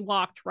likely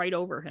walked right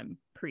over him,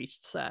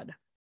 Priest said.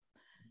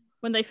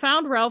 When they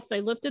found Ralph, they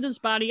lifted his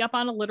body up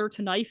on a litter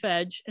to Knife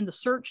Edge, and the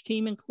search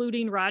team,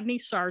 including Rodney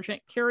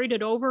Sargent, carried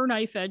it over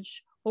Knife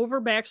Edge, over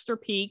Baxter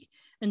Peak,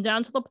 and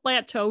down to the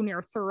plateau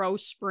near Thoreau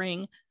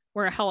Spring,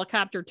 where a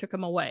helicopter took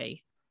him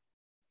away.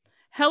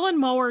 Helen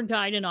Mower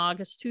died in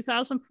August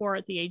 2004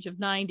 at the age of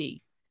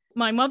 90.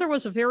 My mother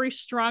was a very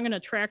strong and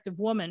attractive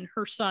woman.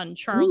 Her son,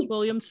 Charles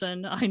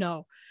Williamson,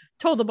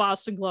 told the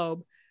Boston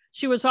Globe.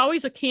 She was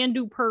always a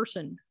can-do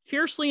person,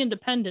 fiercely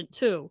independent,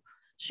 too.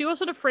 She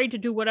wasn't afraid to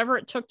do whatever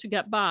it took to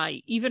get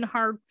by, even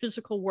hard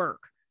physical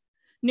work.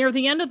 Near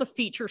the end of the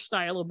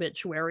feature-style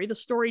obituary, the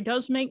story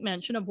does make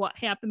mention of what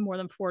happened more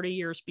than 40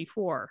 years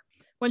before.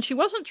 When she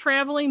wasn't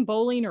traveling,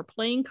 bowling, or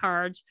playing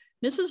cards,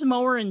 Mrs.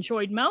 Mower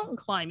enjoyed mountain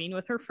climbing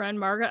with her friend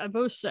Margaret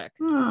Avosik.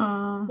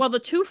 While the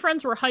two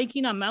friends were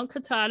hiking on Mount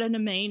Katahdin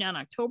in Maine on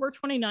October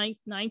 29,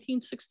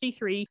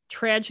 1963,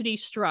 tragedy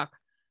struck.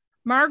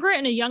 Margaret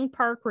and a young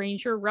park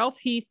ranger, Ralph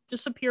Heath,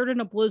 disappeared in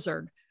a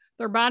blizzard.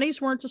 Their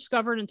bodies weren't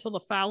discovered until the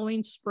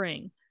following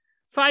spring.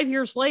 5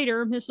 years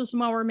later, Mrs.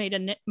 Mower made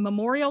a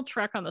memorial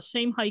trek on the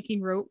same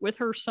hiking route with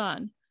her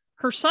son.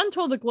 Her son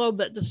told the Globe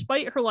that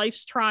despite her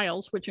life's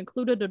trials, which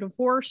included a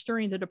divorce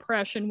during the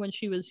Depression when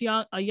she was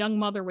a young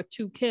mother with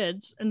 2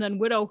 kids, and then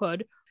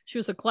widowhood, she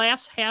was a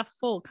glass half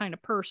full kind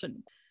of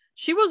person.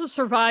 She was a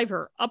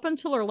survivor. Up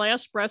until her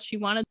last breath, she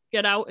wanted to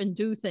get out and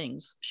do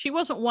things. She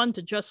wasn't one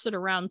to just sit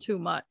around too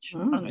much.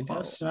 I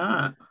guess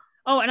not.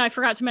 Oh, and I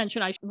forgot to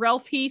mention,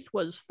 Ralph Heath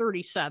was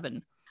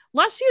 37.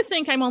 Lest you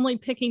think I'm only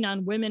picking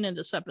on women in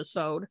this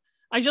episode,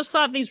 I just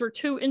thought these were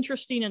 2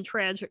 interesting and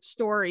tragic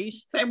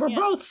stories. They were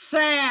both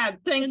sad.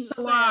 Thanks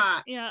a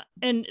lot. Yeah.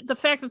 And the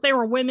fact that they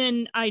were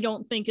women, I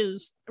don't think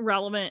is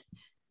relevant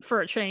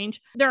for a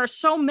change. There are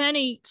so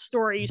many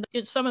stories,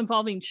 some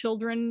involving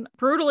children,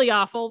 brutally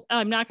awful.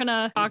 I'm not going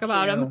to talk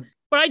about them,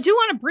 but I do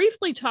want to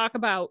briefly talk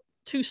about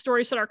 2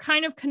 stories that are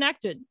kind of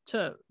connected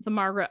to the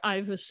Margaret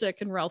Ivosick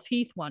and Ralph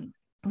Heath one.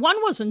 One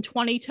was in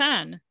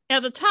 2010.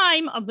 At the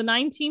time of the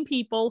 19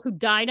 people who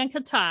died on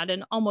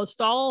Katahdin, almost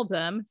all of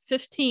them,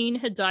 15,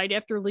 had died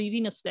after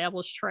leaving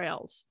established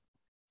trails.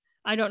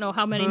 I don't know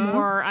how many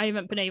more. I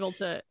haven't been able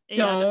to.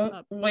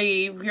 Don't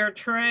leave your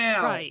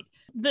trail. Right.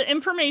 The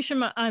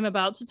information I'm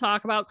about to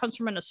talk about comes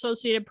from an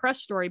Associated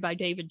Press story by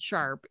David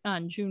Sharp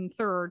on June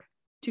 3rd,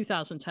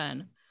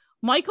 2010.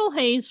 Michael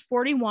Hayes,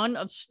 41,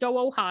 of Stowe,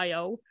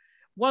 Ohio,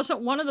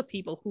 wasn't one of the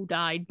people who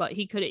died, but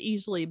he could have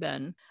easily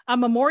been. On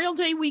Memorial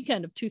Day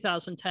weekend of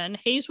 2010,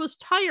 Hayes was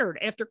tired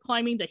after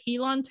climbing the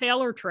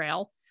Helon-Taylor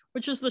Trail,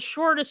 which is the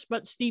shortest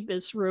but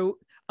steepest route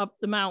up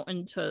the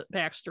mountain to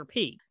Baxter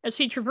Peak. As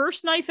he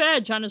traversed Knife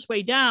Edge on his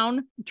way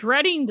down,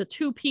 dreading the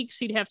 2 peaks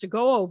he'd have to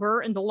go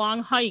over and the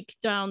long hike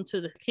down to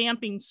the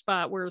camping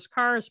spot where his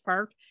car is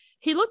parked,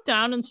 he looked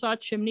down and saw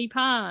Chimney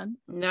Pond.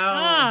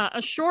 No.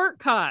 A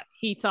shortcut,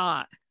 he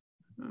thought.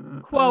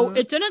 Quote,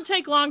 it didn't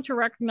take long to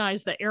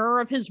recognize the error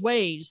of his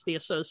ways, the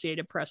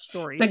Associated Press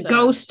story said.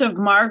 Ghost of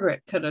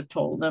Margaret could have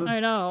told him. I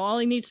know. All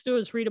he needs to do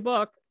is read a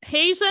book.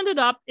 Hayes ended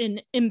up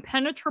in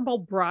impenetrable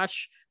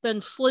brush,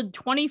 then slid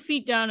 20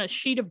 feet down a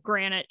sheet of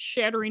granite,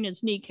 shattering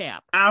his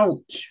kneecap.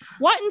 Ouch.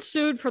 What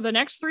ensued for the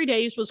next 3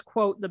 days was,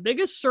 quote, the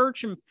biggest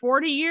search in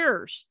 40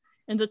 years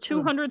in the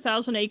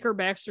 200,000-acre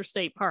Baxter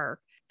State Park.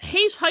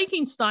 Hayes'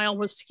 hiking style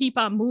was to keep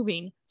on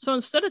moving, so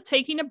instead of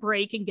taking a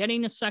break and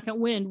getting a second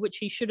wind, which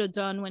he should have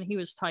done when he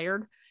was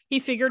tired, he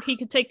figured he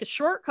could take the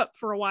shortcut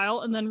for a while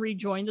and then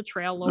rejoin the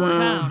trail lower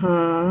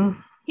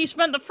down. He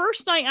spent the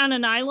first night on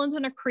an island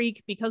in a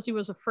creek because he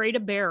was afraid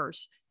of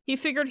bears. He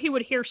figured he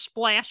would hear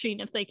splashing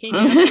if they came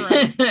after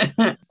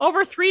him.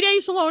 Over 3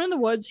 days alone in the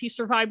woods, he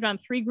survived on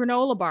 3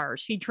 granola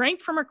bars. He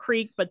drank from a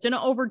creek, but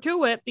didn't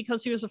overdo it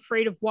because he was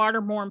afraid of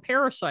waterborne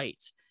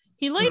parasites.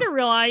 He later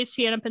realized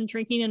he hadn't been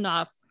drinking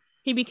enough.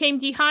 He became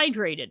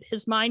dehydrated.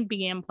 His mind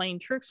began playing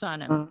tricks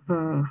on him.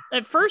 Mhm.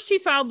 At first, he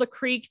followed the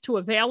creek to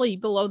a valley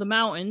below the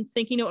mountain,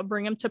 thinking it would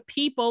bring him to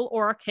people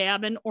or a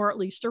cabin or at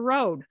least a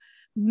road.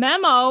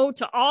 Memo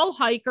to all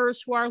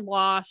hikers who are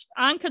lost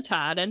on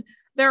Katahdin: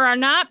 there are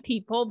not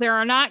people, there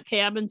are not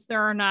cabins,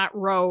 there are not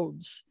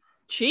roads.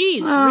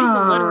 Jeez, read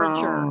the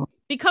literature. Oh.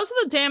 Because of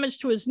the damage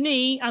to his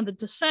knee on the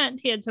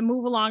descent, he had to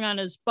move along on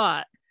his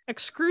butt.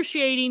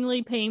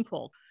 Excruciatingly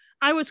painful.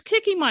 I was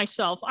kicking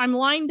myself. I'm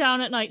lying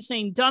down at night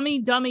saying, dummy,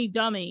 dummy,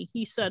 dummy,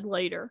 he said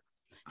later.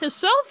 His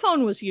cell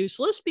phone was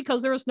useless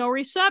because there was no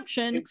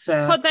reception.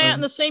 Exactly. Put that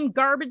in the same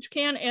garbage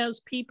can as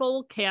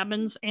people,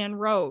 cabins, and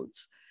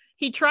roads.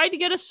 He tried to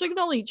get a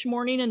signal each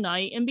morning and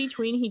night. In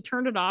between, he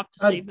turned it off to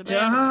save the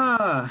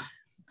battery.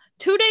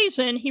 2 days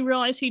in, he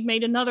realized he'd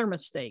made another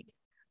mistake.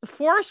 The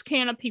forest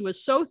canopy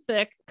was so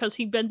thick because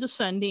he'd been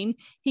descending,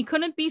 he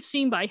couldn't be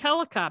seen by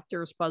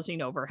helicopters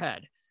buzzing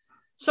overhead.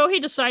 So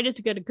he decided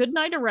to get a good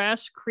night of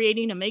rest,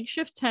 creating a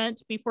makeshift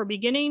tent before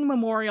beginning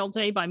Memorial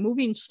Day by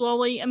moving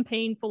slowly and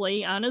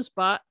painfully on his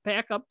butt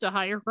back up to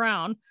higher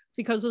ground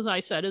because, as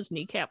I said, his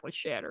kneecap was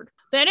shattered.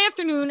 That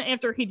afternoon,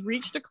 after he'd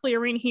reached a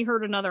clearing, he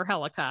heard another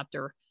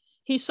helicopter.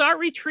 He saw it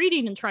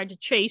retreating and tried to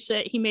chase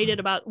it. He made it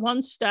about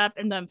one step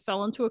and then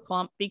fell into a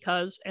clump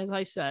because, as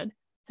I said,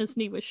 his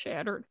knee was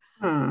shattered.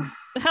 The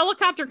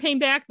helicopter came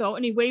back, though,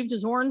 and he waved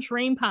his orange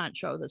rain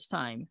poncho this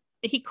time.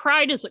 He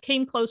cried as it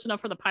came close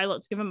enough for the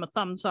pilot to give him a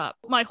thumbs up.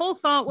 My whole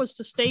thought was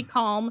to stay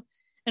calm,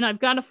 and I've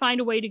got to find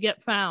a way to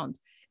get found.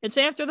 It's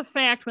after the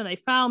fact, when they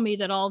found me,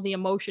 that all the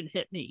emotion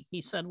hit me,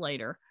 he said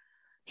later.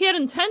 He had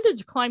intended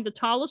to climb the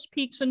tallest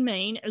peaks in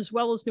Maine, as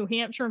well as New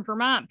Hampshire and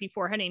Vermont,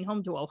 before heading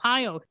home to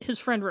Ohio, his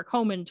friend Rick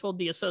Homan told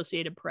the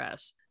Associated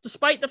Press.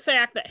 Despite the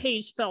fact that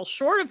Hayes fell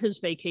short of his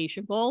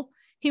vacation goal,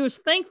 he was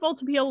thankful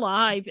to be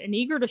alive and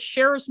eager to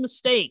share his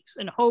mistakes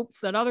in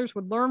hopes that others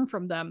would learn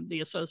from them, the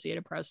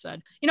Associated Press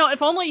said. You know,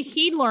 if only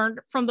he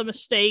learned from the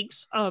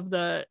mistakes of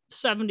the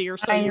 70 or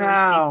so years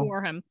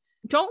before him.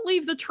 Don't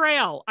leave the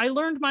trail. I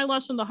learned my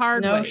lesson the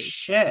hard way. No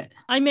shit.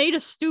 I made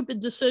a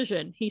stupid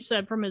decision, he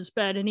said from his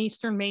bed in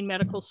Eastern Maine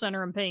Medical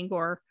Center in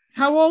Bangor.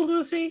 How old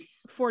was he?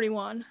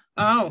 41.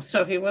 Oh,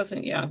 so he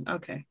wasn't young.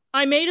 Okay.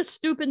 I made a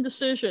stupid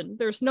decision.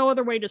 There's no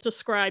other way to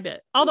describe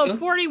it. Although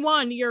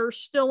 41, you're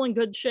still in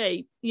good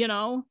shape, you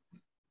know?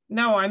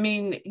 No, I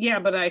mean, yeah,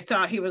 but I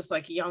thought he was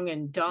like young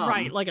and dumb.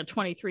 Right, like a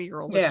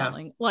 23-year-old or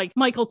something. Like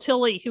Michael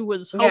Tilley, who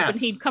was hoping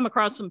he'd come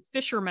across some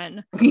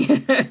fishermen.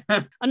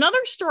 Another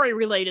story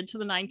related to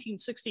the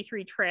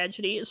 1963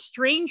 tragedy is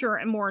stranger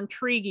and more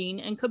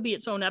intriguing and could be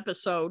its own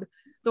episode,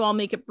 though I'll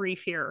make it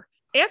brief here.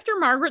 After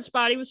Margaret's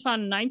body was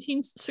found in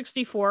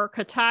 1964,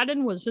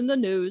 Katahdin was in the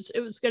news. It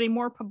was getting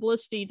more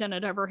publicity than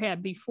it ever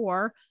had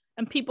before,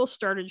 and people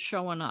started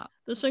showing up.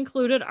 This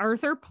included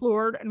Arthur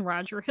Plourde and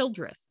Roger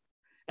Hildreth.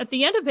 At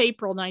the end of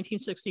April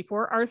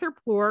 1964, Arthur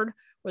Plourde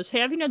was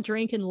having a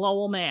drink in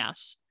Lowell,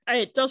 Mass.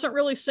 It doesn't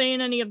really say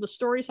in any of the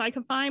stories I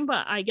can find,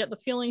 but I get the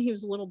feeling he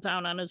was a little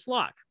down on his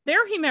luck.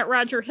 There he met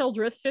Roger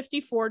Hildreth,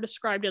 54,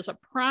 described as a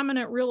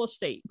prominent real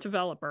estate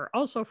developer,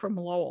 also from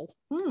Lowell.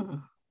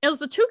 As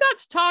the two got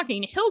to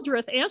talking,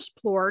 Hildreth asked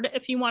Plourde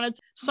if he wanted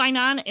to sign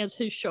on as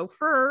his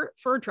chauffeur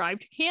for a drive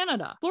to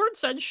Canada. Plourde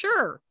said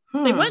sure.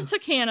 They went to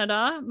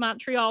Canada,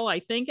 Montreal, I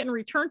think, and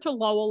returned to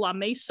Lowell on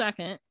May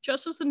 2nd,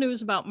 just as the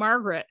news about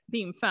Margaret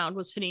being found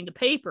was hitting the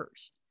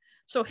papers.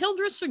 So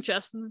Hildreth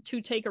suggested the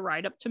two take a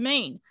ride up to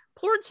Maine.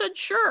 Plourde said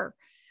sure,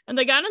 and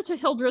they got into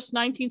Hildreth's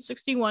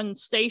 1961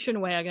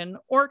 station wagon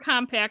or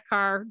compact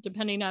car,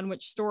 depending on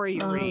which story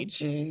you read,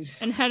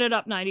 and headed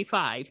up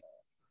 95.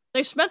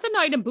 They spent the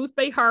night in Booth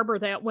Bay Harbor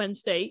that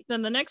Wednesday.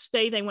 Then the next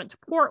day, they went to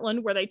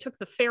Portland, where they took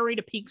the ferry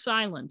to Peaks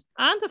Island.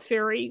 On the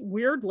ferry,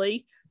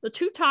 weirdly, the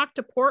two talked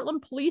to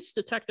Portland Police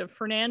Detective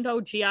Fernando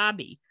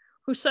Giabi,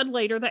 who said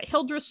later that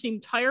Hildreth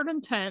seemed tired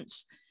and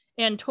tense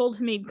and told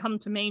him he'd come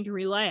to Maine to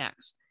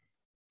relax.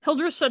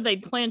 Hildreth said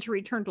they'd planned to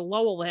return to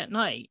Lowell that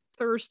night,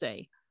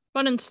 Thursday,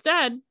 but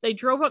instead, they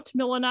drove up to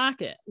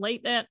Millinocket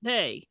late that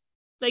day.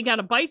 They got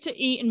a bite to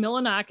eat in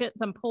Millinocket,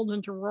 then pulled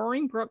into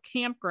Roaring Brook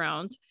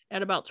Campground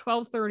at about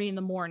 12:30 in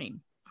the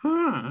morning.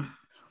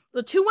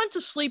 The two went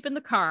to sleep in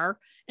the car,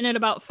 and at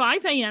about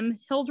 5 a.m.,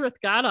 Hildreth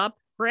got up,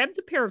 grabbed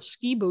a pair of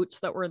ski boots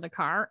that were in the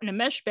car and a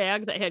mesh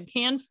bag that had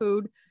canned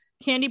food,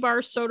 candy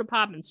bars, soda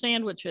pop, and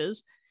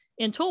sandwiches,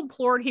 and told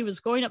Plourde he was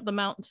going up the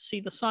mountain to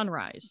see the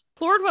sunrise.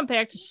 Plourde went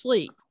back to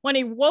sleep. When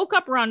he woke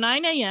up around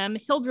 9 a.m.,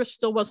 Hildreth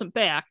still wasn't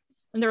back,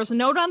 and there was a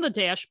note on the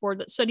dashboard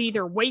that said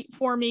either wait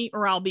for me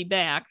or I'll be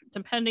back,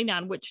 depending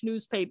on which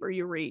newspaper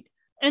you read.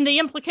 And the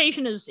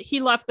implication is he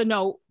left the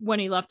note when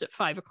he left at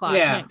 5 o'clock.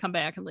 Yeah. Can't come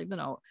back and leave the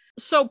note.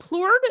 So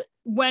Plourde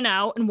went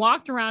out and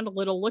walked around a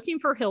little looking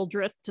for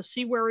Hildreth to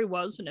see where he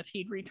was and if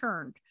he'd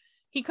returned.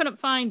 He couldn't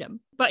find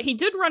him, but he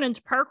did run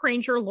into Park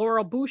Ranger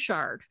Laurel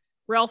Bouchard,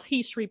 Ralph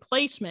Heath's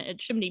replacement at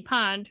Chimney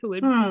Pond, who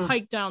had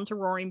hiked down to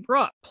Roaring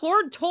Brook.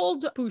 Plourde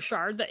told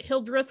Bouchard that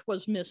Hildreth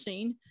was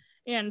missing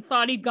and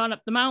thought he'd gone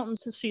up the mountain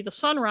to see the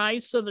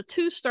sunrise, so the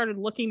two started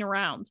looking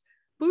around.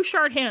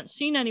 Bouchard hadn't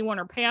seen anyone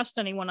or passed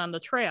anyone on the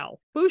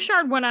trail.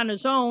 Bouchard went on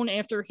his own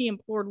after he and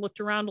Plord looked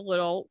around a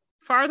little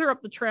farther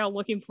up the trail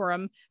looking for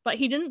him, but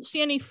he didn't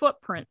see any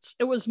footprints.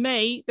 It was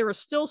May. There was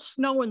still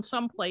snow in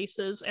some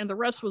places, and the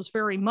rest was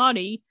very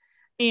muddy,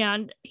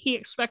 and he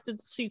expected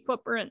to see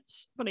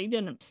footprints, but he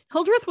didn't.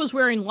 Hildreth was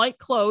wearing light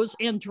clothes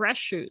and dress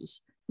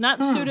shoes,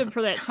 not suited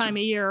for that time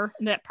of year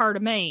in that part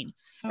of Maine.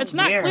 So it's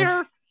not weird.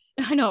 clear.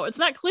 I know, it's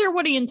not clear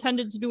what he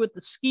intended to do with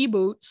the ski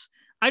boots.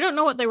 I don't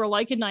know what they were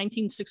like in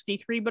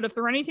 1963, but if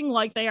they're anything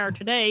like they are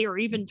today, or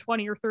even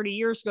 20 or 30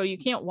 years ago, you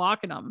can't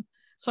walk in them.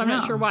 So I'm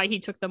not sure why he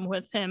took them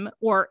with him,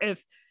 or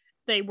if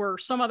they were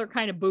some other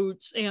kind of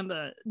boots and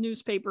the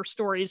newspaper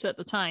stories at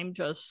the time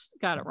just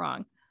got it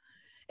wrong.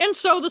 And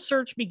so the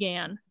search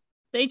began.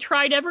 They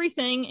tried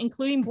everything,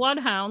 including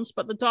bloodhounds,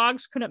 but the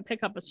dogs couldn't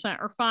pick up a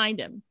scent or find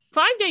him.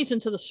 5 days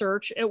into the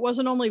search, it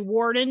wasn't only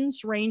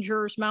wardens,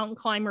 rangers, mountain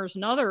climbers,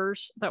 and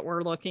others that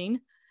were looking.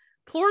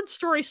 Plord's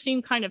story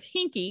seemed kind of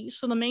hinky,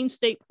 so the Maine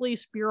State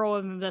Police Bureau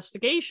of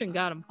Investigation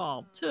got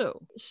involved too.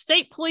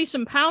 State police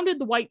impounded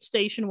the white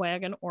station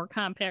wagon or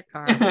compact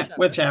car,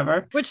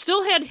 whichever, which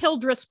still had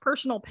Hildreth's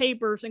personal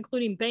papers,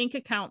 including bank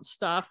account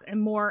stuff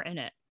and more in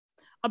it.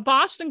 A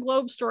Boston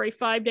Globe story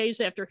 5 days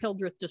after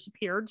Hildreth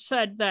disappeared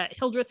said that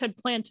Hildreth had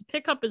planned to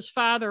pick up his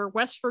father,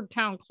 Westford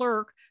town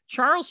clerk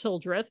Charles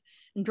Hildreth,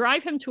 and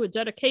drive him to a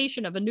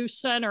dedication of a new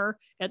center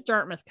at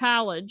Dartmouth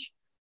College.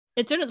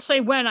 It didn't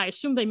say when. I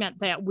assume they meant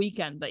that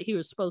weekend, that he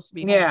was supposed to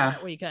be home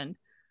that weekend.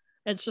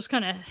 It's just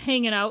kind of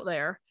hanging out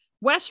there.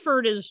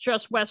 Westford is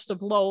just west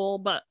of Lowell,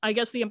 but I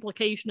guess the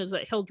implication is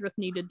that Hildreth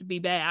needed to be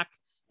back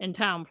in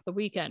town for the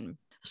weekend.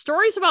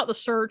 Stories about the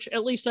search,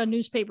 at least on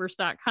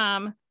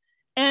newspapers.com,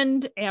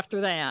 end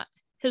after that.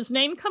 His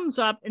name comes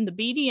up in the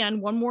BDN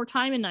one more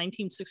time in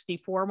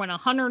 1964 when a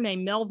hunter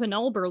named Melvin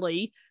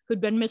Elberly, who'd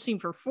been missing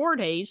for 4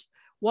 days,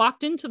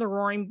 walked into the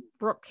Roaring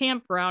Brook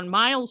campground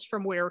miles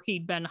from where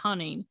he'd been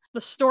hunting.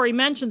 The story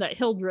mentioned that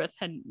Hildreth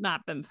had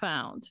not been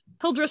found.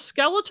 Hildreth's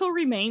skeletal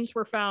remains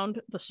were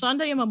found the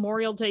Sunday of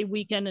Memorial Day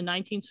weekend in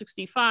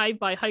 1965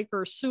 by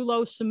hiker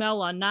Sulo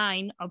Simela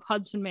 9 of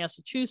Hudson,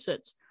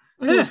 Massachusetts,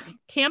 who was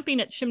camping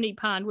at Chimney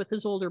Pond with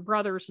his older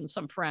brothers and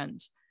some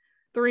friends.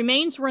 The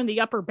remains were in the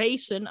upper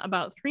basin,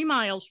 about 3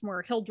 miles from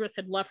where Hildreth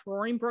had left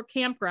Roaring Brook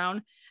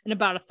campground and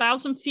about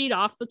 1,000 feet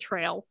off the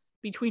trail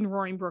between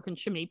Roaring Brook and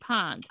Chimney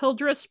Pond.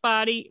 Hildreth's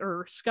body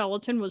or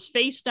skeleton was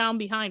face down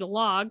behind a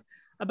log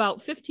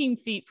about 15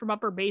 feet from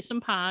Upper Basin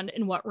Pond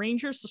in what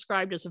rangers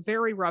described as a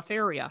very rough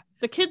area.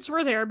 The kids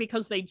were there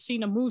because they'd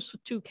seen a moose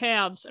with 2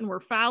 calves and were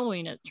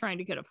following it, trying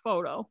to get a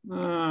photo.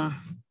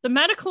 The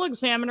medical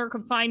examiner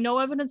could find no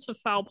evidence of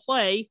foul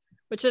play,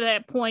 which at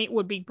that point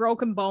would be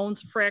broken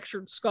bones,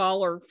 fractured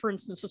skull, or for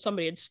instance, if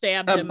somebody had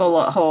stabbed him, a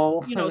bullet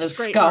hole in his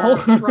skull.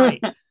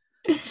 Right.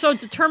 So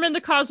determined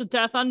the cause of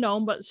death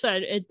unknown, but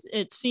said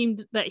it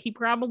seemed that he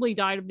probably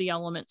died of the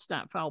elements,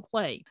 not foul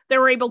play. They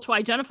were able to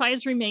identify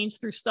his remains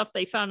through stuff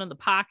they found in the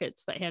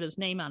pockets that had his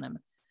name on him.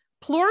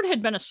 Plord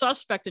had been a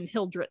suspect in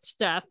Hildreth's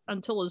death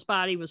until his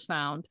body was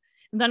found.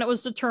 And then it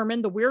was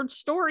determined the weird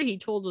story he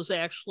told was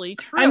actually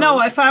true. I know.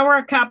 If I were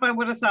a cop, I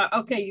would have thought,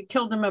 okay, you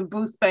killed him in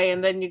Booth Bay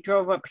and then you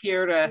drove up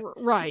here to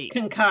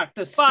concoct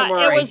a story.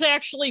 But it was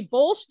actually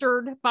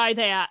bolstered by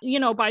that,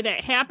 by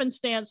that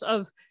happenstance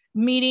of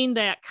meeting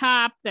that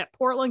cop, that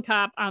Portland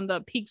cop on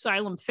the Peaks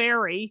Island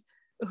ferry,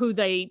 who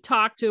they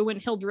talked to, and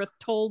Hildreth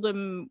told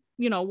him,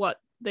 what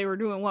they were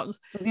doing,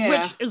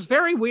 which is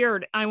very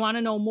weird. I want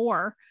to know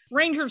more.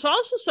 Rangers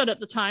also said at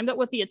the time that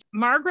with the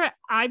Margaret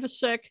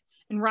Ivasick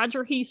and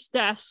Roger Heath's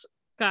deaths,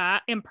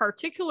 and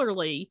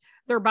particularly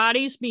their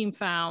bodies being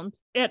found.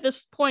 At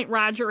this point,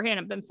 Roger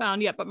hadn't been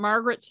found yet, but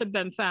Margaret's had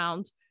been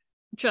found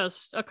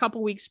just a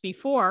couple weeks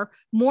before.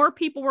 More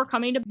people were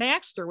coming to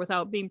Baxter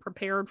without being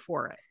prepared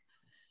for it.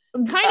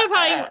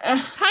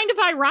 Kind of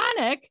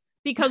ironic,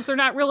 because they're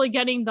not really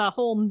getting the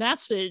whole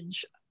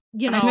message,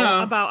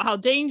 about how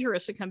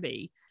dangerous it can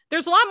be.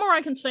 There's a lot more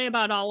I can say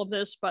about all of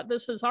this, but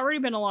this has already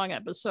been a long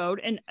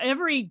episode, and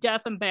every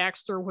death in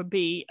Baxter would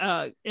be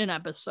an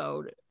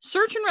episode.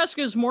 Search and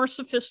rescue is more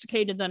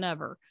sophisticated than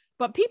ever,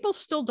 but people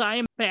still die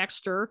in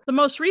Baxter. The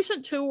most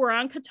recent 2 were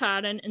on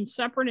Katahdin in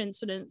separate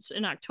incidents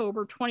in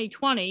October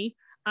 2020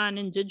 on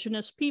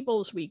Indigenous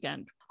Peoples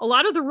Weekend. A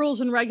lot of the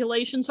rules and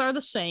regulations are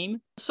the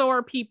same, so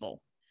are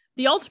people.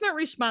 The ultimate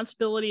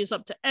responsibility is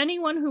up to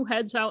anyone who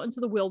heads out into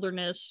the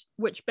wilderness,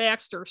 which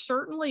Baxter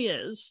certainly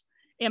is,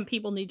 and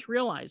people need to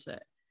realize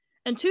it.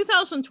 In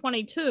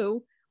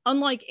 2022,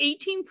 unlike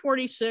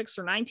 1846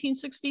 or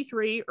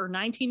 1963 or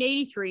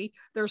 1983,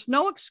 there's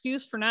no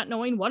excuse for not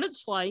knowing what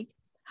it's like,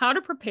 how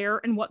to prepare,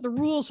 and what the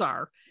rules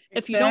are.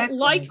 If you don't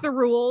like the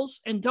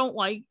rules and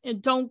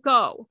don't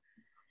go.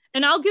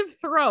 And I'll give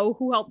Thoreau,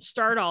 who helped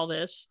start all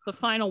this, the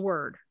final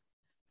word.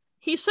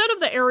 He said of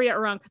the area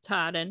around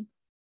Katahdin,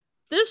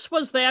 "This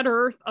was that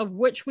earth of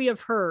which we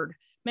have heard,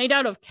 made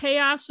out of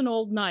chaos and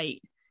old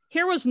night.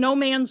 Here was no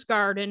man's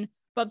garden,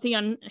 but the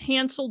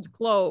unhandselled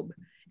globe.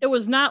 It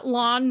was not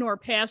lawn, nor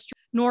pasture,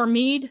 nor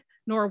mead,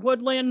 nor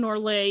woodland, nor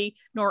lay,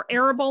 nor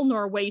arable,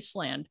 nor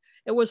wasteland.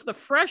 It was the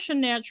fresh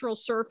and natural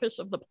surface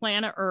of the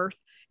planet Earth,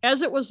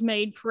 as it was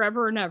made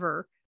forever and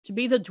ever, to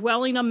be the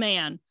dwelling of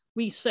man.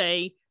 We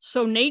say,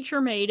 so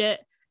nature made it,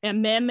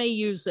 and man may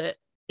use it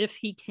if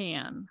he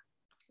can.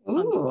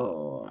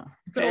 Ooh,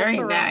 very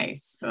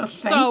nice. Well,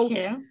 thank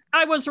you.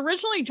 I was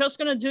originally just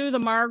going to do the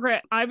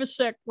Margaret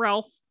Ivasick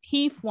Ralph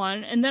Heath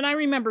one, and then I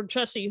remembered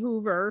Jessie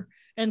Hoover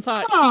and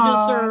thought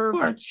she deserved.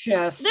 Poor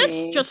Jessie.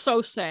 That's just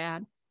so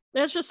sad.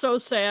 That's just so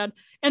sad.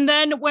 And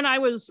then when I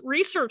was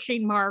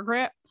researching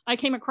Margaret, I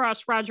came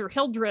across Roger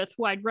Hildreth,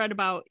 who I'd read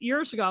about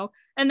years ago,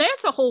 and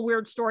that's a whole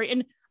weird story.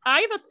 And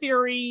I have a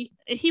theory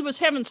he was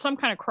having some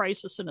kind of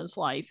crisis in his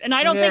life. And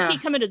I don't think he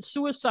committed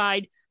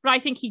suicide, but I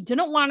think he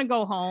didn't want to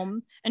go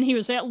home and he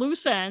was at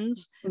loose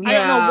ends. Yeah, I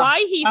don't know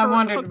why he I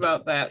wondered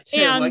about that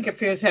too. And, like if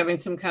he was having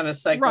some kind of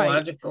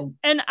psychological. Right.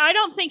 And I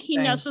don't think he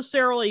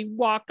necessarily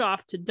walked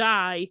off to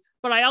die,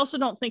 but I also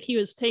don't think he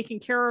was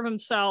taking care of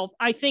himself.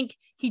 I think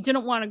he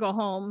didn't want to go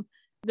home.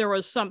 There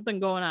was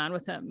something going on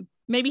with him.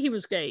 Maybe he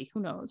was gay.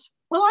 Who knows?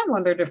 Well, I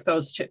wondered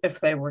if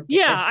they were.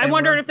 Yeah, I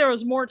wondered if there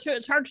was more to it.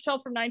 It's hard to tell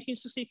from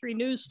 1963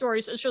 news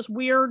stories. It's just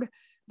weird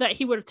that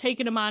he would have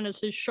taken him on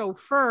as his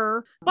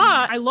chauffeur.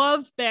 But I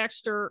love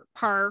Baxter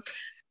Park.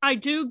 I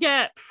do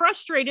get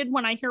frustrated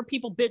when I hear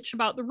people bitch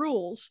about the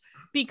rules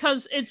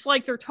because it's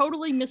like they're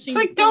totally missing. It's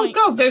like, don't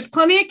go. There's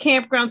plenty of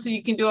campgrounds that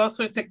you can do all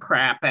sorts of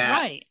crap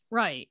at.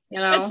 Right. You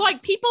know, it's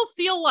like people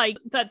feel like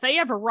that they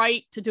have a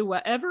right to do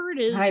whatever it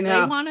is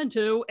they want to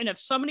do. And if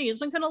somebody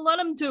isn't going to let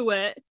them do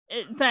it,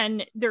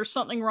 then there's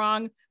something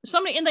wrong.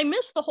 And they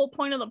miss the whole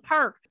point of the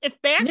park.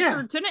 If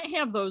Baxter didn't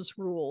have those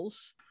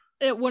rules,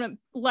 it wouldn't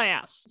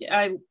last.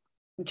 I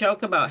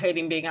joke about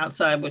hating being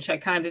outside, which I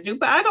kind of do,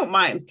 but I don't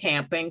mind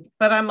camping.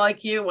 But I'm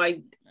like you,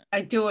 I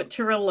do it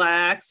to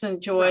relax,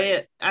 enjoy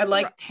it. I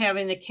like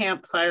having the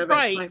campfire.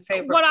 That's my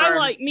favorite what part I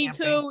like, me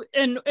too.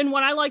 And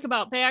what I like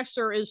about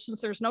Baxter is since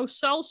there's no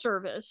cell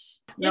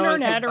service,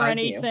 internet or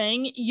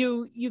anything,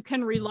 you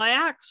can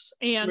relax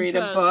and read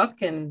a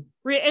book and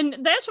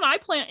that's what I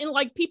plan. And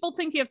like people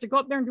think you have to go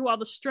up there and do all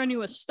the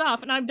strenuous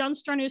stuff. And I've done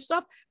strenuous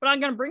stuff, but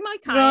I'm going to bring my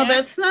kayak. No,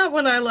 that's not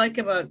what I like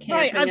about camping.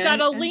 Right. I've got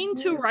a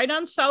lean-to right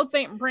on South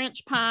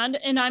Branch Pond.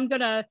 And I'm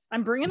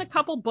bringing a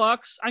couple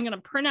books. I'm going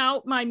to print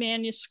out my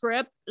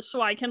manuscript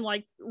so I can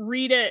like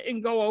read it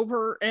and go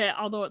over it,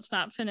 although it's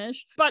not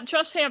finished. But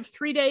just have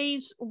 3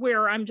 days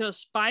where I'm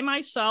just by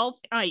myself.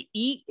 I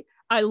eat.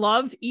 I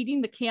love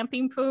eating the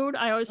camping food.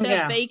 I always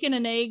have bacon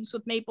and eggs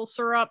with maple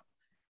syrup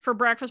for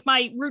breakfast.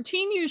 My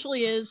routine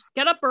usually is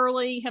get up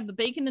early, have the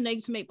bacon and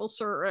eggs and maple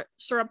syrup,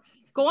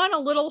 go on a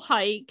little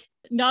hike,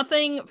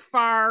 nothing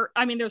far.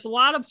 I mean, there's a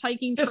lot of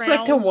hiking just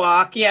trails. Like to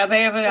walk. Yeah,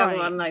 they have a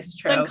lot of nice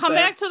trails. Then come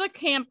back to the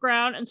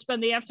campground and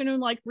spend the afternoon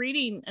like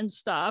reading and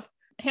stuff.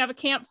 Have a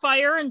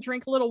campfire and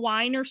drink a little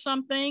wine or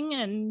something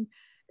and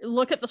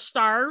look at the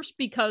stars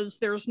because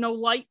there's no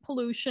light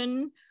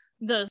pollution.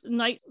 The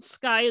night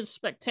sky is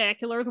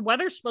spectacular. The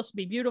weather's supposed to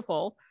be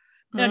beautiful.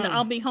 And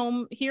I'll be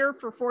home here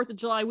for 4th of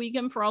July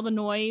weekend for all the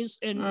noise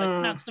and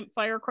the constant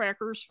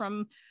firecrackers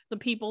from the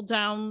people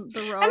down the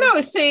road. I know.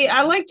 See,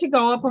 I like to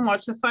go up and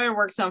watch the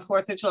fireworks on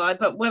 4th of July,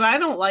 but what I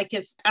don't like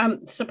is,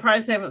 I'm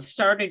surprised they haven't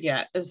started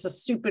yet, is the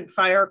stupid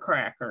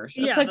firecrackers.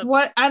 It's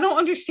what? I don't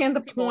understand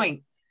the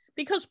point.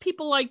 Because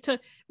people like to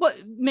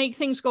make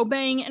things go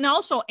bang. And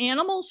also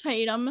animals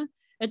hate them.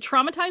 It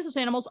traumatizes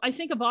animals. I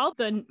think of all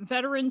the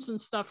veterans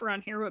and stuff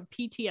around here with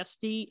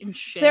PTSD and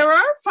shit. There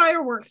are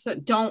fireworks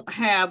that don't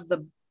have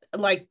the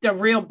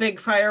real big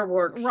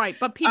fireworks, right?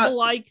 But people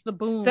like the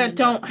boom that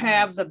don't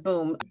have the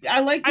boom. I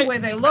like the way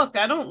they look.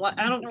 I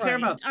don't care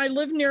about. I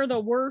live near the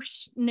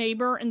worst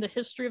neighbor in the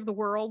history of the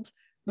world.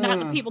 Not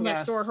the people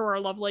next door who are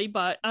lovely,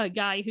 but a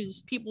guy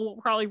whose people will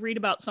probably read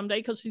about someday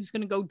because he's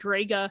going to go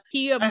Draga.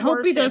 I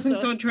hope he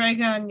doesn't go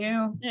Draga on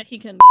you. Yeah, he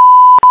can.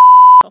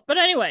 But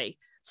anyway.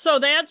 So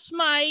that's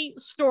my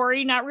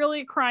story. Not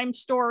really a crime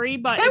story,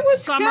 but it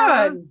was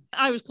summer. Good.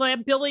 I was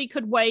glad Billy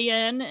could weigh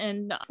in.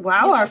 And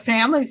our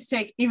families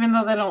even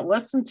though they don't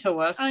listen to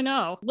us. I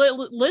know.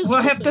 Liz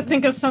we'll have to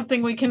think of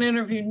something we can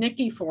interview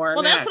Nikki for.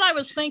 Well, next. That's what I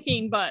was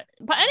thinking. But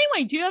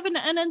anyway, do you have an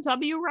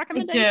NNW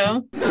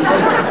recommendation?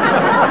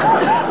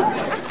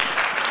 I do.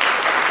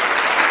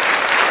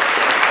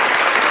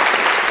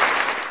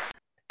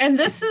 And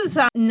this is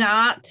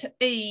not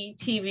a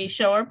TV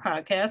show or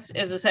podcast.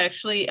 It is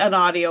actually an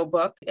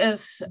audiobook.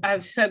 As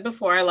I've said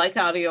before, I like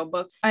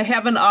audiobook. I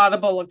have an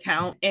Audible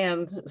account,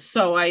 and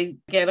so I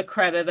get a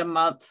credit a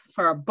month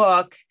for a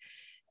book.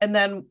 And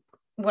then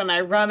when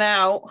I run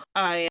out,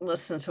 I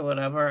listen to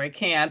whatever I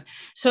can.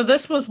 So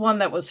this was one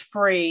that was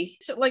free.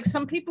 So, like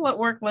some people at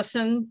work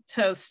listen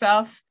to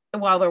stuff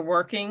while they're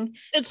working.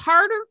 It's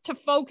harder to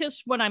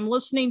focus when I'm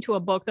listening to a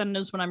book than it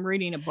is when I'm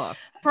reading a book.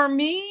 For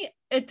me,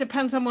 it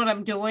depends on what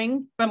I'm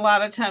doing, but a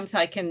lot of times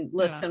I can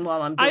listen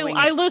while I'm doing it.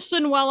 I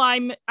listen while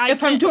I'm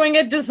doing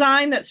a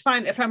design, that's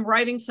fine. If I'm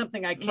writing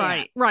something, I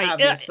can't.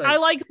 Right. I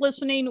like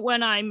listening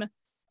when I'm.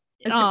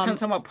 It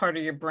depends on what part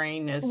of your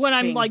brain is.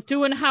 I'm like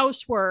doing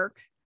housework.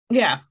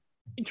 Yeah.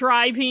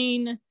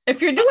 Driving.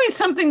 if you're doing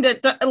something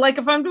that, like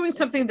if I'm doing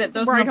something that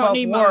doesn't involve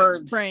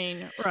words,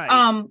 brain,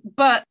 right?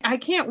 But I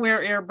can't wear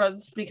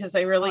earbuds because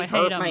they really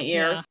hurt my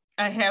ears. Yeah.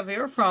 I have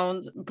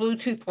earphones,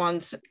 Bluetooth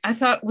ones. I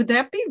thought, would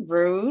that be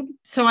rude?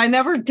 So I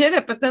never did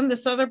it. But then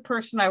this other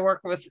person I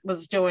work with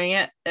was doing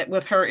it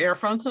with her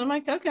earphones. And I'm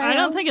like, okay. I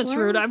don't think it's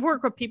rude. I've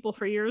worked with people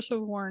for years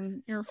who've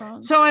worn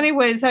earphones. So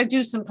anyways, I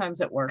do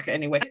sometimes at work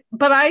anyway.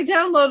 But I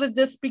downloaded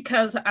this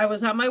because I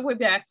was on my way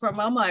back from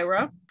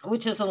Elmira,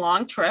 which is a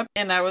long trip.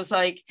 And I was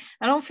like,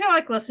 I don't feel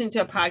like listening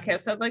to a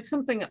podcast. I'd like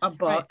a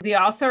book. Right. The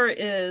author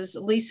is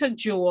Lisa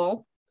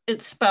Jewell.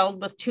 It's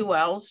spelled with 2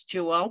 L's,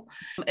 Jewel.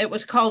 It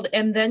was called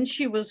And Then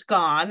She Was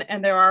Gone.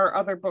 And there are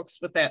other books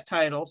with that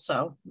title.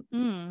 So,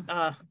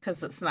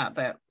 because it's not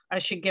that. I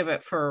should give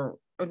it for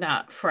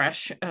not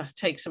fresh,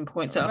 take some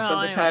points off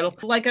for the title.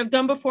 Like I've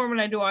done before when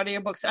I do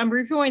audiobooks, I'm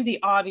reviewing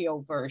the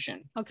audio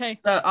version. Okay.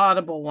 The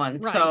Audible one.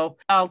 Right. So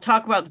I'll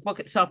talk about the book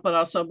itself, but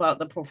also about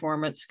the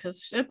performance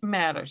because it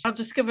matters. I'll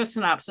just give a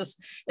synopsis.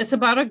 It's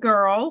about a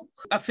girl,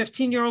 a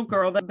 15-year-old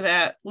girl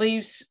that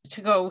leaves to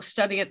go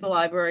study at the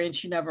library and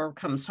she never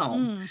comes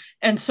home.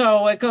 And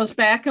so it goes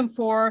back and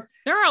forth.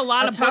 There are a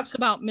lot of books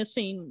about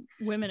missing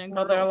women and girls.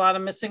 Well, there are a lot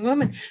of missing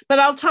women, but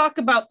I'll talk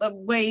about the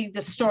way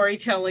the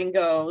storytelling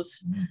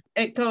goes.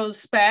 It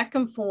goes back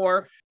and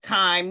forth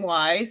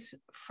time-wise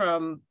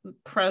from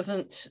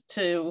present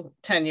to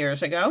 10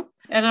 years ago.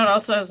 And it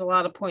also has a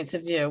lot of points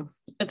of view.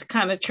 It's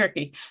kind of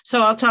tricky.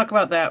 So I'll talk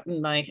about that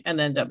in my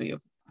NNW.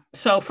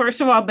 So first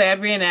of all,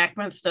 bad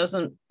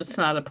reenactments it's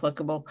not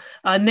applicable.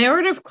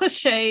 Narrative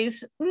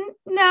cliches,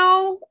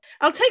 no.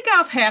 I'll take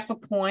off half a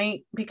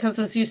point because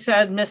as you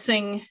said,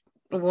 missing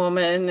a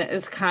woman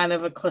is kind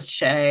of a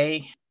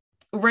cliche.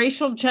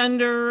 Racial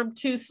gender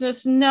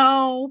obtuseness,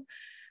 no.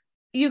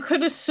 You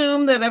could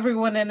assume that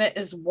everyone in it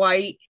is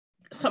white.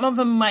 Some of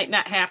them might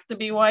not have to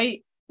be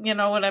white. You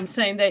know what I'm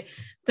saying?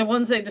 The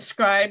ones they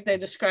describe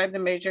the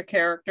major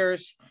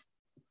characters.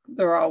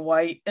 They're all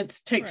white. It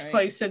takes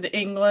place in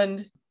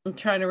England. I'm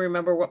trying to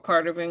remember what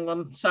part of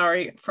England.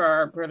 Sorry for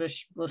our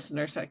British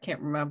listeners. I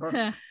can't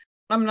remember.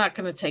 I'm not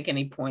going to take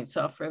any points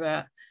off for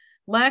that.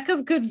 Lack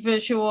of good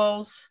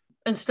visuals.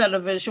 Instead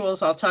of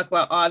visuals, I'll talk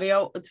about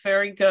audio. It's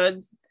very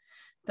good.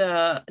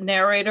 The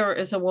narrator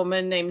is a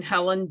woman named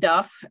Helen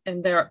Duff.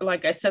 And there,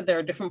 like I said, there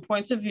are different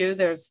points of view.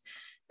 There's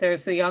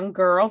the young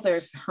girl,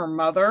 there's her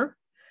mother,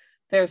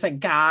 there's a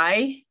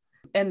guy,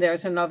 and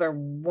there's another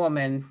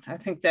woman. I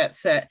think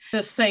that's it.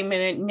 The same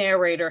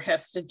narrator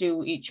has to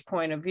do each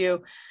point of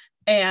view.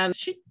 And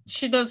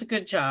she does a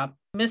good job.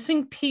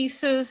 Missing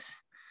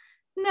pieces?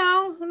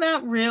 No,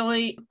 not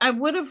really. I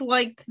would have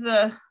liked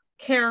the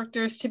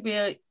characters to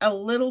be a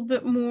little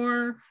bit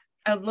more,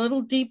 a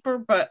little deeper,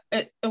 but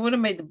it would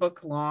have made the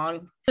book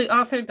long. The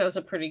author does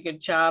a pretty good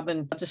job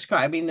in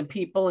describing the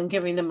people and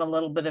giving them a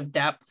little bit of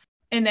depth.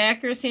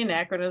 Inaccuracy,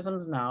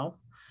 anachronisms, no.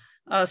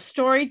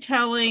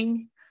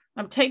 Storytelling,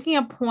 I'm taking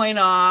a point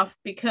off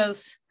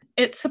because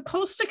it's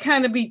supposed to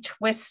kind of be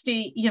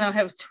twisty,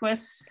 have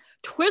twists.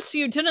 Twists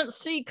you didn't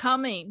see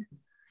coming.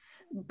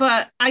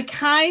 But I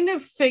kind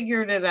of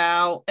figured it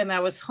out, and I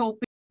was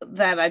hoping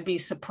that I'd be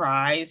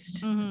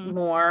surprised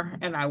more,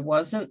 and I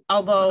wasn't.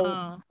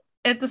 Although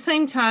at the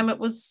same time, it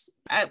was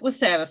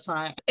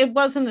satisfying. It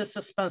wasn't as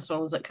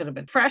suspenseful as it could have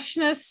been.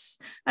 Freshness,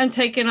 I'm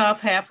taking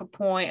off half a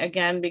point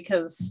again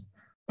because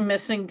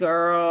missing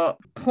girl,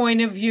 point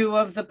of view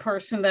of the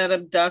person that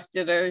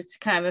abducted her, it's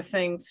kind of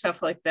thing,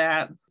 stuff like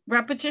that.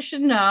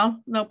 Repetition,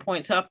 no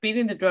points off.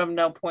 Beating the drum,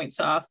 no points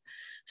off.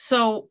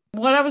 So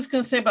what I was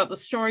going to say about the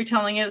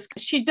storytelling is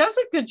she does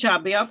a good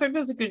job. The author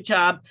does a good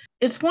job.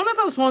 It's one of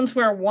those ones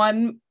where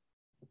one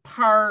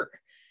part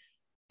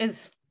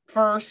is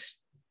first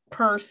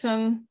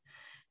person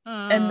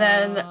and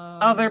then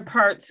other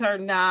parts are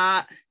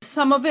not.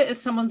 Some of it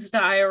is someone's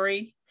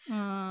diary.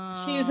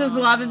 She uses a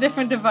lot of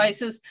different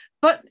devices,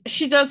 but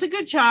she does a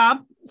good job.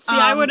 See,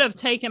 I would have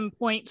taken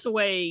points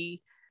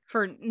away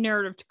for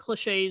narrative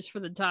cliches for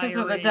the diary.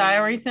 Because of the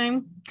diary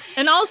thing.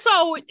 And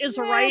also, as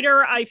a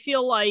writer, I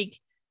feel like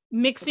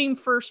mixing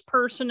first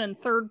person and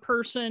third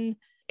person,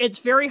 it's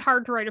very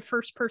hard to write a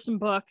first person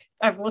book.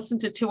 I've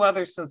listened to 2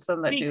 others since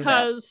then that do that.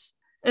 Because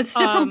it's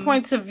different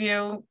points of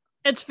view.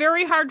 It's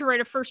very hard to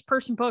write a first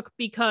person book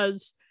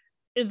because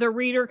the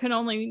reader can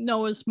only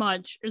know as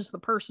much as the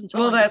person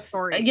telling the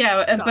story.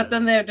 Yeah, but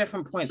then they have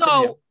different points of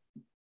view. So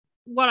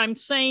what I'm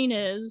saying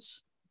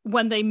is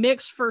when they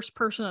mix first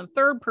person and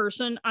third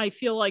person, I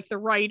feel like the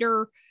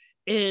writer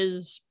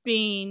is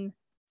being,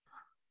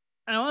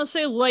 I don't want to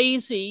say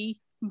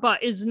lazy,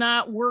 but is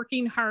not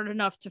working hard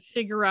enough to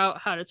figure out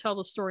how to tell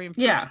the story in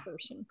first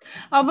person.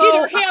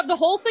 Although either have the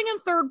whole thing in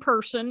third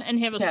person and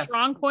have a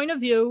strong point of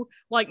view,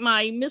 like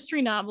my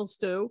mystery novels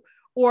do,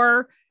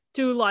 or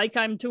do like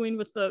I'm doing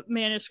with the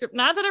manuscript.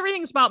 Not that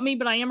everything's about me,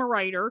 but I am a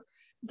writer.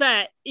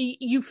 That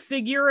you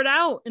figure it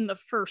out in the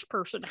first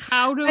person.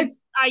 How do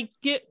I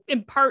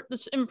impart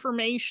this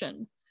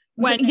information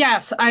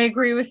Yes, I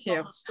agree with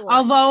you.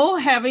 Although,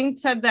 having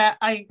said that,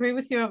 I agree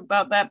with you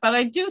about that. But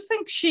I do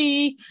think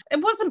it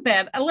wasn't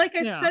bad. Like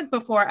I said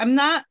before, I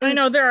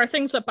know there are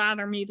things that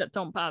bother me that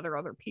don't bother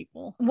other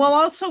people. Well,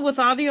 also with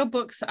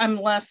audiobooks,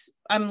 I'm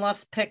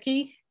less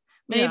picky.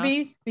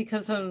 Maybe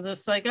because I'm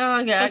just like, oh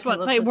yeah,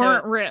 they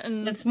weren't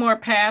written. It's more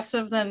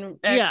passive than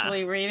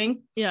actually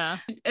reading. Yeah,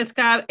 it's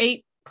got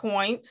 8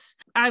 points.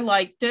 I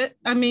liked it.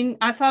 I mean,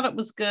 I thought it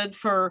was good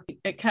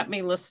it kept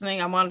me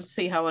listening. I wanted to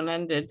see how it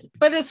ended.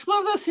 But it's one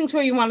of those things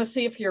where you want to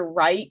see if you're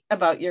right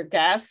about your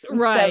guess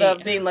instead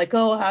of being like,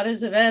 oh, how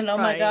does it end? Oh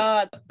my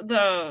God.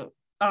 The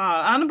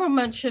honorable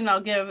mention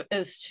I'll give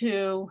is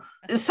so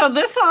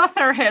this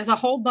author has a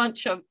whole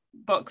bunch of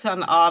books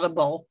on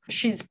Audible.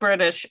 She's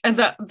British. And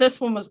this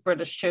one was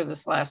British too,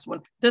 this last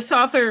one. This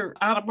author,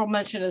 honorable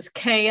mention, is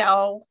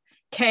KL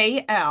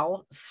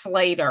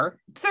Slater.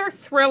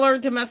 They're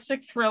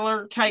domestic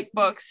thriller type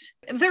books.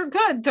 They're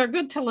good. They're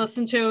good to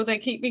listen to. They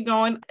keep me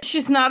going.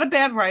 She's not a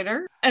bad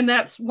writer. And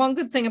that's one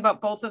good thing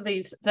about both of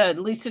these, the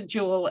Lisa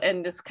Jewell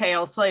and this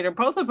KL Slater.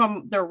 Both of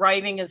them, their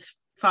writing is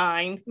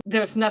fine.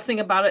 There's nothing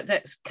about it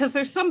because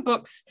there's some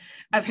books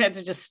I've had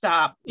to just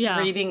stop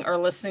reading or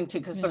listening to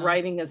because the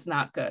writing is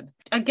not good.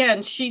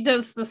 Again, she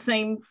does the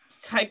same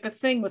type of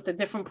thing with the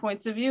different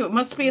points of view. It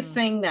must be a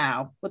thing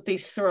now with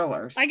these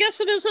thrillers. I guess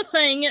it is a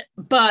thing.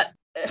 But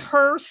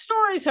her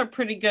stories are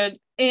pretty good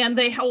and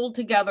they hold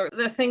together.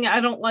 The thing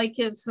I don't like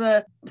is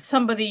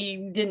somebody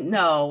you didn't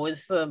know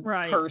is the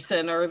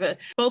person, or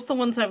both the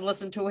ones I've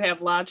listened to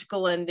have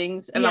logical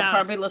endings, and I'll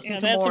probably listen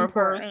to more of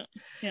hers.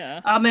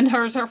 Yeah. And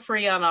hers are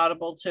free on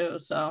Audible too.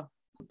 So,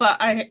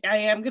 but I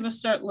am going to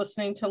start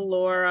listening to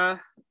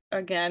Laura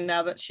again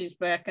now that she's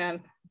back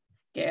on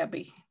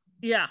Gabby.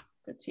 Yeah.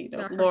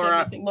 Petito.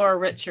 Laura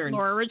Richards.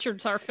 Laura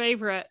Richards, our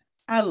favorite.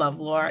 I love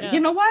Laura. Yes. You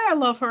know why I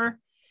love her?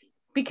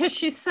 Because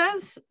she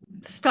says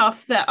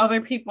stuff that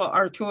other people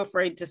are too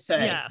afraid to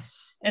say.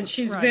 Yes. And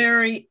she's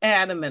very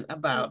adamant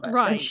about it.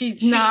 Right. And she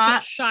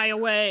doesn't shy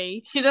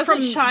away. She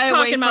doesn't shy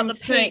away from talking about the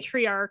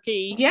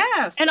patriarchy.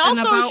 Yes. And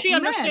also she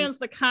understands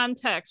the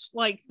context,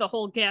 like the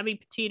whole Gabby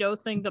Petito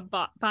thing, the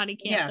body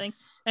cam thing.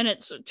 And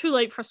it's too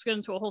late for us to get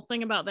into a whole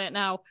thing about that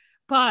now.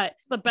 But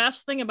the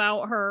best thing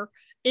about her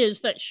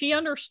is that she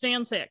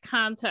understands that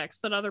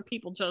context that other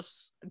people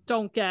just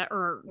don't get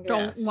or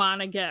don't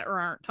want to get or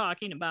aren't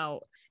talking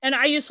about. And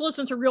I used to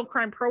listen to Real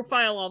Crime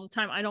Profile all the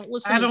time. I don't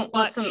listen.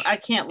 I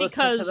can't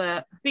listen to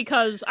that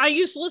because I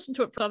used to listen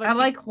to it for other. I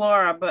like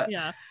Laura, but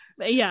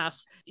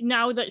yes.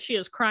 Now that she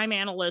is crime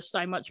analyst,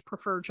 I much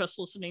prefer just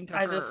listening to her.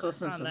 I just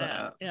listen to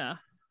that. Yeah. I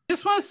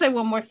just want to say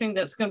one more thing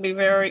that's going to be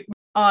very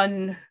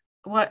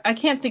I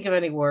can't think of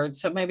any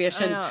words, so maybe I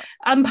shouldn't.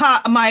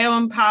 My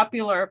own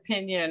popular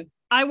opinion.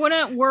 I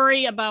wouldn't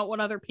worry about what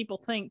other people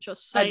think.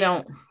 Just say I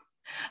don't.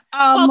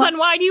 Well, then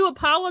why do you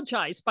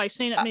apologize by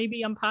saying it may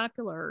be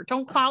unpopular?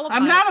 Don't qualify.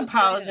 I'm not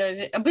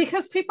apologizing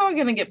because people are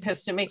going to get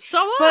pissed at me.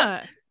 So what?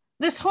 But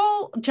this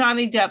whole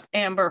Johnny Depp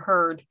Amber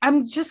Heard,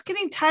 I'm just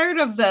getting tired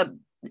of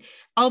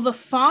all the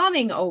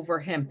fawning over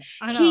him.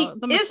 I know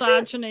the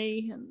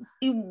misogyny.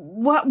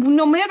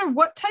 No matter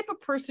what type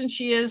of person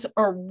she is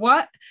or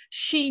what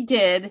she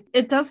did,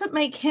 it doesn't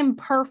make him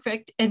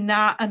perfect and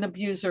not an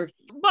abuser.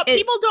 What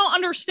people don't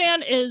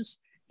understand is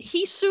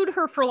he sued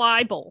her for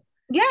libel.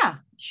 Yeah.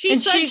 She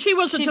said she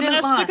was a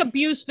domestic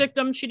abuse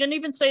victim. She didn't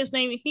even say his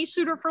name. He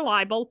sued her for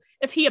libel.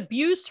 If he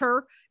abused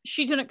her,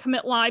 she didn't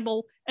commit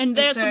libel. And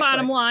that's the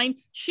bottom line.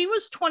 She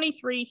was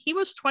 23. He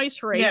was twice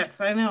her age. Yes,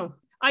 I know.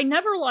 I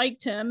never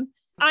liked him.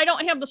 I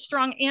don't have the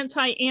strong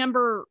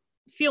anti-Amber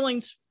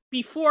feelings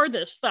before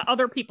this that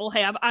other people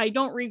have. I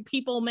don't read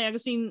People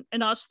magazine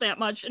and Us that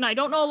much. And I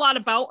don't know a lot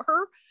about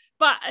her.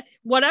 But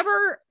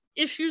whatever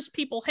issues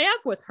people have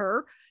with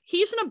her,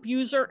 he's an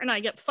abuser, and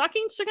I get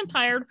fucking sick and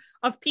tired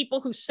of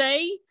people who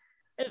say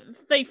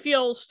they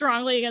feel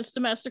strongly against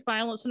domestic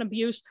violence and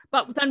abuse,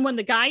 but then when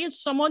the guy is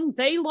someone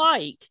they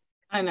like,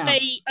 I know,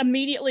 they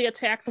immediately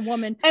attack the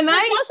woman. And it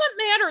doesn't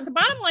matter. The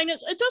bottom line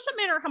is, it doesn't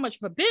matter how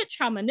much of a bitch,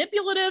 how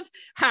manipulative,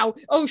 how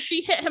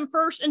she hit him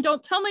first, and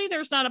don't tell me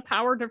there's not a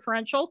power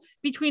differential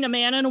between a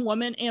man and a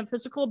woman and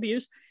physical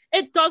abuse.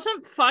 It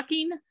doesn't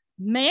fucking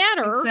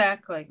matter.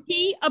 Exactly.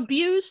 He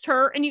abused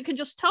her, and you can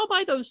just tell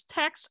by those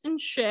texts and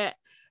shit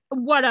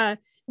what a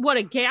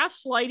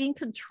gaslighting,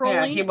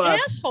 controlling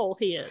asshole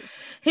he is.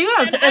 He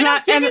was, and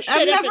I've never,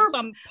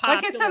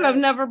 like I said, I've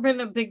never been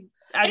a been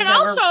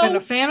a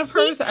fan of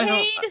hers.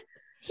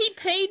 He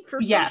paid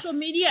for social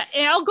media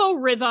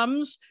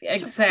algorithms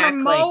to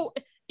promote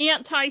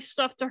anti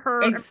stuff to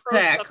her and pro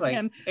stuff to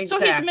him. So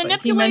he's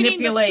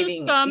manipulating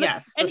the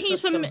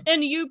system,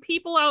 and you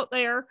people out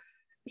there,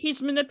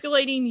 he's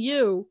manipulating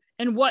you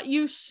and what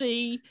you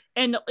see,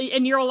 and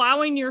you're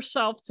allowing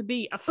yourself to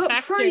be affected.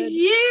 But for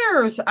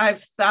years,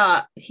 I've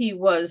thought he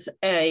was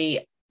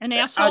an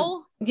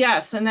asshole.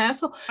 Yes, an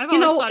asshole.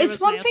 It's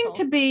one thing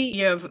to be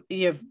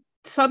you have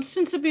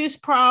substance abuse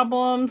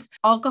problems,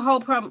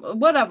 alcohol problem,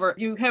 whatever.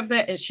 You have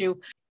that issue.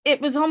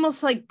 It was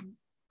almost like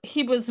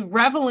he was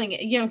reveling,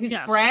 he's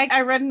brag.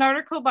 I read an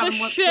article about him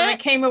once and I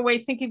came away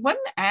thinking, what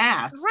an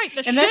ass. Right.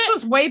 This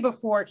was way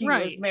before he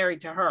was married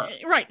to her.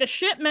 Right. The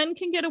shit men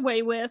can get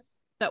away with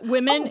that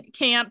women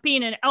can't.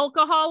 Being an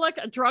alcoholic,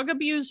 a drug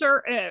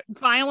abuser,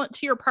 violent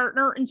to your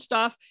partner and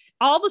stuff.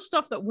 All the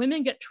stuff that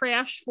women get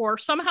trashed for.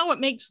 Somehow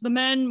it makes the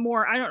men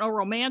more, I don't know,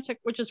 romantic,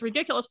 which is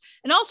ridiculous.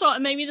 And also,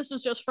 and maybe this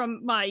is just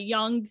from my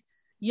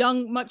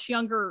much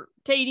younger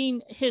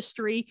dating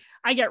history,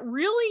 I get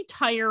really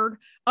tired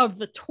of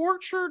the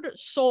tortured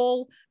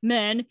soul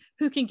men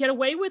who can get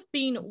away with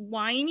being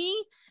whiny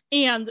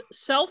and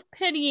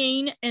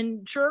self-pitying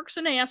and jerks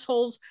and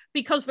assholes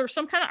because they're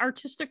some kind of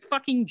artistic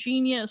fucking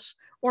genius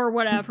or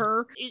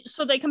whatever.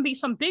 So they can be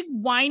some big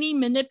whiny,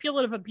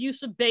 manipulative,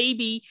 abusive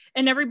baby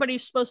and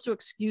everybody's supposed to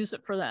excuse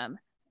it for them.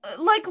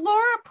 Like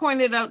Laura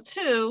pointed out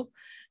too,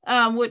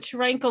 which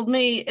rankled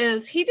me,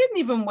 is he didn't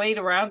even wait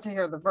around to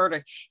hear the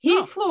verdict.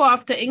 He flew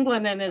off to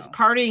England and is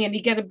partying and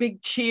he get a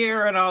big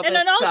cheer and all this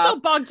stuff. And it also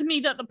bugged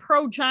me that the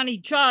pro Johnny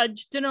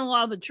judge didn't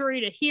allow the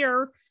jury to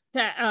hear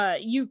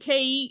that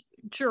UK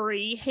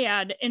jury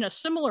had, in a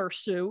similar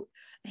suit,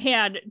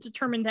 had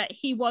determined that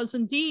he was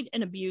indeed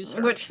an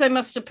abuser. Which they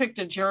must have picked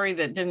a jury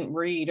that didn't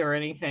read or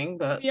anything,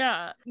 but...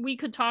 Yeah, we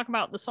could talk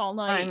about this all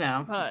night.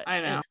 I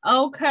know.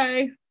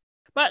 Okay.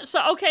 But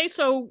so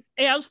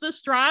as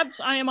this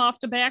drops, I am off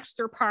to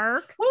Baxter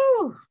Park.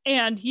 Woo!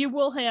 And you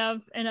will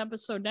have an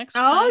episode next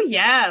time. Oh,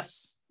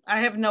 yes.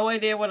 I have no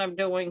idea what I'm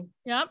doing.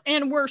 Yep.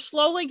 And we're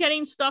slowly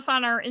getting stuff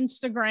on our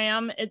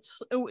Instagram.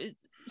 It's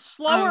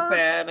slower. I'm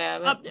bad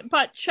at it.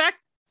 But check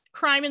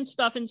Crime and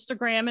Stuff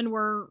Instagram, and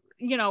we're,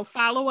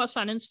 follow us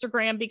on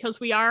Instagram because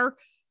we are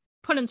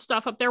putting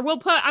stuff up there.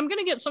 I'm going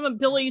to get some of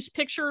Billy's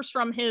pictures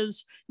from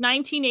his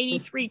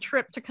 1983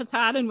 trip to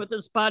Katahdin with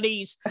his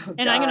buddies,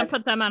 and I'm going to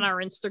put them on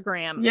our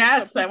Instagram.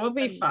 Yes, that will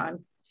be fun.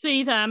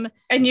 See them.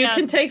 And you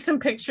can take some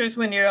pictures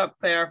when you're up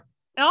there.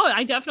 Oh,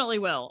 I definitely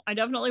will.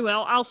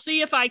 I'll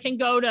see if I can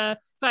if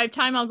I have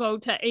time, I'll go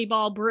to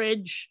A-Ball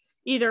Bridge,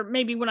 either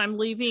maybe when I'm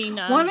leaving.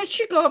 Why don't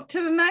you go up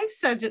to the knife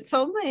edge? It's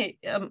only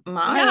a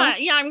mile.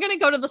 Yeah, I'm going to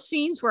go to the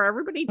scenes where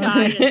everybody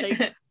died and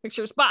take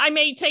pictures. But I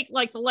may take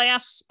like the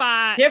last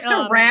spot. You have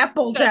to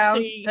rappel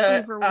down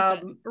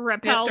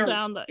rappel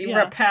down the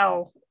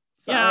rappel.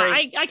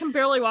 Sorry. Yeah, I can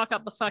barely walk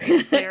up the fucking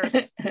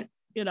stairs.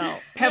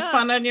 Have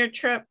fun on your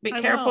trip. Be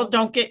careful.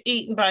 Don't get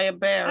eaten by a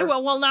bear. I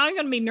will. Well, now I'm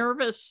going to be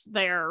nervous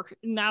there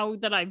now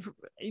that I've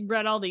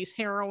read all these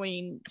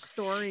harrowing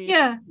stories.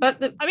 Yeah,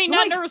 but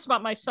not nervous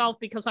about myself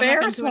because I'm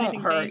not going to do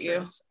anything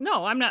dangerous. You.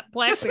 No, I'm not.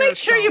 Just make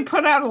sure you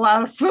put out a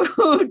lot of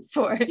food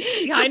for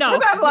it. Yeah, I know.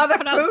 Put out a lot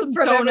of food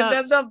for them, and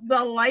then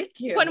they'll like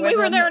you. When we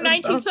were there in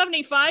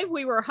 1975,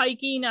 we were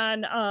hiking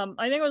on,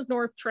 I think it was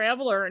North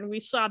Traveler, and we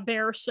saw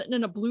bears sitting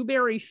in a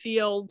blueberry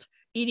field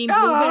eating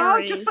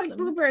blueberries. Just like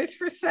blueberries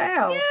for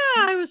sale.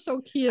 Yeah, it was so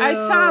cute. I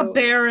saw a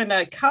bear and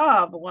a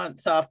cub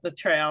once off the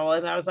trail,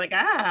 and I was like,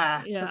 because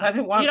I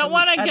didn't want. You don't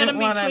want to get them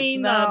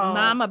between the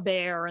mama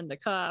bear and the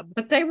cub.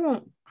 But they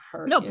won't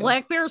hurt. No, you.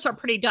 Black bears are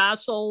pretty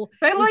docile.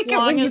 They like it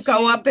when you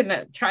go up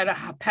and try to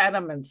pet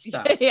them and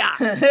stuff. Yeah.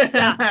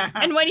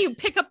 And when you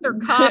pick up their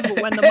cub,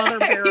 when the mother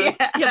bear is,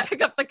 you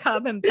pick up the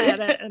cub and pet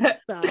it and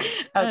stuff.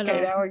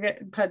 Okay, now we're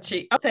getting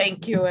punchy. Oh,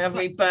 thank you,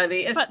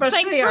 everybody,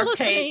 especially our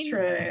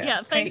patrons.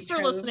 Yeah, thanks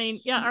for listening.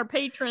 Yeah, our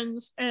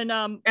patrons. And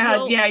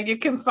you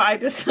can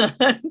find us on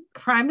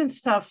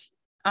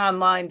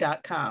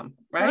crimeandstuffonline.com,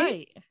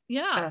 right?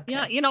 Yeah. Okay.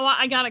 Yeah. You know what?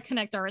 I got to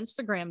connect our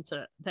Instagram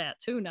to that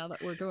too now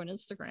that we're doing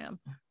Instagram.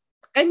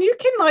 And you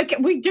can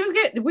we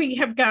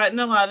have gotten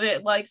a lot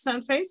of likes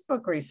on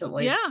Facebook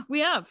recently. Yeah, we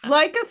have.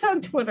 Like us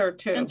on Twitter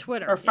too. And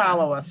Twitter. Or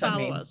follow us.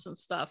 Follow us and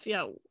stuff.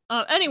 Yeah.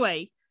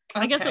 Anyway,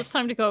 I guess it's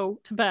time to go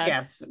to bed.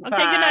 Yes. Okay, good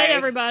night,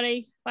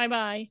 everybody.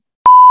 Bye-bye.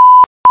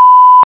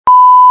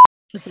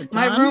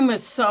 My room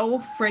is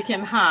so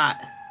freaking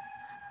hot.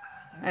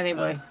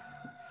 Anyway.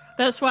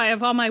 That's why I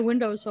have all my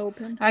windows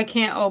open. I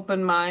can't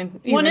open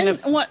mine. One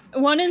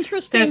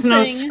interesting thing. There's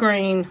no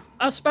screen.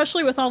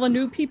 Especially with all the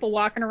new people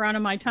walking around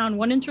in my town.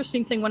 One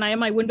interesting thing, when I have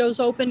my windows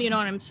open, and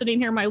I'm sitting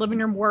here in my living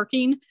room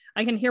working,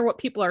 I can hear what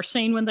people are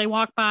saying when they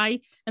walk by.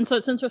 And so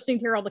it's interesting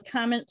to hear all the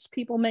comments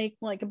people make,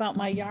 like about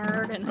my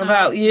yard and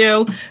about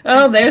you.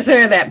 Oh, there's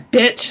where that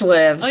bitch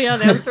lives. Oh yeah,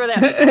 that's where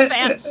that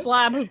fat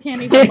slob who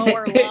can't even mow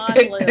her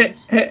lawn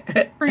lives.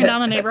 Bring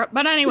down the neighborhood.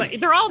 But anyway,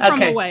 they're all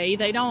from away.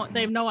 They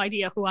have no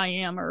idea who I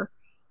am or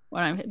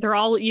what I'm. They're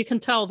all, you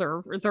can tell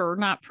they're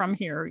not from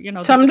here.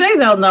 Someday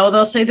they'll know.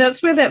 They'll say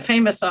that's where that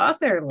famous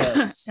author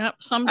lives. Yep,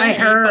 someday. I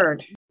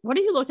heard. What are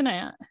you looking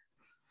at?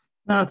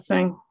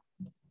 Nothing.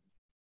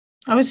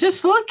 I was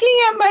just looking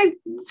at my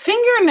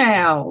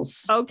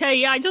fingernails. Okay,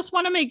 yeah, I just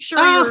want to make sure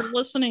you're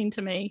listening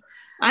to me.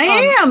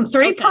 I am.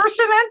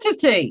 Three-person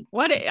entity.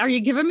 What are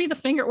you giving me the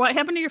finger? What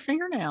happened to your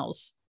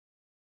fingernails?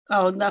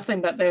 Oh, nothing,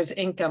 but there's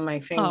ink on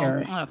my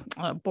finger.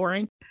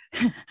 Boring.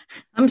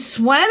 I'm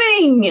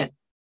sweating.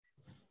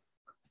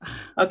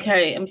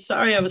 Okay, I'm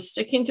sorry. I was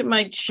sticking to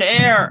my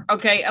chair.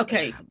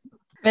 Okay.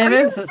 It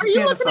is. Are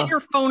you looking at your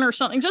phone or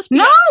something?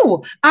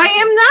 No, I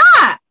am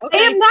not. Okay.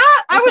 I am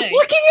not. I was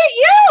looking at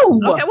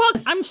you. Okay, well,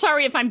 I'm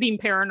sorry if I'm being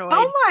paranoid.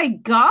 Oh my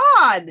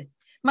God.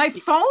 My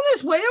phone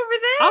is way over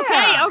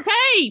there.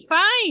 Okay,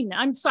 fine.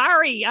 I'm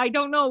sorry. I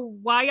don't know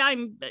why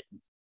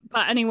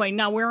but anyway,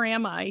 now where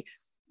am I?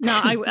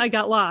 No, I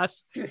got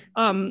lost.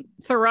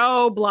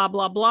 Thoreau, blah,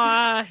 blah,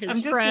 blah.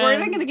 I'm just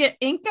worried I'm going to get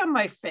ink on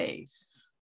my face.